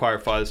songs that require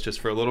fuzz just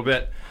for a little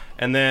bit.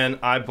 And then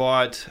I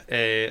bought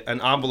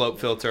an envelope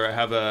filter. I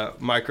have a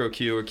Micro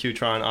Q or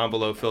Qtron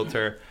envelope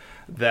filter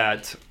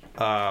that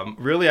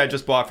really I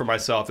just bought for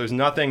myself. There's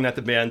nothing that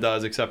the band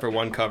does except for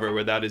one cover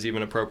where that is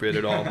even appropriate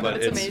at all.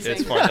 But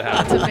it's fun to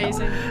have. It's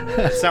amazing.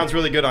 It sounds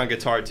really good on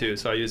guitar too,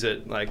 so I use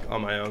it like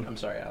on my own. I'm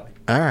sorry, Allie.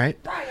 All right.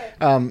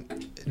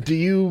 Do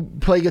you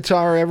play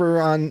guitar ever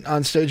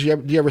on stage?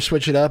 Do you ever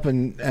switch it up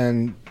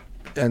and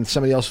and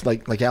somebody else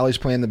like Allie's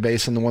playing the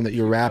bass and the one that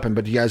you're rapping.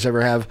 But do you guys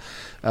ever have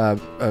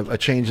a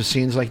change of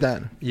scenes like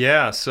that?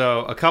 Yeah,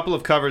 so a couple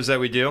of covers that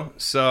we do.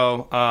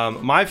 So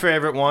my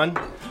favorite one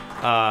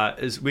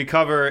is we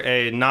cover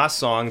a Nas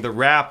song.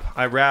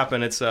 I rap,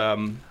 and it's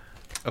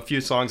a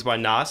few songs by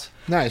Nas.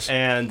 Nice.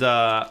 And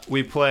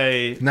we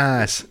play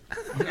Nas.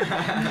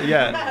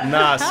 Yeah,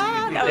 Nas.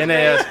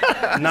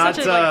 N-A-S.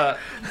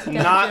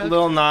 Not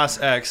Lil Nas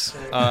X.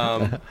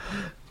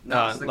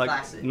 Like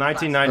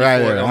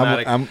 1994.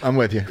 Right, I'm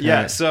with you.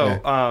 Yeah. Right, So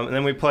yeah. and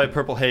then we play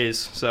Purple Haze.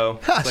 So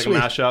it's like Sweet. a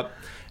mashup.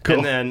 Cool.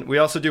 And then we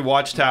also do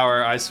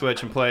Watchtower. I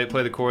switch and play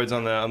the chords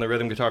on the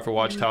rhythm guitar for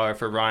Watchtower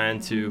for Ryan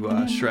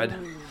to shred.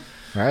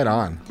 Right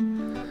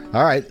on.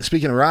 All right.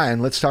 Speaking of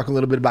Ryan, let's talk a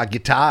little bit about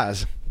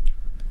guitars.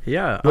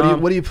 Yeah.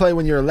 What do you play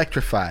when you're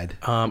electrified?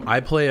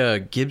 I play a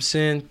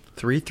Gibson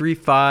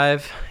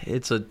 335.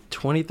 It's a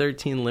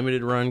 2013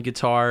 limited run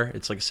guitar.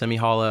 It's like a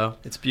semi-hollow.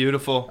 It's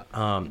beautiful.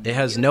 It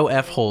has no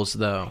F holes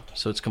though,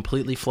 so it's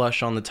completely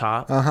flush on the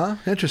top.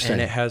 Interesting.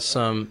 And it has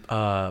some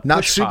not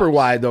push super pops.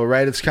 wide though,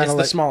 right? It's kind of It's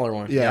like the smaller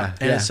one. Yeah.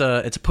 And it's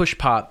a push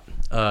pop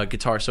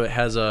guitar, so it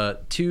has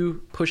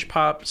two push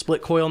pop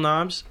split coil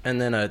knobs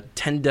and then a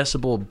 10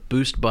 decibel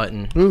boost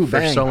button for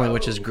bang. soloing,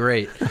 which is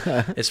great.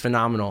 It's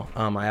phenomenal.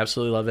 I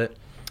absolutely love it.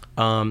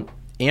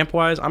 Amp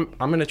wise, I'm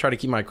gonna try to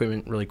keep my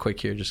equipment really quick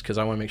here, just because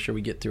I want to make sure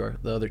we get through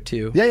the other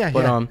two. Yeah.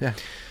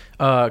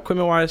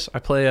 Equipment wise, I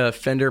play a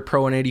Fender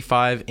Pro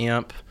 185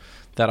 amp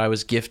that I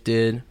was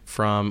gifted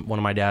from one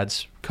of my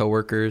dad's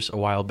coworkers a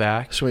while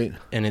back. Sweet.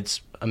 And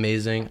it's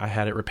amazing. I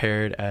had it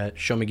repaired at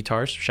Show Me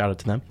Guitars. Shout out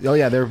to them. Oh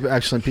yeah, they're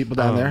excellent people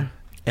down there.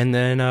 And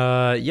then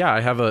I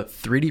have a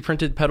 3D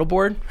printed pedal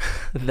board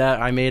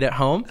that I made at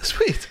home.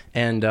 Sweet.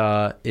 And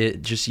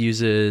it just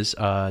uses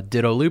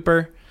Ditto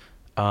looper.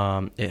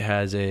 It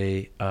has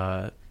a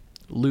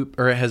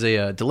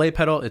delay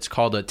pedal. It's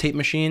called a tape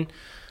machine.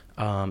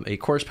 A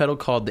chorus pedal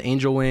called the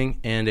Angel Wing,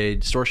 and a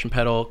distortion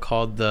pedal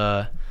called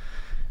the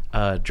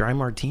Dry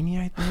Martini,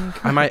 I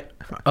think. I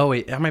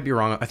might be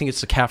wrong. I think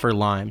it's the Kaffir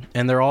Lime,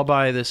 and they're all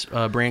by this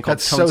brand called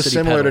That's Tone so City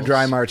similar Pedals. to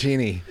Dry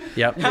Martini.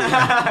 Yep.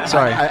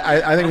 Sorry.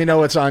 I think we know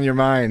what's on your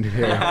mind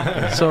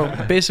here. So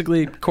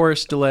basically,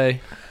 chorus,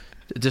 delay,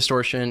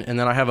 distortion, and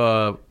then I have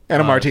a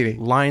martini.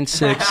 Line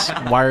 6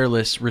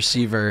 wireless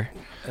receiver.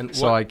 And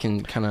so I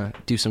can kind of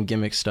do some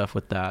gimmick stuff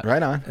with that.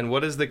 Right on. And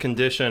what is the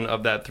condition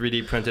of that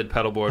 3D printed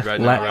pedal board right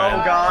now,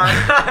 Ryan? Oh,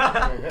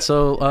 God.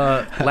 So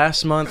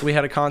last month we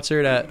had a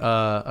concert at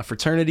a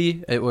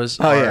fraternity. It was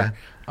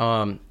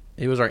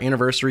it was our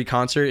anniversary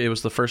concert. It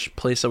was the first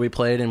place that we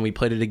played, and we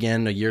played it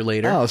again a year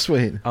later. Oh,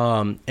 sweet.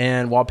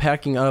 And while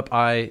packing up,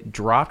 I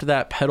dropped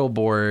that pedal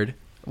board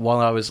while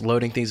I was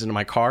loading things into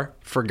my car.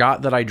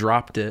 Forgot that I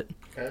dropped it.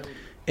 Okay.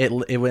 It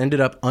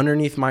ended up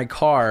underneath my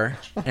car,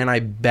 and I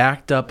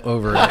backed up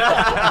over it.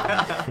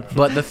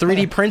 But the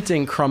 3D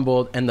printing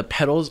crumbled, and the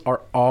pedals are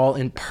all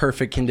in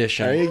perfect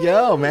condition. There you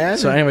go, man.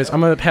 So anyways,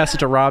 I'm going to pass it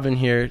to Robin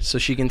here so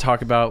she can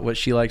talk about what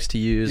she likes to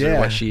use or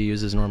what she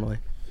uses normally.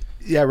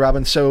 Yeah,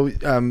 Robin. So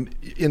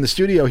in the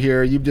studio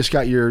here, you've just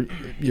got your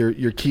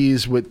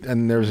keys with,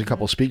 and there's a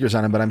couple speakers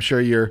on them, but I'm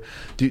sure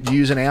do you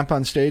use an amp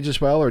on stage as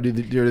well, or do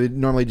they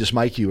normally just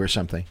mic you or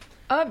something?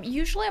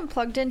 Usually I'm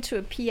plugged into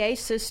a PA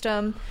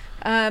system,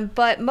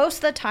 but most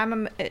of the time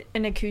I'm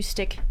an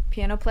acoustic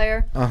piano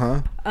player.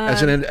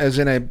 As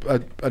in an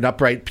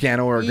upright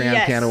piano or a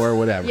grand piano or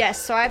whatever.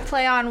 Yes, so I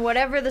play on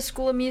whatever the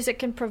School of Music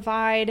can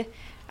provide.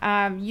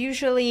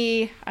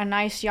 Usually a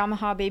nice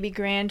Yamaha Baby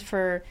Grand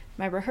for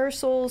my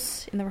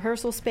rehearsals in the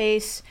rehearsal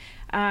space.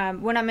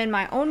 When I'm in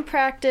my own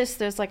practice,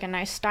 there's like a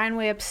nice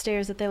Steinway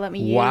upstairs that they let me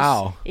use.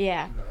 Wow.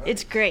 Yeah,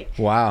 it's great.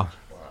 Wow.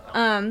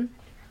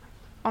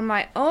 On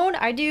my own,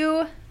 I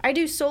do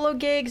solo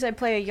gigs. I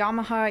play a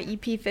Yamaha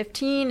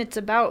EP15. It's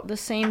about the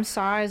same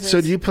size.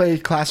 So do you play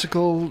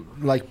classical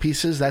like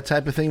pieces, that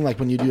type of thing? Like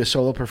when you do a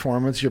solo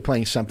performance, you're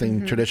playing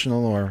something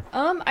traditional, or?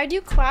 I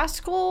do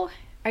classical.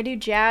 I do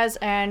jazz,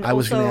 and I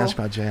was also going to ask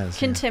about jazz.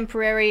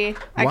 Contemporary.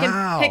 I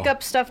can pick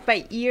up stuff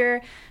by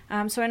ear.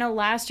 So I know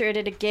last year I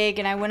did a gig,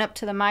 and I went up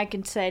to the mic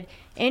and said,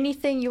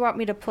 "Anything you want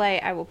me to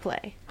play, I will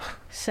play."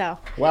 So.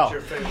 Well,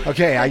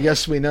 okay, I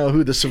guess we know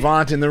who the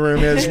savant in the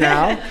room is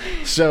now.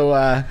 So.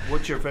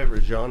 What's your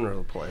favorite genre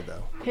to play,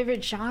 though?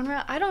 Favorite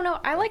genre? I don't know.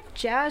 I like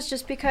jazz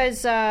just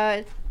because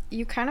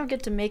you kind of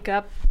get to make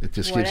up. It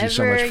just whatever, gives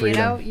you so much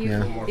freedom.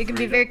 You can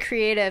be very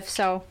creative.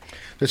 So.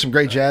 There's some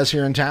great jazz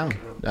here in town.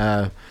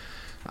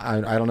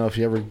 I don't know if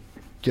you ever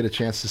get a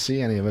chance to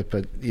see any of it,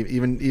 but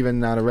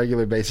even on a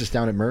regular basis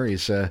down at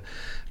Murray's,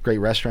 great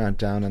restaurant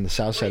down on the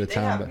south side of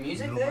town. They have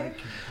music there?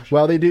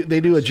 Well, they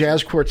do a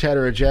jazz quartet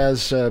or a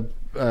jazz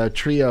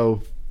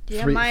trio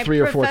three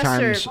or four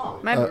times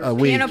a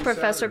week. My piano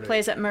professor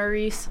plays at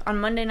Murray's on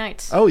Monday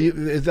nights. Oh,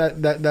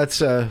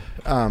 that's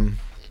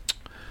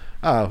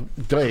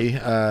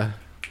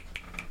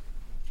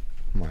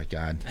my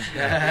God,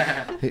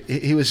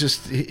 he was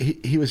just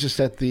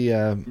at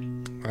the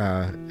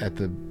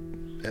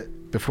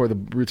before the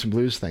Roots and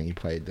Blues thing. He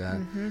played.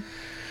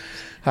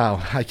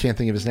 Oh, I can't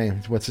think of his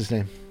name. What's his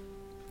name?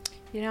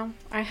 You know,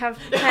 I have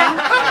 10.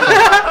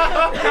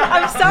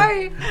 I'm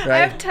sorry. Right. I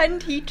have 10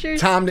 teachers.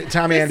 Tom There's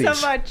Andes.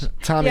 so much.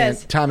 Tom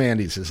Yes. Tom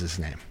Andes is his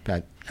name.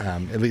 That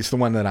at least the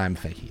one that I'm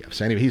thinking of.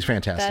 So anyway, he's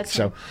fantastic. That's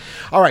so, him.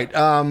 all right,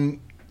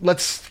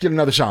 let's get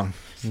another song.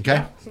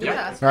 Okay.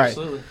 Yeah, All right.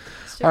 absolutely.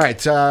 All right.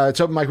 It's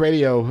Open Mic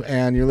Radio,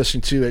 and you're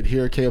listening to it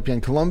here at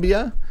KOPN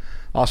Columbia.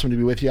 Awesome to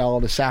be with you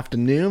all this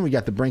afternoon. We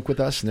got the Brink with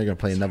us, and they're going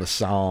to play another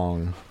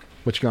song.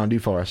 What you going to do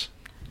for us?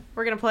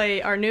 We're going to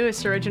play our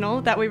newest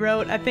original that we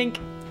wrote, I think,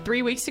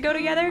 3 weeks ago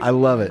together. I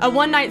love it. A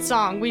one-night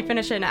song. We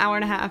finish it in an hour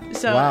and a half.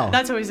 So Wow.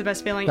 that's always the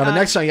best feeling. Now, the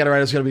next song you got to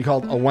write is going to be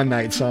called A One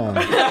Night Song.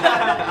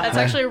 That's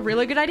actually a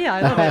really good idea.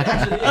 I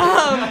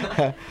love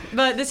it.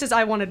 But this is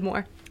I Wanted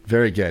More.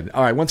 Very good.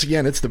 All right. Once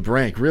again, it's the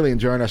Brink. Really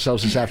enjoying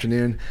ourselves this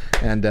afternoon,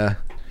 and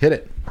hit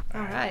it.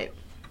 All right.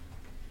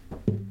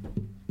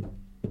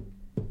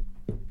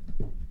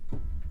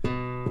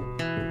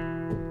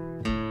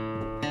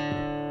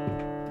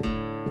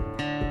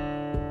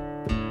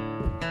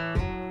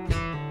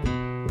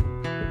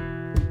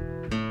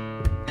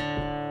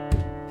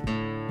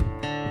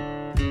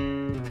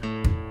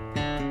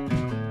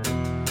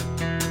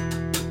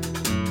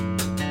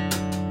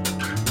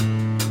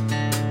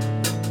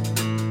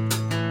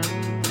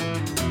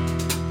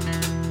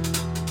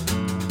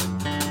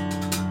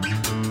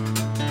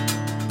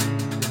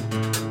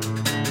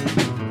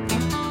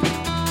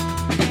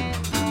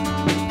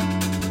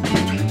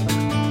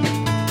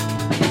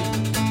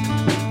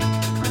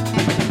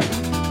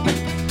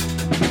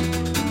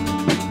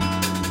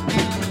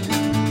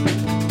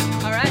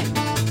 All right.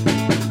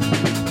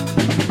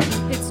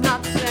 It's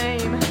not the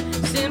same.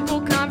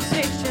 Simple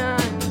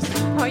conversations.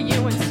 Are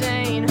you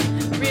insane?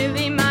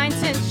 Really, my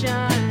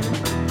intention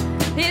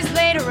is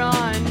later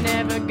on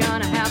never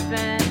gonna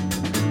happen.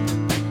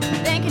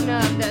 Thinking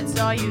of that's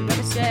all you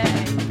gotta say.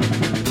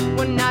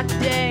 Well, not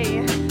today.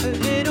 A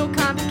little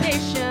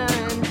complication.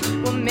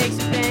 What makes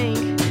you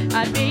think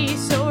I'd be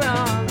so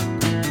wrong?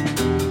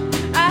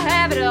 I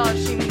have it all.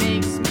 She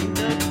makes me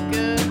look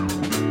good.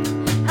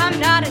 I'm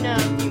not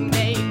enough. You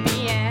made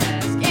me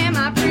ask. Am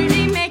I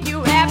pretty? Make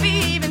you happy?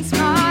 Even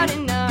smart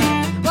enough?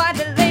 Why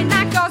the late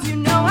night calls? You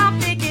know I'll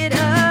pick it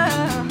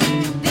up.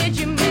 Did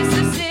you miss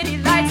the city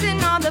lights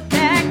and all the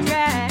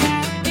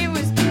backtrack? It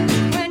was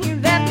when you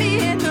left me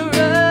in the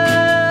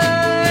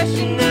rush,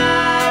 and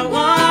I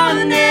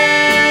wanted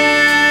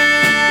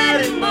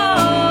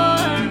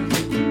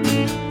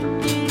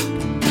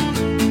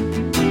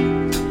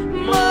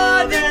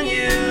more than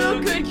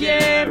you could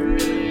give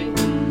me.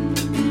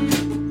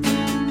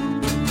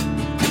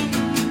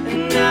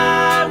 And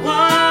I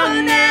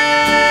wanted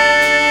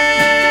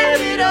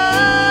it all,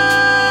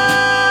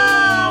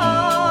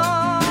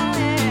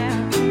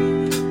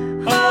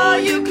 yeah. All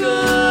you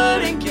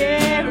couldn't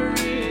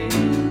carry.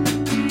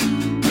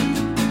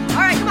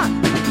 All right, come on.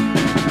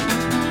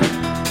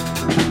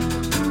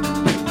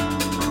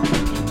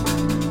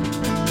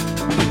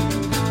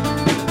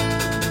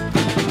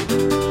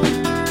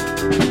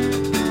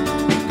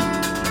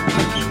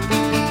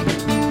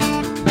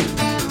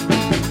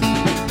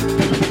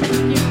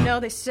 You know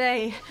they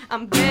say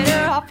I'm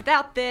better off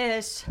without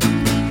this.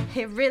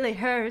 It really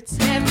hurts,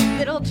 every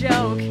little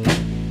joke.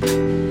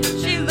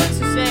 She looks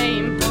the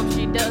same, hope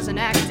she doesn't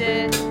act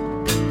it.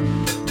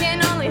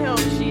 Can only hope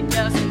she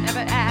doesn't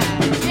ever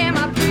act. Am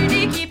I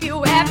pretty? Keep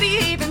you happy,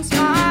 even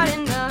smart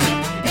enough.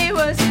 It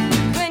was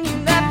when you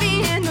left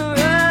me in the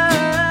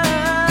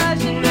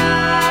rush, and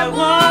I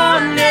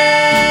wanted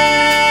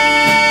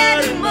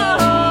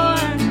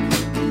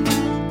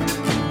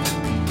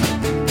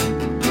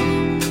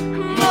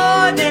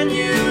more than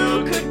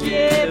you could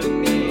give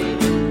me.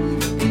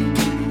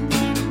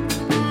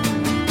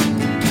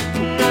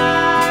 And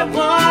I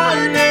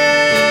wanted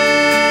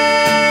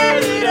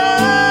it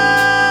all.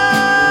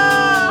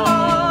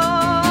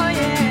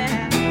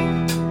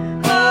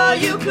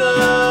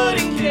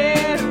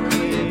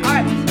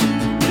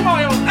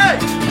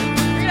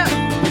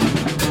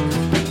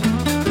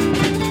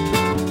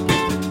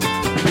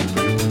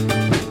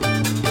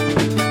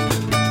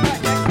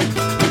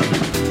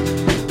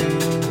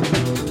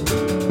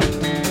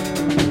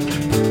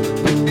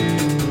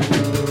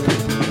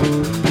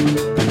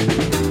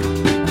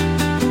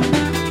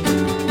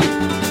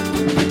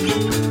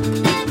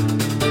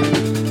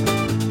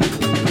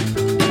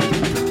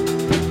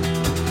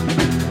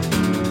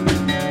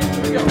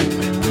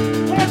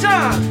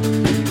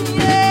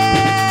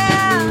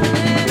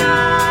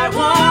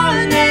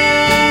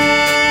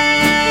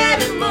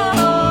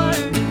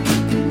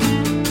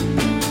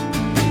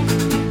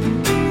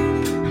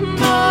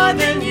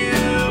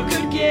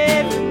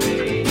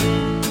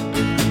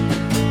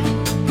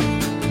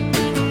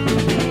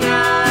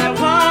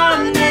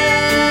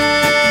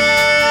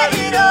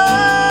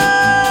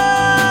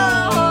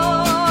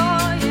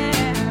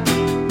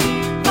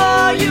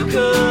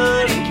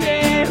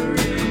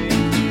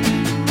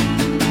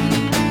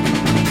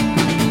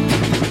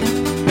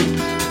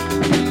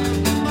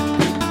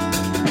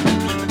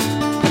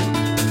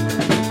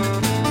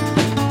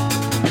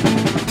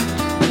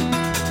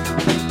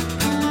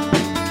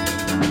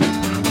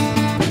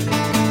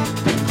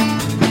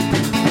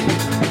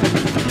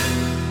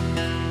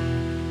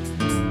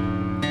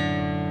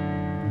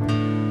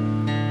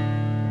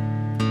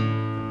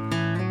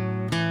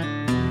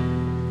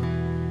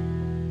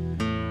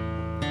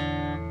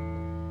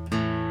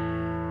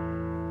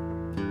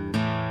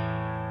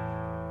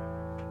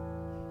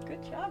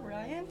 job,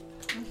 Ryan.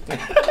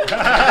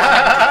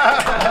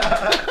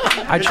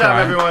 I Good job,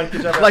 try. everyone.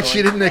 Good job, Like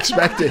she didn't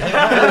expect it.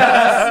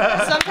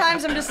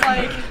 Sometimes I'm just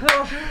like,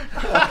 oh,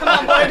 come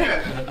on,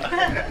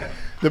 bud.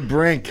 The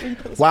Brink.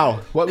 Wow.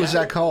 What was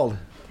that called?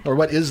 Or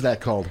what is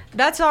that called?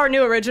 That's our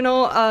new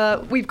original.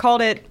 We've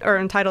called it, or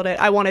entitled it,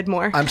 I Wanted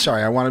More. I'm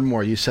sorry, I wanted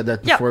more. You said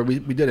that Yeah. before we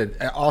did it.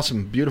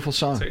 Awesome. Beautiful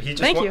song. So he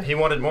just Thank you. He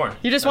wanted more.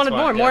 You just That's wanted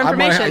why. more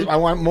information. I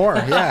want more.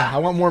 Yeah, I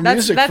want more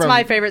music. That's from,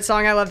 my favorite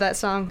song. I love that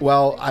song.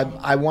 Well,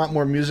 I want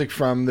more music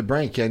from the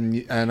Brink,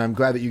 and I'm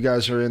glad that you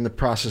guys are in the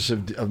process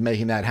of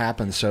making that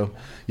happen. So,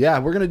 yeah,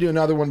 we're gonna do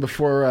another one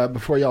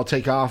before y'all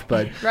take off.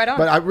 But Right on.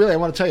 But I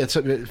want to tell you,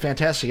 it's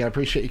fantastic. I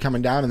appreciate you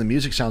coming down, and the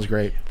music sounds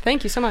great.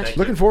 Thank you so much.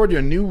 Looking forward to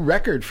a new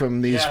record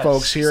from these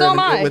folks here So am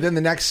I. within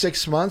the next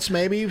 6 months,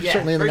 maybe. Yeah,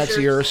 Certainly in the for next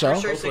sure- year or so.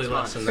 For sure 6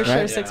 months. For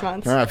sure, 6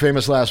 months. All right,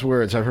 famous last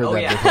words. I've heard Oh,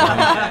 that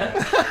yeah.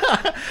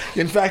 before.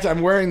 In fact,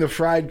 I'm wearing the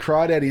Fried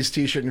Crawdaddies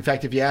T-shirt. In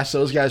fact, if you ask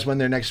those guys when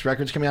their next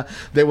record's coming out,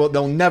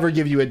 they'll never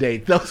give you a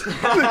date.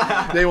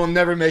 They will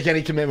never make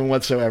any commitment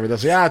whatsoever. They'll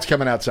say, it's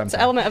coming out It's an sometime.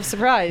 element of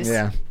surprise.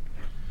 Yeah.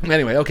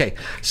 Anyway, okay.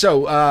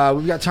 So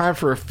we've got time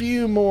for a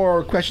few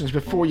more questions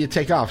before you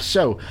take off.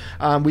 So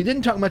we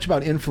didn't talk much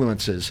about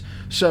influences.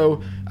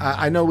 So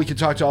I know we could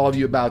talk to all of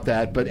you about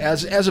that. But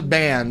as a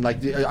band,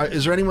 like,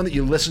 is there anyone that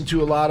you listen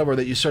to a lot of, or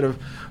that you sort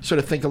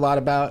of think a lot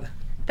about? I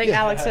think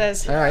Alex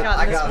says. All right.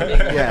 I got it.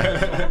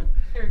 Yeah.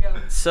 Here we go.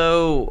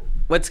 So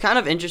what's kind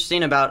of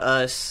interesting about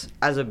us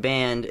as a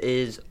band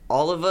is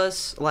all of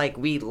us, like,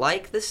 we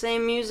like the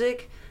same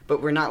music,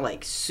 but we're not,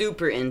 like,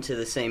 super into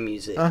the same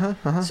music.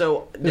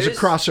 So There's a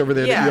crossover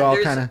there that you all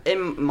there's- kinda-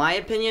 In my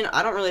opinion,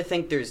 I don't really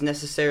think there's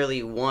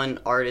necessarily one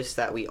artist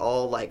that we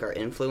all, like, are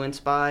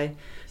influenced by.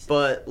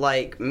 But,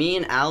 like, me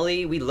and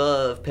Allie, we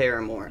love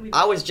Paramore.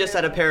 I was just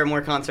at a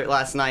Paramore concert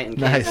last night in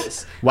Nice.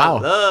 Kansas. Wow. I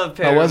love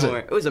How Paramore. was it?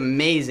 It was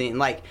amazing.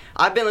 Like,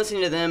 I've been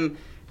listening to them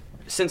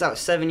since I was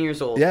 7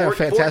 years old. Yeah,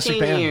 fantastic 14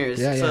 band. years.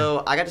 Yeah, yeah.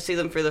 So I got to see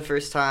them for the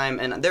first time,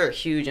 and they're a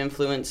huge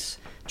influence.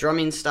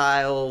 Drumming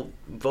style,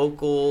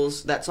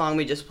 vocals. That song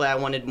we just played, I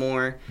Wanted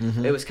More.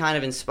 Mm-hmm. It was kind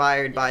of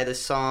inspired by the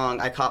song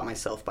I Caught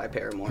Myself by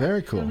Paramore.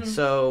 Very cool.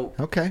 So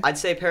Okay. I'd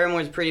say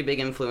Paramore's a pretty big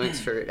influence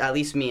for at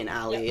least me and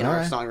Allie in All our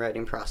right.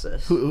 songwriting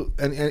process.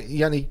 And you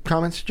got any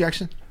comments,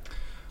 Jackson?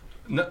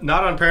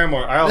 Not on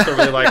Paramore. I also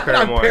really like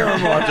Paramore.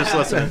 I'm just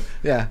listening.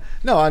 Yeah.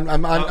 No, on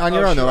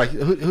your own though. sure. Like,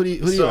 who do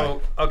you like?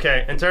 So,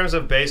 okay, in terms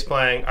of bass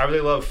playing, I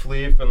really love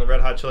Flea from the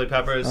Red Hot Chili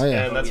Peppers, Oh,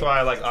 yeah. and that's why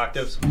I like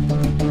octaves.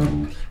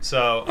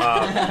 So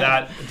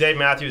that Dave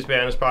Matthews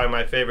Band is probably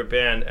my favorite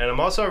band, and I'm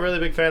also a really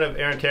big fan of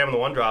Aaron Cam and the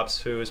One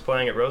Drops, who is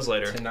playing at Rose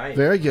later. Tonight.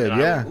 Very good.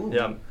 And Yeah.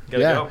 gonna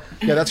Yeah. go.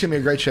 Yeah. That's gonna be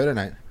a great show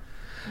tonight.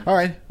 All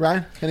right,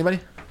 Ryan. Anybody?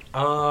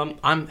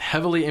 I'm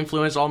heavily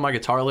influenced. All my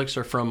guitar licks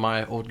are from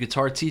my old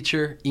guitar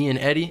teacher, Ian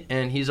Eddy,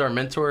 and he's our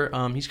mentor.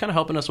 He's kind of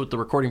helping us with the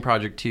recording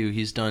project too.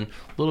 He's done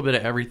a little bit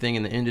of everything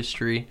in the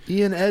industry.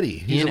 Ian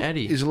Eddy.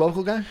 Eddy. He's a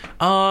local guy.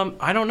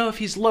 I don't know if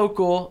he's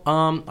local.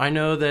 I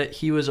know that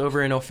he was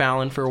over in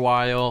O'Fallon for a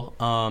while.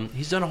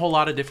 He's done a whole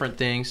lot of different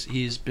things.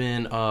 He's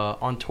been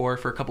on tour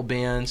for a couple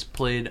bands,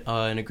 played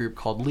in a group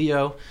called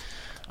Leo.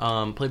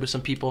 Played with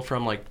some people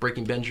from like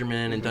Breaking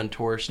Benjamin and done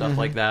tour stuff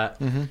like that.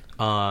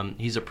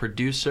 He's a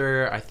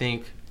producer. I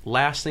think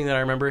last thing that I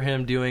remember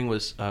him doing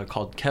was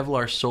called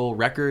Kevlar Soul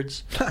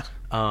Records.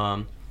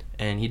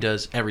 And he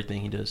does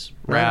everything. He does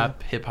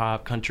rap, hip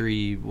hop,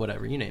 country,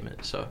 whatever, you name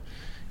it. So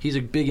he's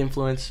a big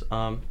influence.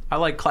 I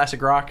like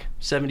classic rock,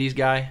 70s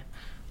guy.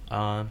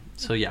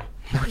 So yeah.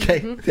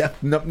 Okay. Yeah.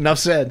 Enough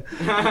said.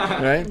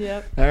 Right.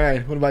 Yep. All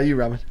right. What about you,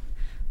 Robin?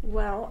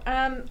 Well,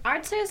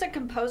 I'd say as a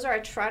composer, I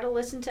try to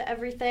listen to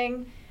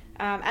everything.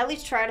 At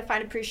least try to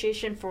find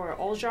appreciation for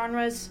all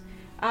genres.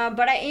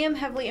 But I am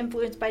heavily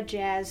influenced by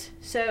jazz.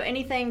 So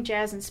anything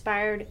jazz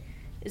inspired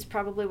is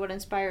probably what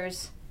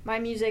inspires my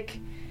music.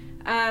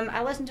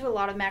 I listen to a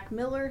lot of Mac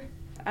Miller.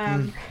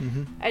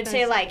 I'd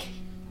say like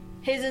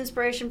his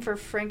inspiration for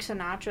Frank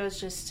Sinatra is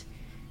just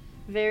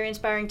very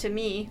inspiring to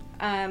me.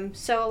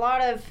 So a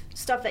lot of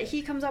stuff that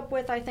he comes up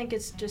with I think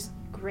is just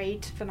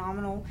great,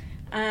 phenomenal.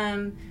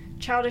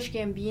 Childish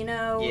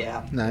Gambino.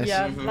 Yeah. Nice.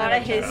 Yeah, a lot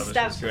of his Childish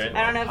stuff. is great.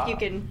 I don't know if you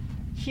can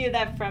hear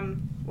that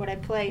from what I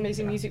play.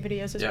 Amazing music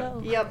videos as Yeah.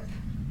 well. Yep.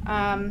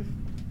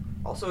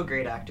 Also a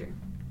great actor.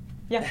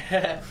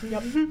 Yeah.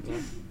 Yep.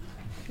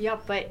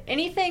 Yep. But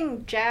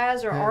anything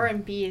jazz or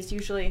R&B is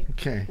usually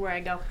Okay. where I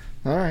go.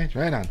 All right.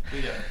 Right on.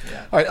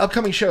 All right.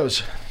 Upcoming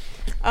shows.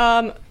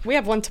 We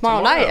have one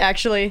tomorrow night,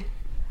 actually.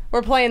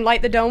 We're playing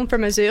Light the Dome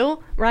from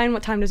Azul. Ryan,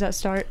 what time does that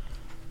start?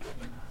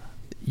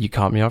 You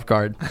caught me off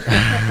guard.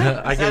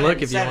 I can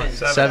look if you want.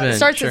 Seven. It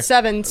starts sure. at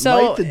 7.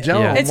 So Light the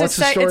Dome. Yeah. it's What's a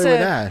the story it's with a,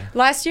 that?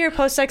 Last year,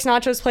 Post Sex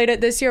Nachos played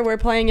it. This year, we're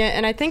playing it,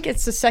 and I think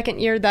it's the second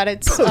year that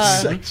it's.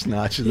 Sex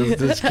notch.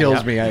 This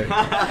kills me.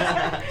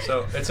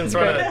 So it's in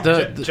front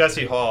of The-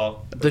 Jesse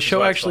Hall. The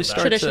show actually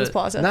starts Traditions at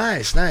Plaza.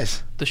 Nice.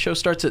 the show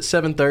starts at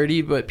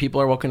 7:30, but people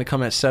are welcome to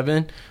come at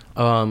 7.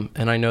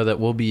 And I know that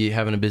we'll be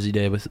having a busy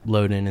day with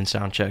load-in and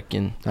sound check,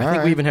 and I think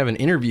right. we even have an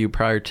interview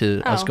prior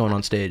to us going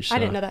on stage. So. I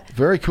didn't know that.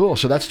 Very cool.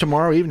 So that's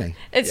tomorrow evening.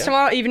 It's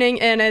tomorrow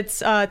evening, and it's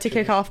to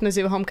kick off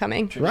Mizzou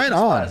homecoming. Right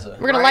on.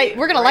 We're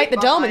gonna light the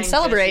dome and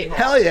celebrate.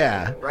 Hell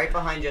yeah. Right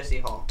behind Jesse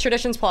Hall.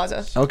 Traditions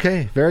Plaza.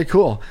 Okay, very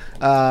cool.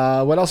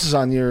 What else is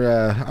on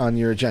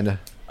your agenda?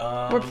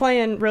 We're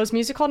playing Rose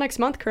Music Hall next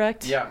month,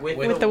 correct? Yeah,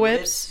 with the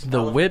Whips.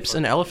 The Whips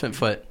and Elephant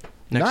Foot.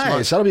 Next Nice.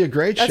 month. That'll be a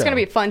great show. That's gonna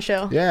be a fun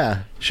show. Yeah.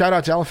 Shout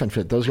out to Elephant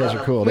Fit. Those guys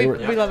are cool. We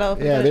love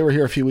Elephant Yeah, Fit. they were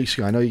here a few weeks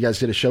ago. I know you guys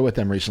did a show with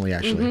them recently,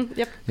 actually.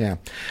 Yep. Yeah.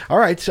 All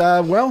right.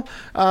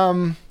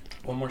 One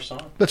more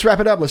song. Let's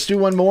wrap it up. Let's do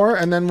one more,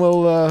 and then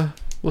we'll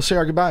say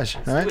our goodbyes.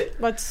 All right.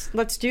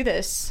 Let's do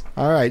this.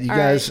 All right, you All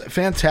guys, right.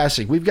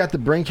 fantastic. We've got The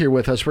Brink here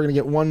with us. We're going to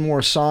get one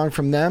more song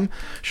from them.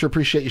 Sure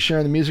appreciate you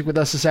sharing the music with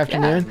us this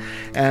afternoon.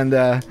 And,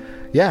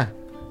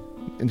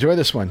 enjoy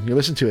this one. You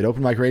listen to it.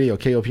 Open Mic Radio,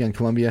 KOPN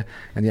Columbia.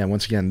 And,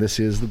 once again, this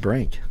is The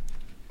Brink.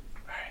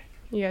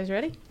 You guys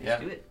ready? Yeah.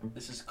 Do it.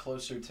 This is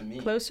Closer to Me.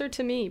 Closer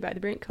to Me by The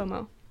Brink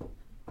Como.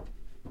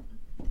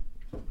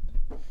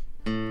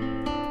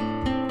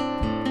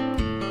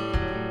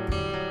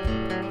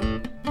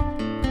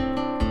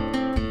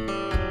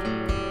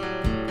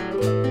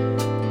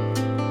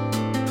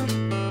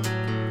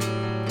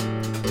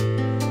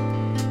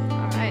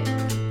 Alright.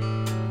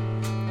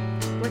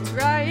 What's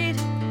right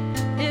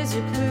is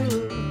a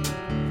clue.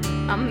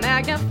 I'm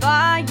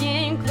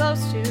magnifying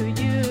close to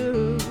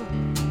you.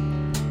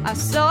 I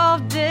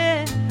solved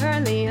it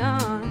early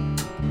on.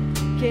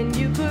 Can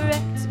you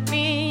correct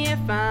me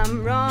if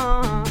I'm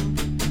wrong?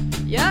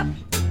 Yep.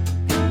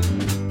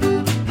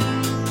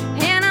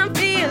 And I'm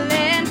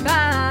feeling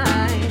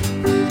fine.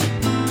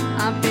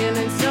 I'm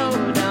feeling so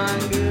darn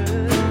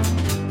good.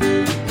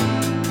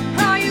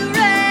 Are you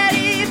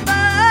ready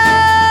for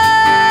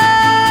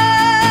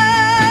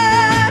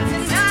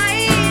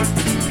tonight?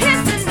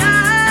 It's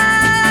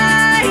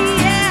tonight,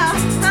 yeah.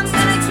 I'm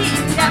gonna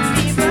keep that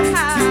fever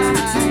high.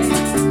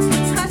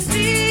 I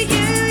see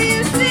you, you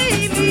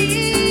see me,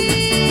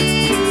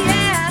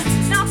 yeah.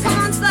 Now come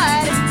on,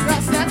 slide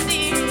across that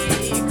sea,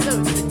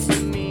 closer to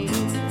me.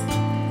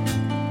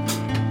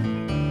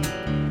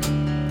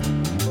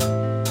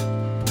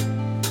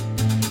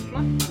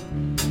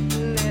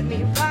 Let me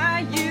buy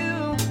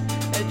you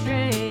a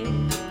drink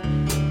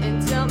and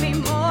tell me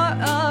more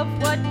of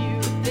what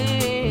you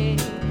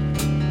think.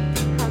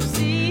 I'm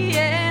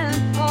seeing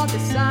all the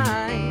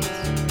signs.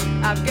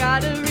 I've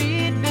got to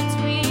read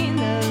between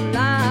the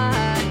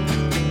lines.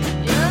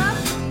 Yeah.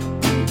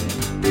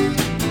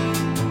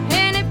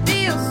 And it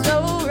feels so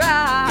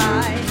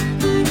right.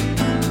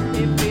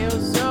 It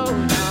feels so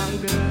darn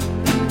good.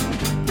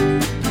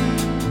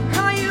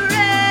 Are you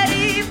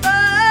ready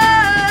for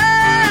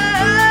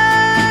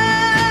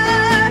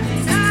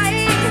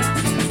tonight?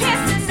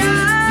 Yes,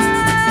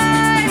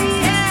 tonight,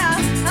 yeah.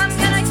 I'm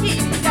gonna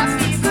keep that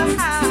fever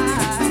high.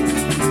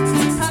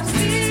 I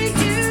see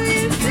you,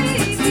 you see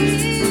me,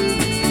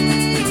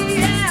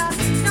 yeah.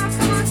 Now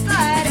come on,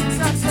 slide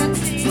across that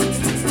sea.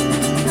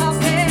 I've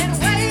been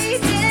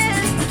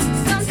waiting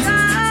some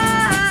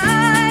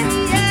time,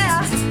 yeah.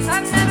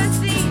 I've never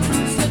seen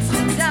such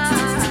a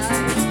dime.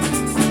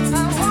 I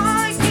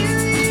want you,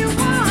 you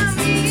want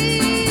me,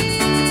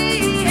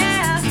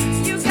 yeah.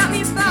 You got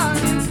me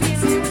falling,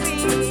 feeling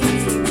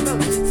weak,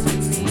 close to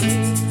me.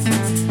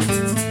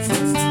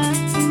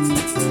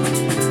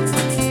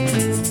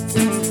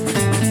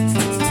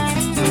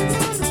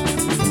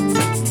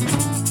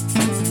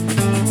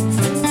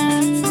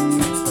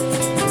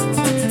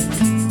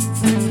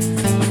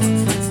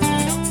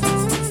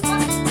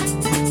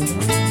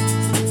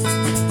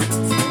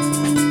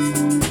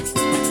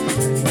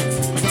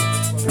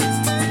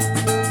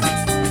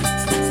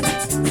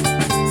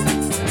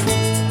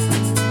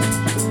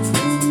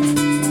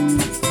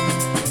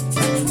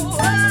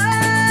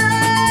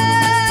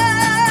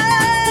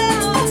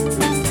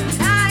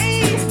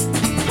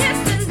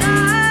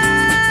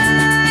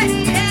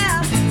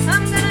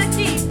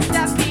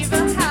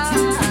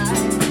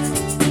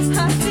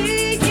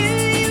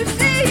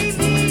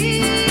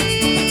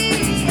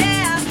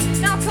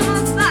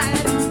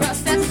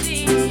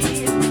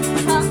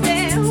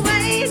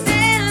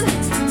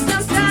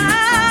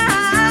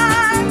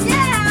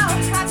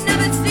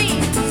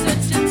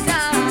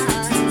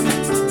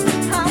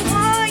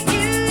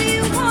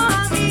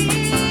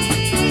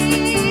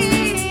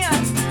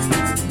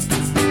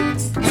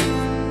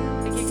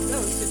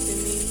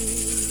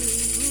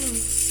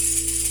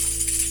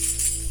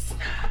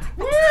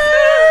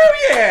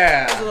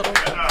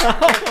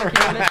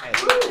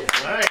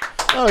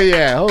 Oh,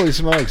 yeah. Holy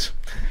smokes.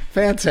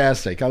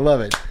 Fantastic. I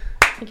love it.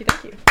 Thank you.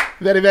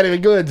 Very, very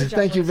good. Good job,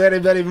 Thank you boys. very,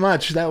 very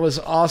much. That was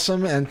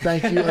awesome. And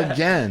thank you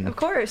again. Of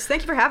course.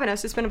 Thank you for having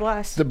us. It's been a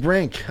blast. The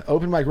Brink,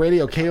 Open Mic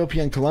Radio,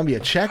 KOPN Columbia.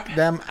 Check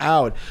them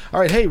out.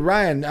 All right. Hey,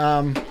 Ryan,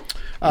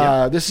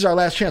 This is our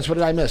last chance. What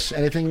did I miss?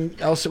 Anything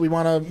else that we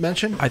want to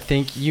mention? I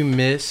think you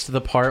missed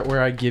the part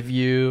where I give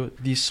you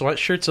these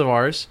sweatshirts of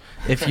ours.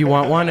 If you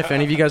want one, if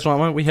any of you guys want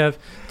one, we have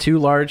 2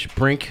 large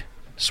Brink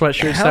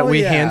sweatshirts Hell that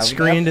we yeah. hand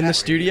screened in the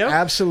studio.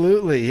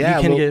 Absolutely, yeah.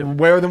 You can We'll get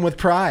wear them with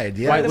pride.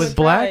 Yeah. white with with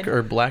black pride.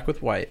 or black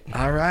with white.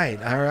 All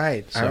right, all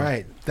right, So- all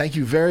right. Thank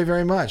you very,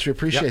 very much. We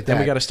appreciate Yep. that. And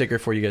we got a sticker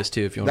for you guys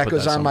too if you want that to put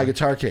goes that on my somewhere.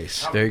 guitar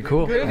case. Very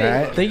cool. All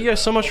right. Thank you guys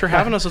so much for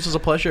having us. This was a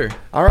pleasure.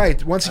 All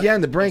right. Once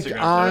again, the Brink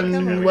on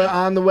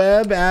the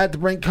web at the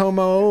Brink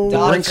Como.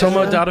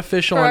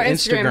 BrinkComo.official For on our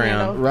Instagram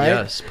handle. Instagram. Right.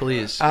 Yes,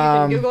 please. You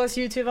can Google us,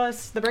 YouTube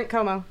us, the Brink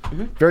Como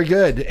Very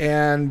good.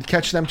 And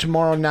catch them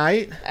tomorrow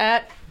night.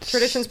 at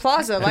Traditions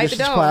Plaza, Light the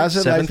Traditions Dome.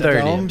 Plaza, Light the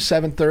 7:30. Dome,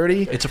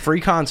 7:30. It's a free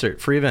concert,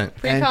 free event.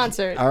 Free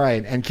concert. All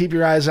right, and keep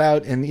your eyes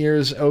out and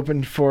ears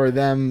open for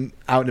them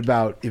out and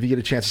about. If you get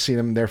a chance to see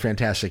them, they're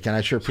fantastic, and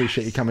I sure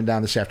appreciate you coming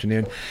down this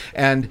afternoon.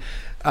 And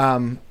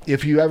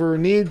if you ever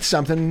need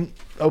something,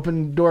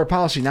 open door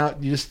policy. Now,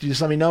 you just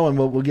let me know, and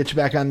we'll get you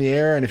back on the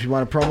air. And if you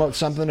want to promote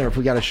something, or if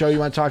we got a show you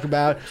want to talk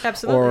about,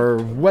 Absolutely. or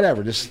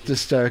whatever, just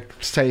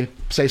say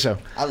so.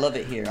 I love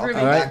it here. I'll come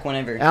All right. back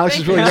whenever. Alex,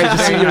 it's really great to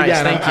see you Nice,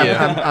 again. thank you.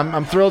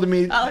 I'm thrilled to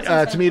meet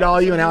all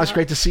of you, and Alex,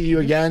 great to see you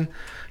again.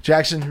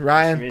 Jackson,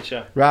 Ryan, meet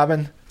ya.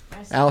 Robin,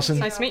 Allison.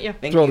 Nice to meet you.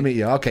 Thank Thrilled you. to meet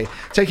you. Okay,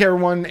 take care,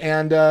 everyone,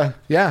 and the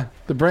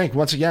Brink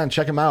once again.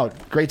 Check them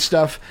out. Great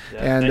stuff,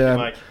 and thank you,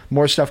 Mike.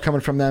 more stuff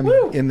coming from them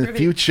in the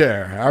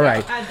future. All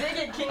right, I dig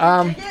it.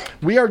 Can you dig it?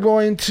 we are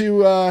going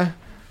to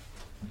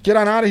get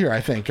on out of here.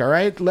 I think. All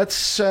right,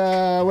 let's.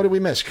 What did we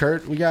miss,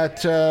 Kurt? We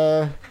got.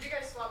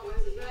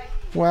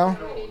 Well,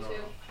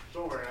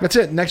 that's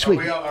it. Next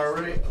week.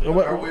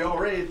 Are we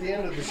already at the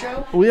end of the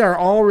show? We are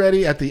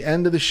already at the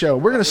end of the show.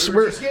 We're We're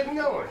just getting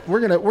going. we're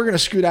gonna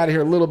scoot out of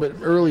here a little bit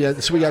early,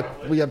 so we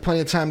got plenty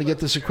of time to get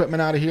this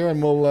equipment out of here,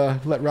 and we'll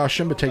let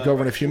Rauschimba take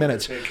over in a few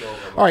minutes.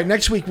 All right,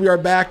 next week we are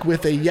back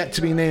with a yet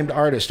to be named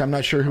artist. I'm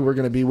not sure who we're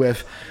going to be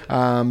with.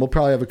 We'll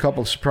probably have a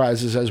couple of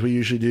surprises as we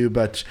usually do,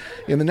 but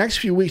in the next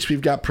few weeks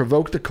we've got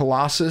Provoke the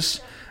Colossus,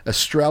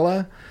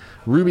 Estrella,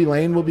 Ruby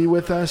Lane will be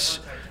with us,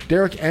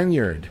 Derek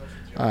Enyard,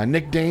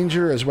 Nick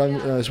Danger, as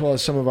well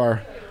as some of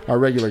our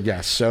regular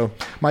guests. So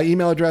my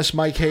email address,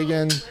 Mike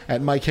Hagan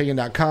at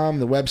MikeHagan.com,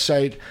 the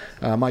website,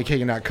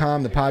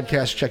 MikeHagan.com, the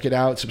podcast, check it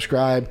out,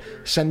 subscribe,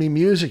 send me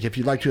music if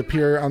you'd like to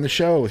appear on the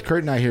show with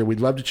Kurt and I here. We'd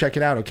love to check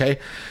it out, okay?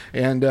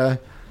 And all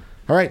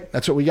right,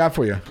 that's what we got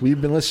for you. We've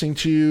been listening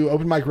to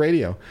Open Mic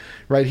Radio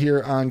right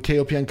here on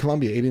KOPN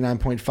Columbia,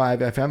 89.5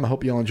 FM. I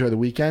hope you all enjoy the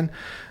weekend.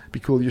 Be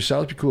cool to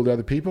yourselves, be cool to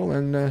other people,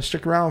 and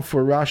stick around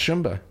for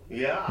Rauschimba.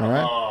 Yeah. All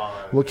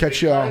right? We'll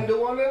catch you all. Kind to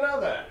one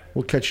another.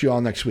 We'll catch you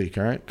all next week,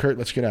 all right? Kurt,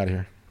 let's get out of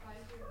here.